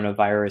on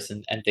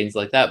coronavirus and things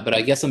like that. But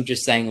I guess I'm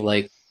just saying,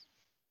 like,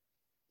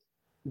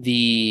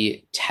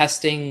 the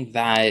testing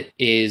that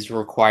is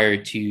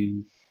required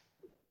to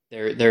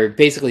there are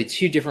basically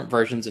two different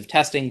versions of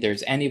testing.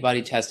 There's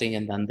antibody testing,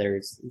 and then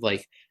there's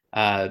like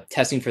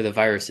testing for the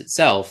virus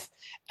itself.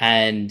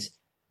 And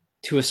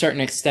to a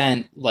certain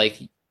extent, like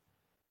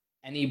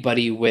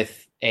anybody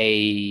with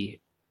a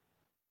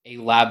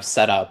lab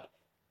setup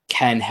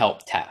can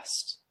help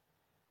test.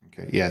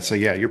 Okay. Yeah. So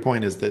yeah, your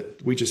point is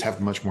that we just have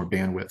much more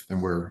bandwidth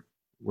than we're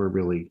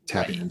really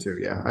tapping into.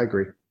 Yeah, I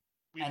agree.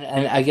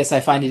 And I guess I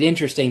find it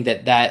interesting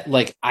that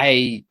like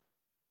I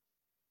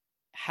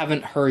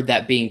haven't heard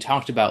that being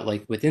talked about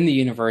like within the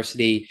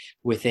university,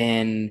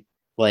 within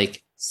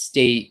like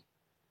state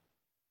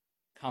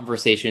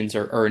conversations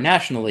or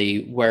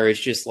nationally, where it's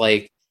just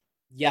like,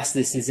 yes,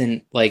 this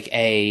isn't like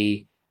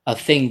a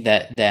thing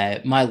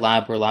that my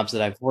lab or labs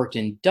that I've worked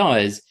in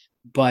does,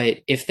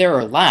 but if there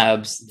are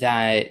labs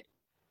that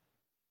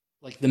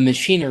like the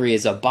machinery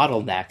is a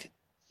bottleneck,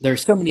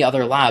 there's so many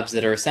other labs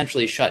that are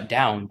essentially shut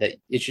down that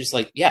it's just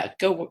like, yeah,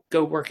 go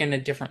work in a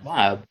different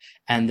lab.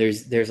 And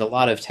there's a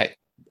lot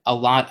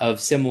of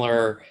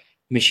similar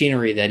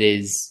machinery that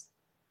is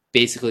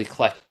basically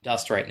collecting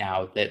dust right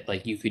now that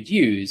like you could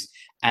use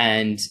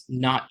and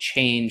not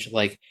change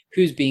like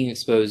who's being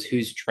exposed,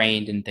 who's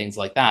trained, and things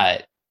like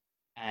that.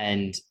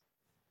 And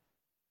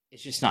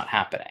it's just not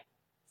happening.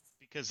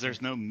 Because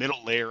there's no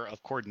middle layer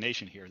of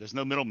coordination here. There's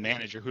no middle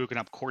manager who can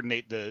help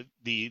coordinate the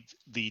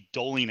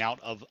doling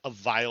out of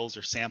vials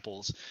or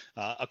samples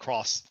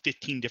across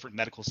 15 different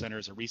medical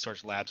centers or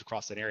research labs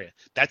across that area.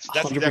 That's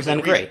 100%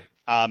 agree.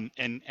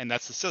 And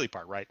that's the silly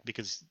part, right?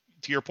 Because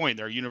to your point,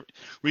 there are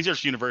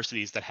research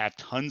universities that have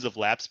tons of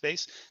lab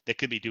space that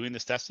could be doing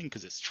this testing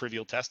because it's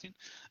trivial testing.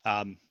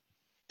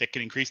 That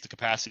can increase the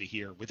capacity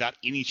here without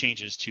any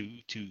changes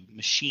to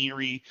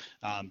machinery,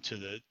 to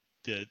the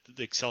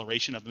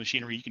acceleration of the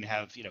machinery. You can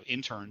have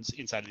interns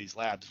inside of these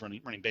labs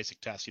running basic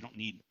tests. You don't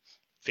need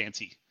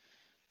fancy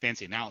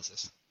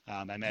analysis.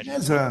 I imagine.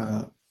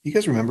 You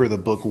guys remember the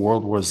book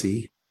World War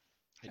Z?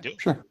 I do.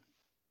 Sure.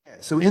 Yeah,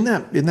 so in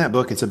that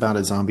book, it's about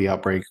a zombie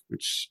outbreak,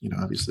 which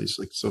obviously is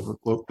like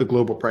the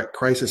global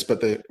crisis. But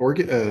the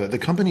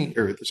country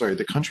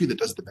that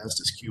does the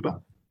best is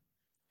Cuba,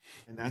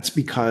 and that's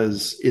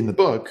because in the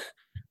book,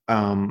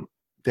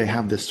 they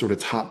have this sort of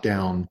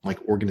top-down like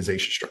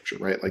organization structure,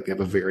 right? Like they have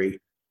a very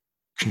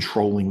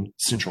controlling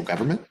central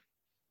government.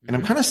 And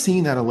I'm kind of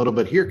seeing that a little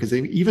bit here because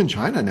even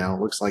China now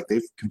looks like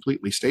they've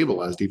completely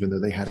stabilized, even though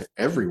they had it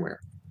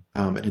everywhere.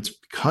 And it's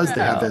because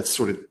they have that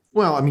sort of,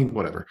 well, I mean,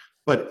 whatever.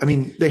 But I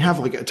mean, they have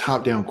like a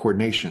top-down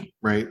coordination,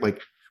 right?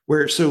 Like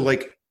where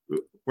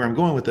I'm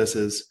going with this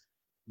is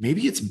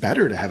maybe it's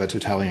better to have a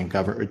totalitarian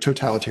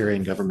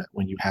government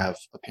when you have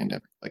a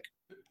pandemic. Like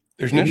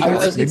there's no. I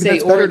was going to say,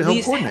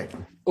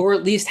 or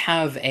at least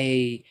have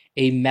a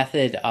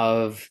method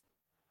of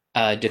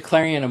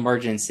declaring an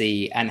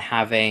emergency and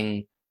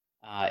having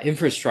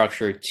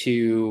infrastructure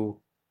to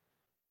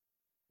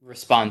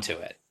respond to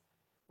it.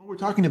 Well, we're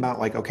talking about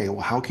like, okay,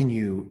 well, how can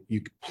you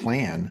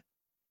plan,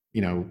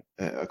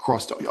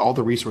 across all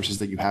the resources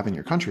that you have in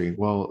your country?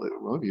 Well,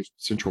 if you have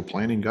central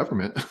planning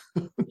government,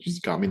 which is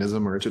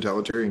communism or a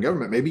totalitarian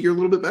government, maybe you're a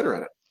little bit better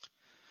at it.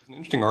 An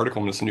interesting article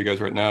I'm going to send you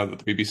guys right now that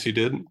the BBC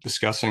did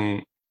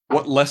discussing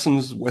what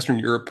lessons Western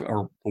Europe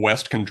or the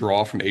West can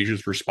draw from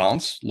Asia's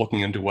response, looking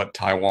into what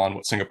Taiwan,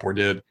 what Singapore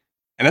did.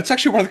 And that's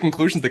actually one of the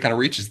conclusions that kind of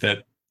reaches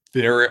that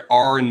there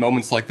are, in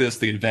moments like this,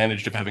 the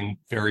advantage of having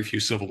very few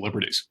civil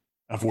liberties,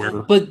 of where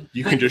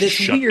you can just that's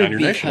shut weird down your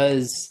nation.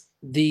 because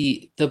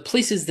the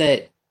places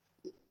that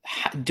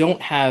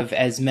don't have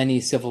as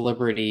many civil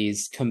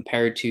liberties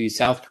compared to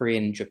South Korea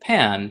and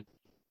Japan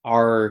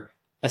are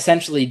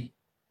essentially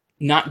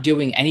not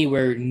doing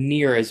anywhere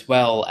near as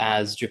well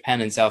as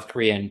Japan and South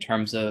Korea in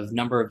terms of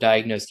number of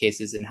diagnosed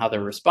cases and how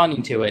they're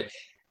responding to it.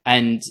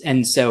 And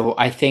so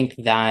I think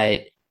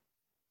that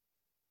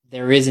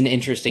there is an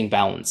interesting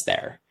balance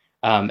there.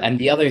 And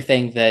the other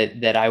thing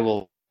that I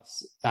will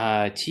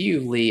to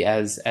you, Lee,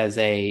 as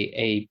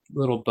a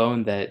little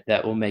bone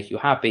that will make you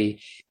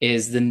happy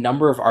is the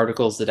number of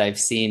articles that I've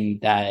seen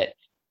that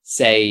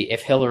say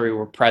if Hillary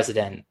were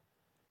president,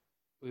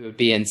 we would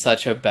be in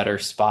such a better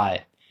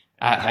spot.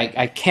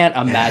 I can't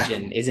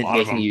imagine isn't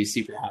making you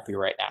super happy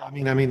right now.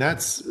 I mean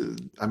that's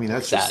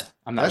just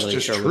I'm not that's really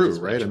just sure true,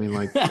 right? I mean,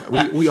 like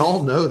we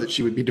all know that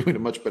she would be doing a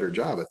much better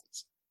job at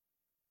this.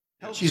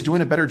 Hell, she's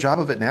doing a better job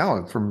of it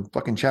now from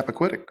fucking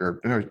Chappaquiddick, or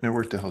no,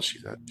 where the hell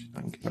she's at?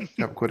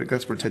 Chappaquiddick.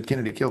 That's where Ted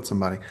Kennedy killed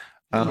somebody.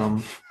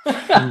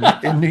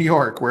 In New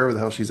York, wherever the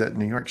hell she's at in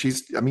New York. She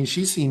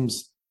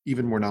seems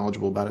even more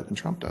knowledgeable about it than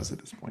Trump does at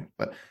this point.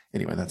 But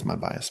anyway, that's my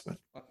bias. But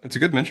it's a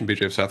good mention,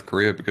 BJ, of South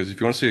Korea, because if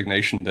you want to see a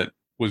nation that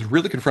was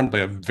really confronted by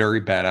a very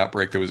bad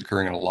outbreak that was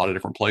occurring in a lot of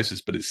different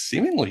places, but has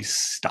seemingly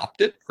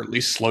stopped it, or at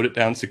least slowed it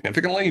down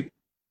significantly,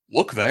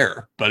 look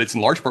there. But it's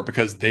in large part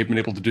because they've been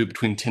able to do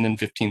between 10 and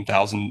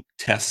 15,000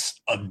 tests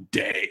a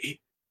day,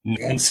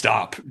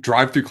 nonstop,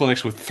 drive-through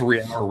clinics with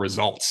 3-hour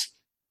results.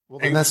 Well,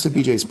 and that's to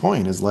BJ's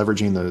point, is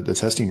leveraging the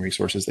testing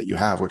resources that you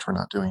have, which we're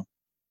not doing.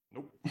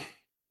 Nope.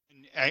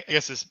 I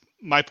guess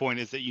my point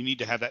is that you need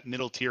to have that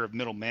middle tier of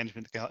middle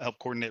management to help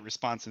coordinate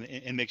response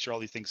and make sure all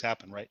these things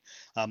happen, right?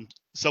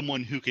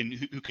 Someone who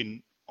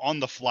can on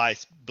the fly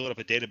build up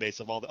a database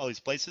of all these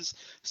places,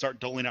 start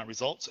doling out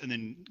results, and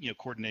then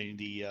coordinating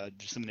the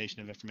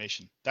dissemination of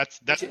information. That's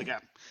the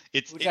gap.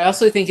 Which I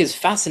also think is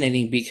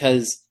fascinating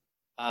because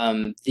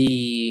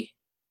the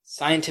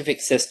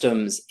scientific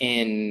systems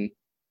in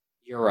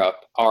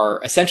Europe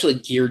are essentially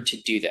geared to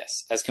do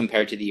this as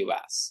compared to the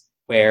US,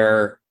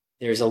 where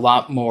there's a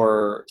lot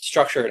more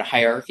structure and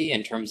hierarchy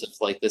in terms of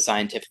like the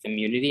scientific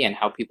community and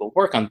how people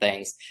work on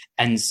things.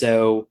 And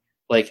so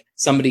like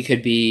somebody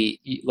could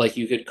be like,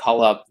 you could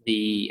call up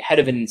the head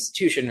of an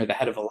institution or the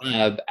head of a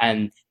lab,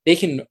 and they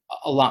can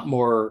a lot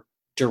more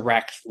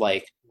direct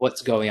like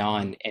what's going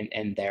on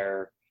in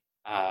their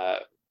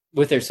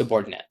with their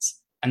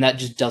subordinates. And that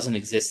just doesn't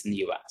exist in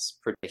the US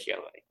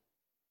particularly.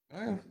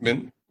 I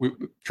mean,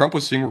 Trump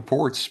was seeing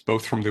reports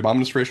both from the Obama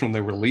administration when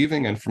they were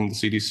leaving and from the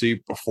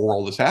CDC before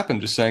all this happened,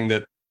 just saying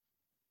that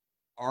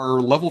our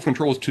level of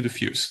control is too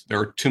diffuse. There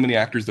are too many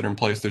actors that are in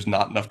place. There's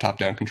not enough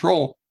top-down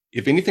control.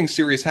 If anything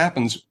serious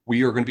happens,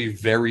 we are going to be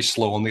very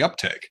slow on the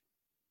uptake.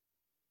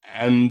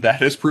 And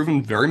that has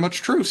proven very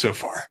much true so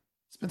far.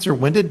 Spencer,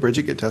 when did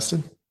Bridget get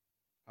tested?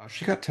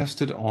 She got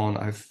tested on,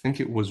 I think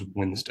it was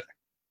Wednesday.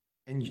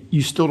 And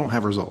you still don't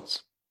have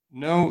results?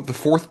 No, the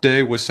 4th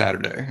day was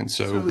Saturday, and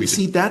so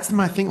that's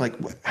my thing. Like,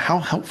 how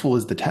helpful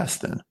is the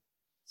test then?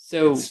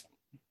 So,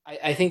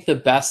 I think the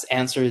best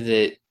answer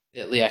that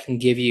Lee I can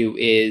give you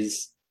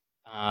is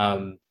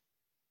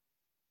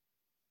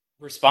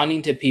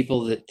responding to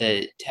people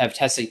that have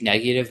tested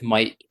negative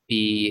might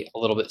be a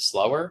little bit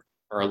slower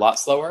or a lot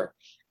slower.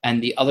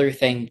 And the other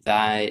thing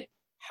that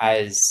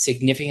has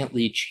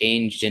significantly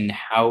changed in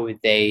how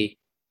they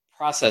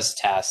process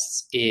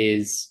tests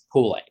is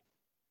pooling.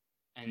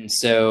 And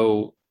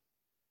so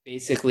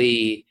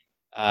basically,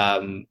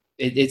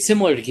 it's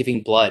similar to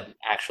giving blood,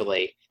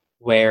 actually,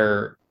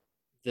 where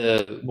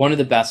one of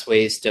the best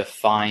ways to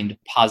find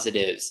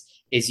positives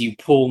is you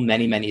pool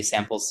many, many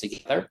samples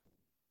together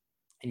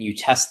and you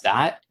test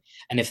that.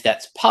 And if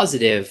that's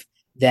positive,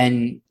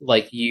 then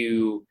like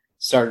you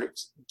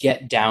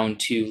get down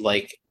to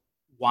like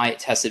why it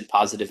tested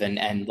positive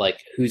and like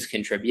who's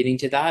contributing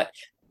to that.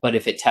 But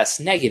if it tests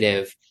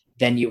negative,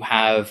 then you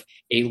have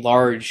a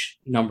large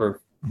number.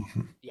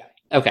 Mm-hmm. Yeah.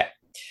 Okay.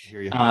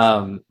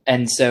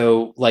 And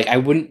so like I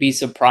wouldn't be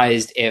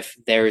surprised if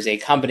there's a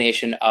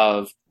combination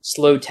of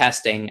slow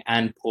testing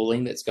and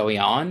pooling that's going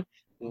on,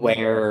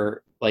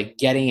 where like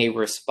getting a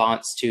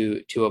response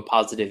to a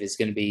positive is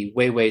going to be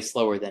way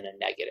slower than a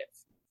negative.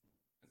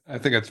 I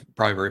think that's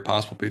probably very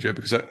possible, BJ,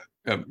 because if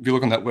you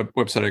look on that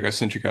website I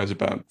sent you guys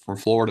about from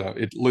Florida,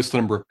 it lists the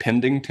number of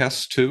pending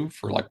tests too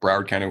for like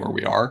Broward County where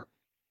we are,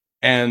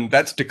 and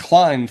that's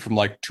declined from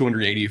like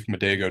 280 from a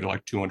day ago to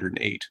like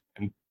 208.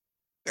 And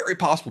very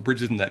possible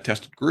Bridget's in that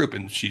tested group,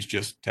 and she's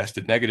just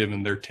tested negative,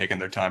 and they're taking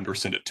their time to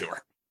send it to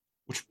her,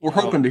 which we're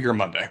hoping to hear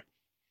Monday.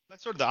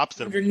 That's sort of the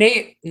opposite.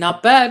 108,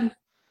 not bad,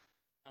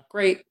 not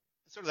great.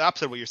 It's sort of the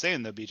opposite of what you're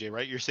saying, though, BJ.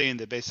 Right? You're saying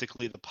that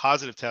basically the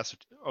positive tests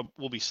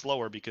will be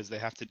slower because they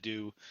have to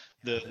do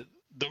the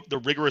the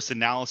rigorous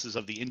analysis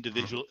of the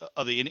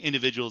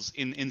individuals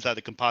inside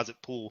the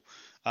composite pool,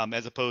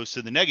 as opposed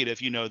to the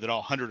negative. You know that all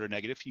 100 are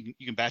negative. You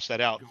can batch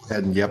that out.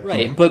 And yep.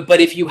 Right, but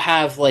if you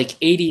have like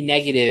 80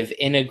 negative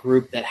in a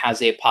group that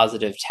has a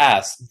positive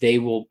test, they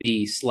will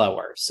be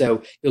slower.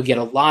 So you'll get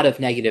a lot of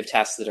negative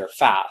tests that are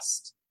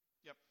fast.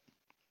 Yep.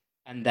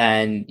 And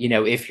then,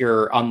 if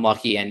you're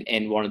unlucky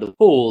in one of the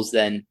pools,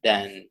 then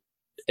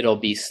it'll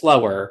be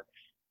slower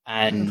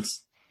and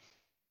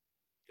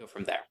go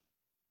from there.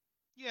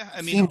 Yeah,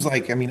 It seems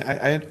like,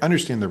 I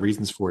understand the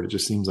reasons for it. It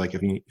just seems like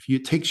if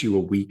it takes you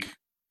a week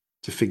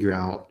to figure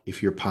out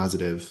if you're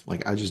positive,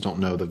 like I just don't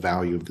know the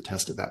value of the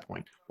test at that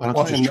point. Why don't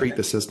you just treat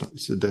the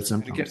symptoms?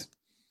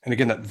 And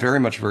again, that very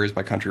much varies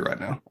by country right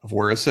now. Of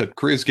where I said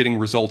Korea's getting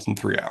results in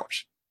 3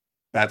 hours.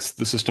 That's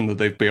the system that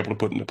they've been able to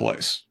put into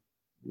place.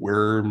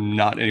 We're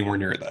not anywhere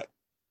near that.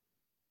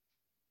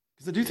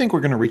 Because I do think we're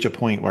going to reach a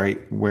point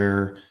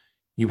where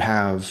you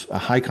have a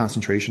high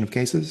concentration of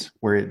cases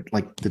where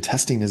the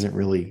testing isn't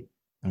really.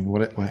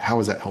 How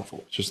is that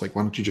helpful? It's just like,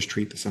 why don't you just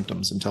treat the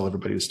symptoms and tell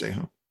everybody to stay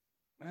home?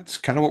 That's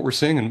kind of what we're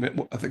seeing.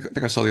 And I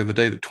think I saw the other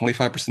day that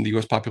 25% of the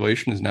U.S.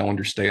 population is now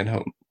under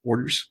stay-at-home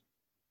orders.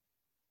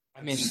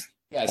 I mean,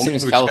 yeah, as soon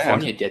as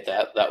California did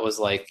that, that was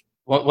like,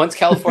 once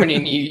California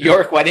and New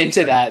York went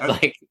into that,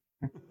 like,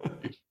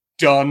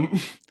 done.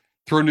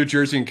 Throw New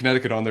Jersey and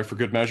Connecticut on there for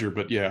good measure,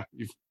 but yeah,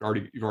 you've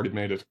already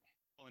made it.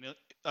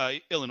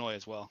 Illinois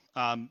as well.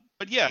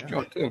 But yeah,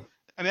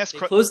 they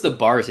closed the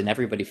bars and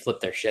everybody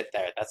flipped their shit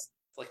there. That's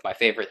like my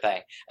favorite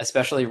thing,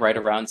 especially right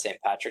around St.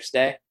 Patrick's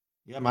Day.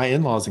 Yeah, my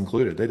in-laws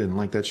included. They didn't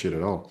like that shit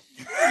at all.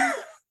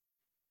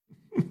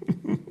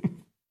 The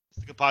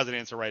composite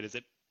answer, right, is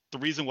that the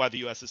reason why the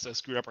U.S. is so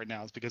screwed up right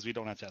now is because we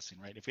don't have testing,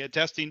 right? If we had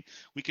testing,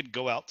 we could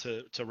go out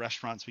to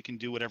restaurants. We can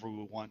do whatever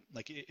we want.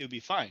 Like, it would be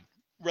fine,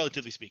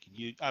 relatively speaking.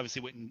 You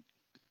obviously wouldn't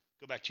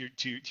go back to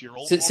your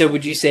old. So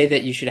would you say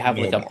that you should have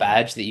like a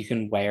badge that you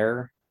can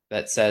wear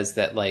that says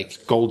that,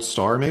 like, gold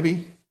star,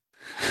 maybe?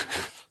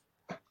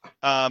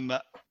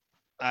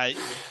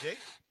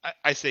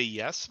 I say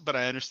yes, but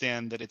I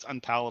understand that it's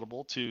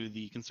unpalatable to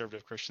the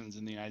conservative Christians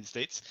in the United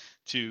States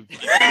to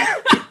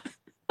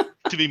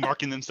be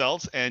marking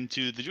themselves, and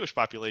to the Jewish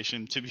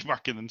population to be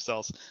marking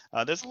themselves.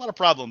 There's a lot of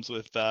problems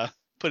with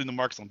putting the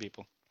marks on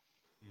people.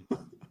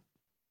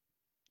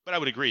 But I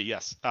would agree,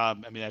 yes.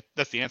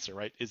 That's the answer,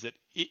 right? Is that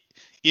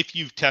if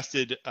you've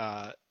tested,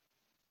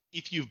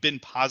 if you've been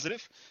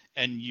positive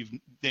and you've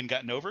then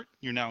gotten over it,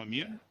 you're now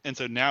immune. And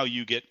so now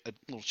you get a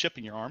little chip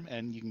in your arm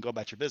and you can go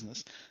about your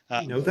business.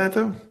 You know that,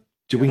 though?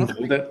 Do we know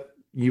that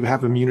you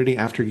have immunity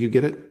after you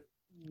get it?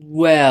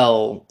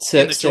 Well,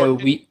 in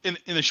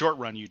the short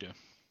run, you do.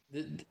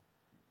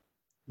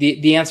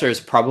 The answer is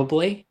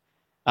probably.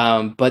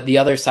 But the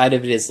other side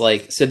of it is,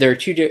 like, so there are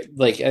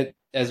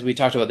as we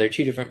talked about, there are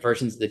two different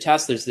versions of the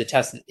test. There's the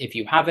test if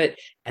you have it,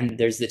 and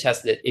there's the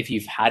test that if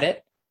you've had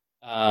it.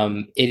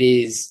 It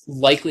is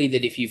likely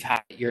that if you've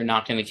had it, you're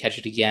not going to catch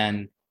it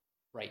again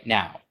right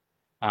now.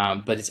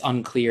 But it's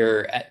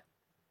unclear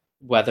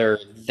whether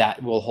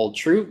that will hold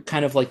true,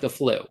 kind of like the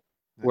flu.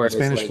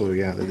 Spanish flu,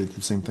 yeah, they did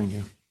the same thing,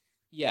 yeah.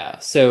 Yeah,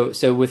 so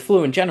with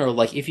flu in general,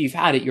 like, if you've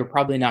had it, you're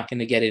probably not going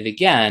to get it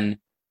again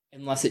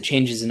unless it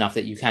changes enough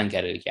that you can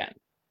get it again.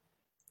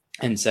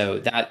 And so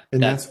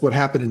that's what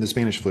happened in the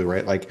Spanish flu,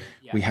 right? Like,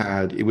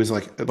 yeah. It was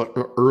like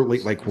early,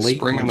 like late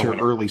spring winter,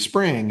 early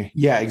spring.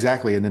 Yeah,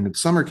 exactly. And then the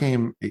summer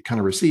came, it kind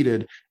of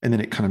receded, and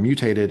then it kind of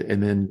mutated.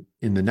 And then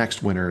in the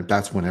next winter,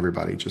 that's when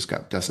everybody just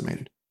got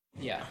decimated.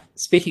 Yeah.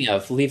 Speaking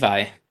of,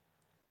 Levi,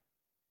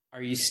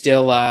 are you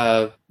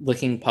still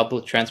looking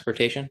public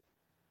transportation?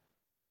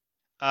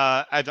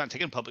 I've not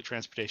taken public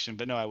transportation,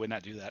 but no, I would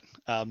not do that.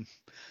 I'm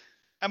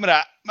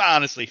gonna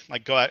honestly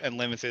go out and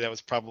limb and say that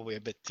was probably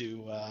a bit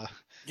too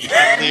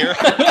clear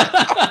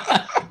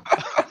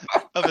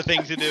of a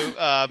thing to do.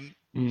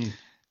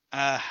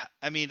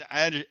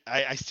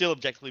 I still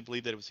objectively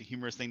believe that it was a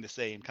humorous thing to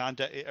say in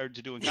context, or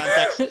to do in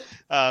context.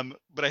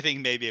 But I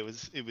think maybe it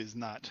was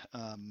not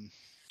a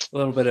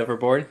little bit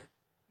overboard.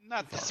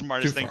 Not the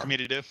smartest thing for me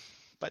to do,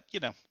 but you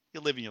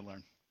live and you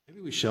learn. Maybe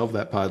we shelve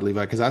that pod,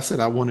 Levi, because I said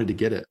I wanted to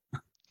get it.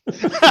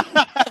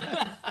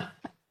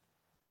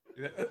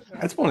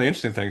 That's one of the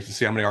interesting things to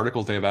see how many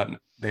articles they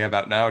have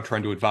out now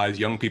trying to advise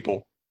young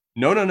people.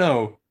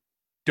 No,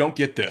 don't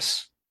get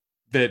this.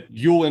 That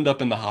you'll end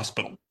up in the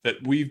hospital. That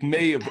we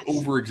may have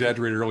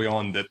over-exaggerated early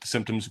on that the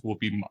symptoms will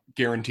be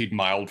guaranteed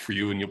mild for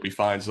you and you'll be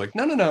fine. It's like,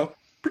 no.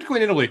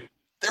 Particularly in Italy,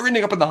 they're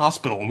ending up in the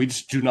hospital and we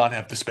just do not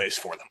have the space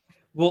for them.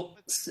 Well,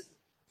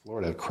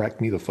 Florida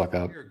cracked me the fuck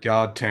up. Dear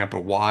God, Tampa,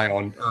 why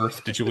on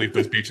earth did you leave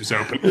those beaches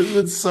open?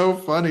 It's so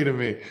funny to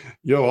me.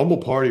 Yo, I'm a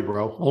party,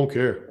 bro. I don't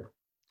care.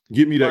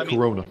 Give me that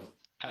Corona.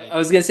 I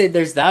was gonna say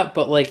there's that,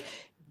 but like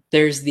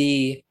there's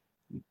the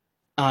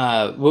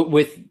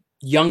with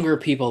younger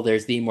people,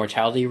 there's the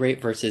mortality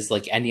rate versus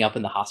like ending up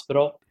in the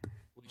hospital,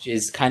 which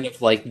is kind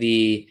of like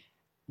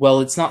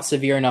it's not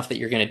severe enough that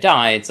you're gonna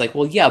die. It's like,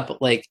 well, yeah,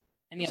 but like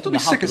ending up in the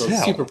hospital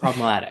is super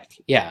problematic.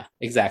 Yeah,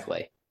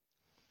 exactly.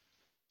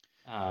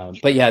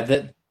 But yeah,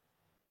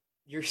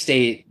 Your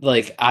state,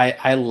 like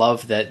I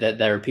love that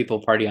there are people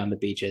party on the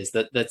beaches.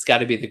 That's got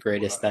to be the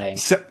greatest thing.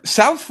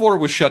 South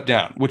Florida was shut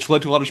down, which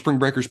led to a lot of spring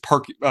breakers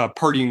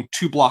partying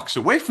 2 blocks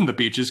away from the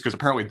beaches because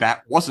apparently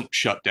that wasn't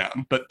shut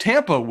down. But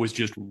Tampa was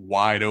just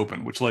wide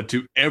open, which led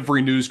to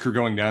every news crew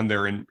going down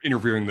there and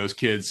interviewing those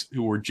kids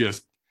who were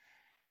just.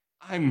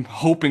 I'm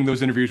hoping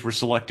those interviews were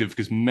selective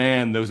because,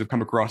 man, those have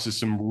come across as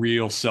some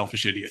real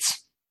selfish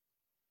idiots.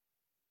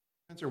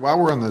 Spencer, while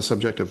we're on the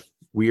subject of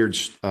weird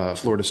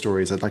Florida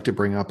stories, I'd like to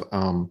bring up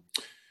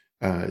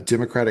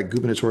Democratic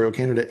gubernatorial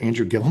candidate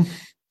Andrew Gillum.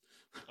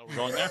 Oh, we're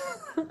going there?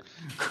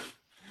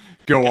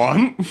 Go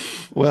on.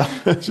 Well,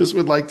 I just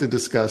would like to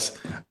discuss.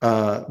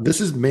 This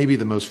is maybe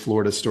the most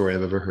Florida story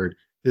I've ever heard.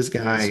 This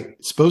guy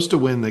supposed to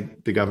win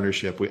the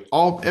governorship.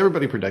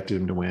 Everybody predicted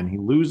him to win. He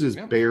loses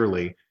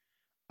barely,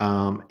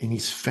 and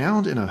he's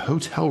found in a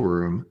hotel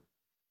room.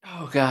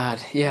 Oh God,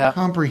 yeah.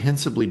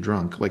 Comprehensively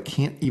drunk, like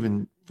can't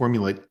even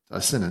formulate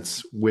a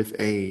sentence, with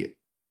a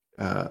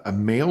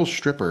male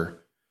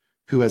stripper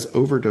who has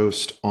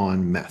overdosed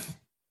on meth.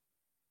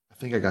 I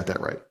think I got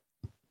that right.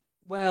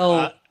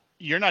 Well,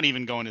 you're not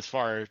even going as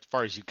far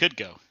as you could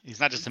go. He's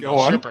not just a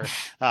male stripper.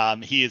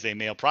 He is a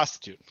male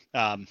prostitute.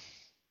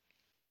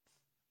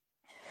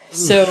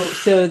 So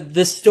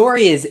the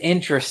story is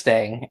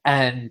interesting,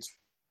 and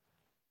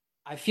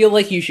I feel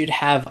like you should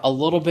have a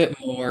little bit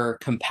more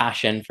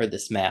compassion for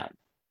this man,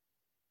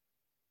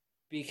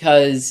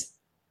 because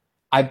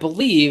I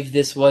believe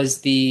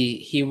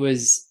he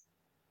was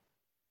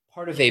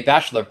part of a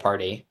bachelor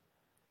party,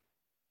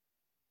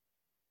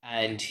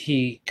 and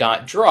he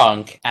got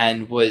drunk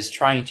and was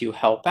trying to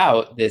help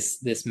out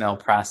this male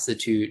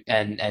prostitute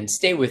and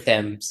stay with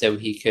him so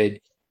he could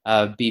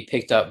be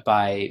picked up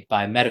by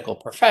medical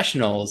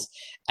professionals,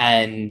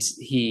 and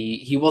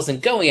he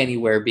wasn't going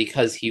anywhere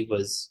because he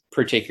was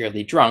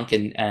particularly drunk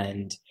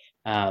and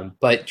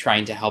but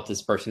trying to help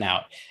this person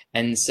out.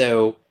 And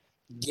so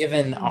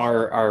given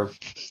our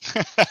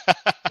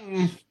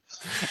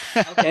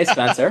okay,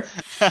 Spencer,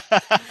 go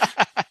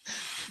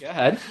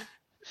ahead.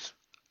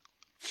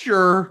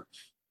 Sure.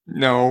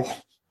 No.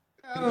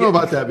 I don't know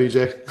about that,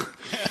 BJ.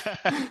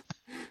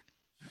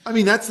 I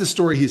mean, that's the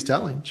story he's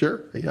telling.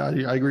 Sure. Yeah,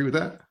 I agree with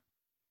that.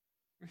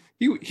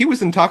 He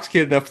was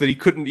intoxicated enough that he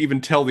couldn't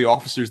even tell the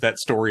officers that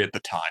story at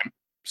the time.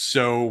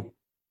 So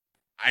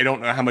I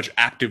don't know how much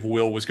active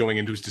will was going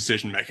into his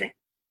decision making.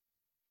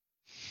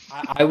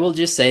 I will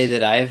just say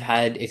that I've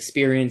had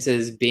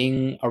experiences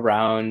being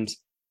around,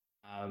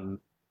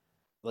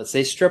 let's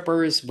say,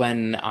 strippers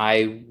when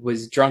I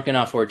was drunk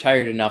enough or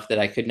tired enough that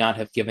I could not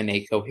have given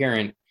a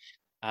coherent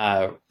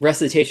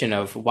recitation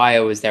of why I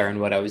was there and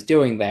what I was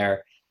doing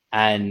there,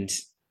 and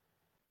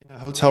in a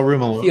hotel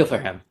room alone. Feel for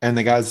him. And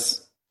the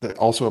guy's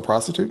also a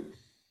prostitute?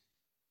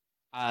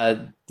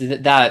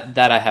 That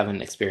I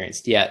haven't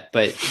experienced yet,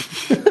 but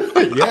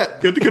yeah,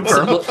 good to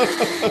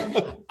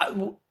confirm.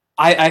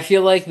 I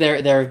feel like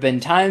there have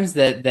been times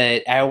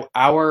that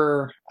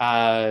our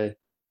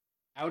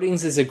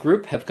outings as a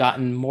group have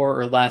gotten more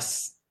or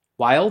less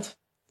wild,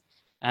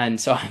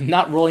 and so I'm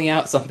not ruling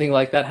out something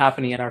like that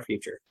happening in our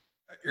future.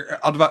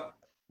 I'll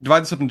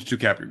divide this up into two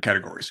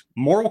categories.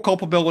 Moral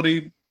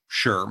culpability,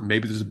 sure,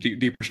 maybe there's a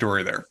deeper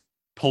story there.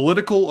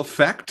 Political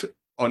effect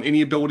on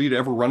any ability to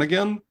ever run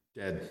again,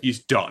 dead.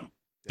 He's done,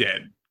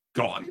 dead,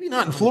 gone. Maybe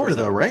not in Florida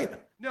though, right?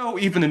 No,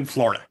 even in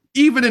Florida.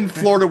 Even in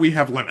Florida, we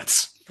have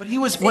limits. But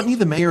wasn't he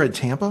the mayor of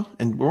Tampa?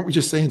 And weren't we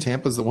just saying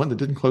Tampa's the one that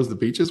didn't close the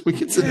beaches? We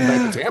can send him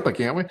back to Tampa,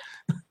 can't we?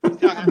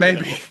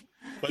 Maybe.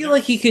 I feel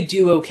like he could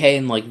do okay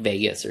in like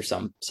Vegas or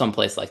some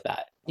place like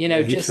that. You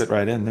know, he'd fit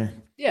right in there.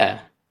 Yeah.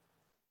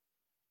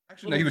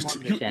 Actually, no, he was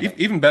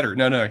even better.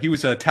 No, he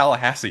was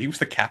Tallahassee. He was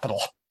the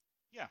capital.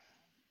 Yeah.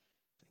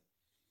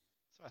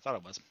 So I thought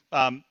it was.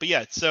 But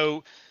yeah,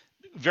 so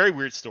very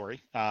weird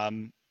story.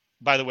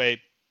 By the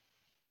way,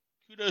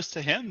 kudos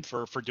to him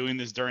for doing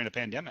this during a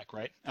pandemic,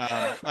 right?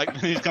 Like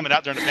he's coming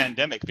out during a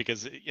pandemic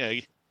because it's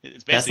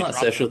basically that's not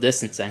social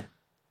distancing.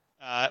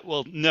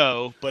 Well,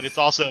 no, but it's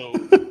also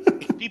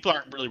people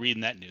aren't really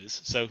reading that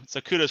news, so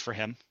kudos for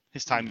him.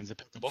 His timing is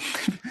impeccable.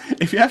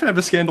 If you have to have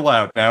a scandal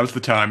out, now's the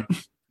time.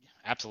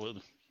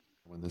 Absolutely.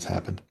 When this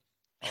happened,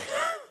 it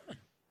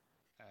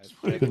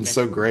would have been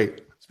so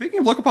great. Speaking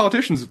of local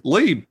politicians,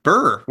 Lee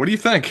Burr, what do you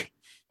think?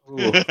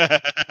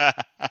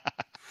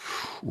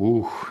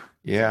 Ooh.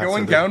 Yeah,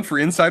 going down for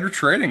insider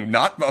trading,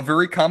 not a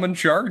very common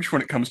charge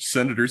when it comes to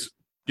senators,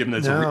 given that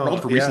it's a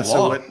world for recent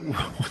law. So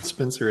what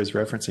Spencer is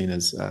referencing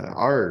is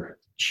our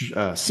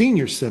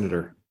senior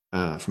senator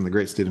from the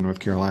great state of North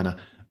Carolina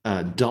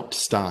dumped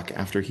stock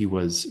after he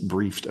was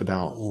briefed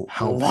about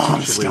how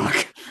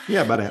stock.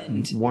 Yeah, about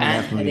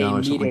 $1.5 million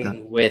or something like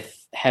that. With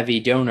heavy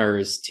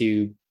donors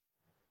to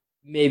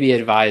maybe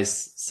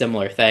advise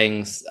similar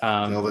things.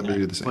 Tell them to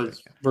do the same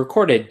was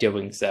recorded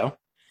doing so.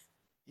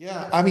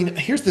 Yeah, I mean,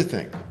 here's the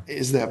thing: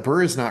 is that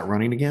Burr is not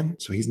running again,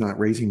 so he's not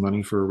raising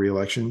money for a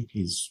re-election.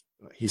 He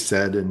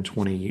said in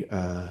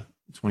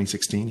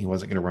 2016 he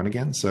wasn't going to run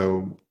again.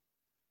 So,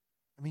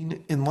 I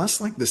mean, unless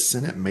like the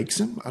Senate makes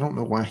him, I don't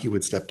know why he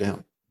would step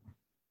down.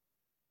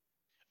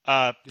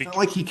 It's not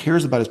like he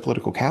cares about his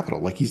political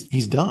capital. Like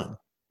he's done.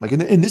 Like,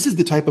 and this is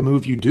the type of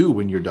move you do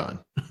when you're done.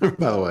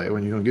 By the way,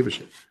 when you don't give a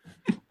shit.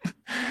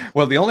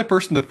 Well, the only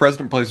person the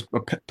president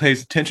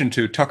pays attention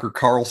to, Tucker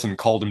Carlson,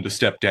 called him to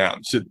step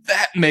down. So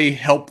that may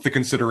help the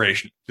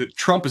consideration. That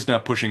Trump is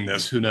not pushing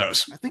this. Who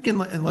knows? I think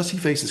unless he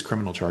faces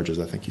criminal charges,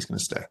 I think he's going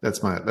to stay.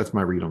 That's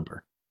my read on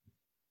Burr.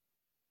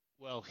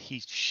 Well,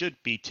 he should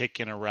be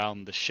taken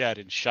around the shed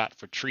and shot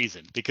for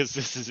treason because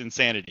this is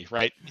insanity,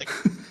 right? Like,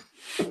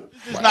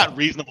 this is not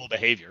reasonable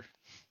behavior.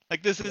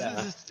 Like this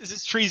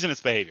is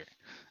treasonous behavior.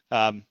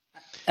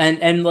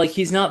 And like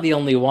he's not the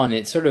only one.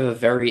 It's sort of a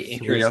very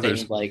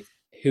interesting like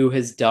who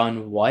has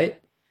done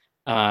what,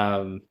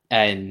 and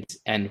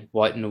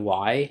what and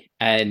why.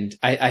 And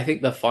I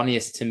think the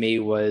funniest to me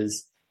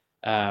was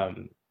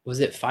it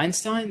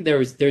Feinstein?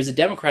 There's a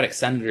Democratic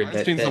senator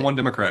Feinstein's the one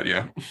Democrat,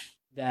 yeah.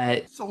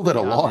 That sold at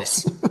a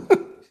loss.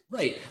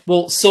 Right.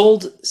 Well,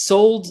 sold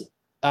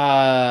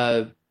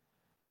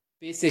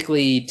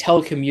basically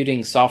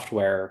telecommuting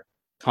software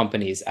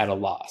companies at a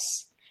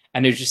loss.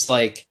 And it's just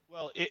like,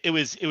 well, it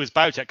was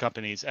biotech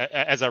companies,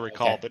 as I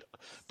recall, okay.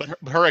 but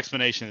her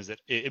explanation is that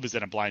it was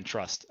in a blind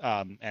trust,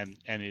 and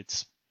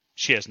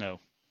she has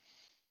no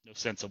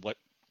sense of what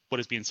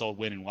is being sold,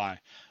 when, and why.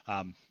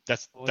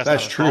 That's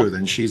true.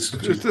 Then that's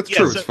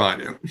true. It's fine.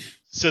 Yeah.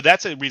 So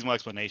that's a reasonable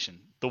explanation.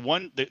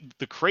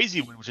 The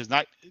crazy one, which is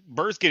not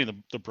Burr's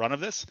getting the brunt of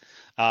this,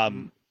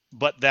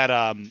 but that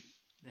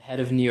the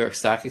head of New York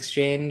Stock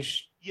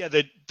Exchange. Yeah,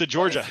 the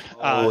Georgia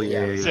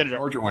senator.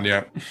 Georgia one,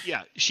 yeah.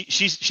 Yeah,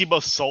 she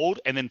both sold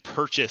and then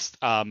purchased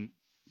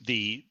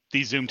the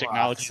Zoom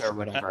technology or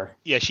whatever.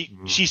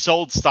 She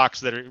sold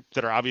stocks that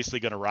are obviously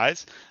going to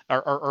rise,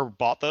 or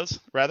bought those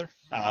rather.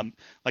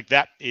 Like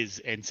that is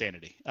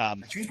insanity.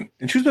 And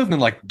she was moving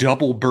like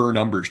double Burr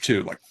numbers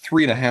too, like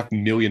 $3.5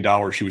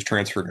 million she was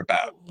transferring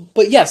about.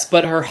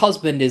 But her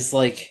husband is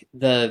like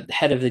the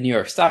head of the New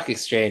York Stock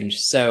Exchange,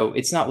 so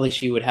it's not like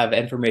she would have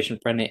information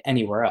from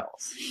anywhere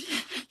else.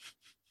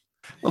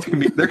 Well,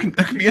 there can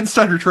be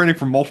insider trading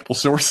from multiple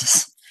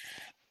sources.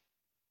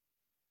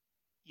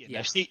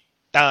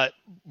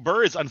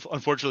 Burr is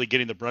unfortunately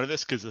getting the brunt of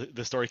this because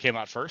the story came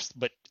out first.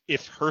 But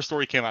if her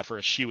story came out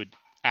first, she would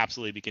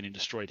absolutely be getting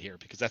destroyed here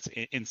because that's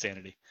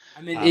insanity.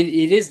 I mean,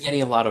 it is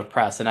getting a lot of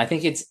press, and I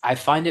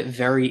find it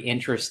very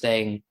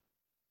interesting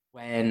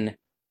when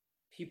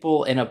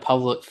people in a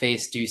public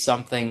face do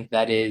something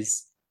that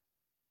is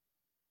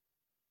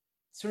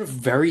sort of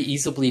very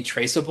easily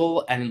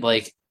traceable, and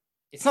like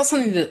it's not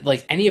something that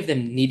like any of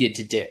them needed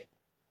to do.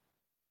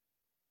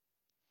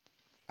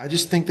 I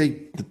just think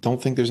they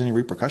don't think there's any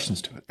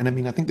repercussions to it. And I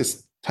mean, I think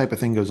this type of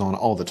thing goes on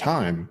all the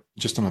time,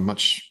 just on a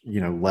much,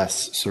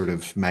 less sort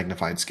of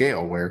magnified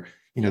scale where,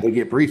 they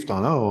get briefed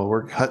on, oh,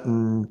 we're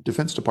cutting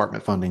Defense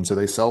Department funding, so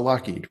they sell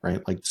Lockheed,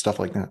 right? Like stuff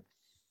like that.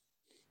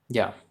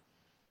 Yeah.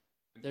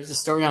 There's a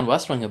story on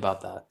West Wing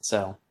about that.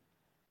 So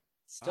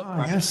still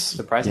yes.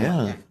 Surprising.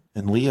 Yeah.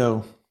 And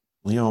Leo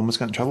almost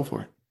got in trouble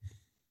for it.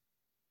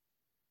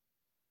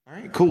 All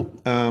right, cool.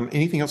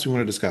 Anything else we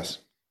want to discuss?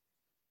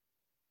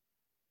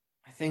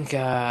 I think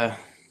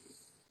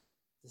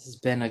this has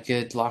been a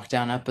good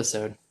lockdown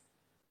episode.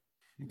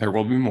 There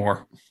will be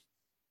more.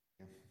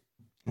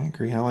 I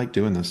agree. I like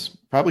doing this.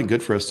 Probably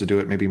good for us to do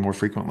it maybe more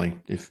frequently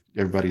if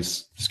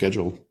everybody's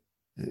schedule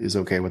is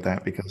okay with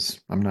that,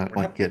 because I'm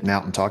not getting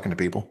out and talking to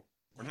people.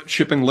 We're not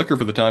shipping liquor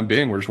for the time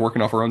being. We're just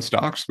working off our own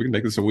stocks. We can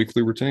make this a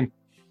weekly routine.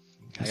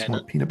 I just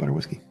want peanut butter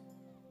whiskey.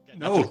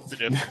 No.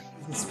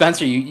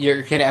 Spencer,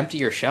 you're going to empty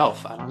your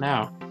shelf. I don't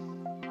know.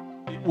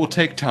 It will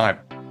take time.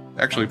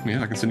 Actually,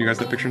 I can send you guys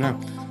that picture now.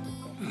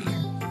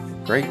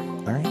 Great.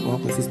 All right. Well,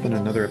 this has been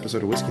another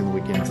episode of Whiskey on the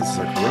Weekends. This is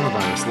our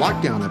coronavirus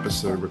lockdown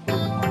episode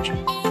recorded on March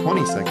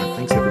 22nd.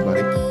 Thanks,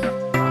 everybody.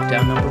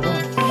 Lockdown number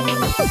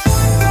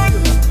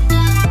 1.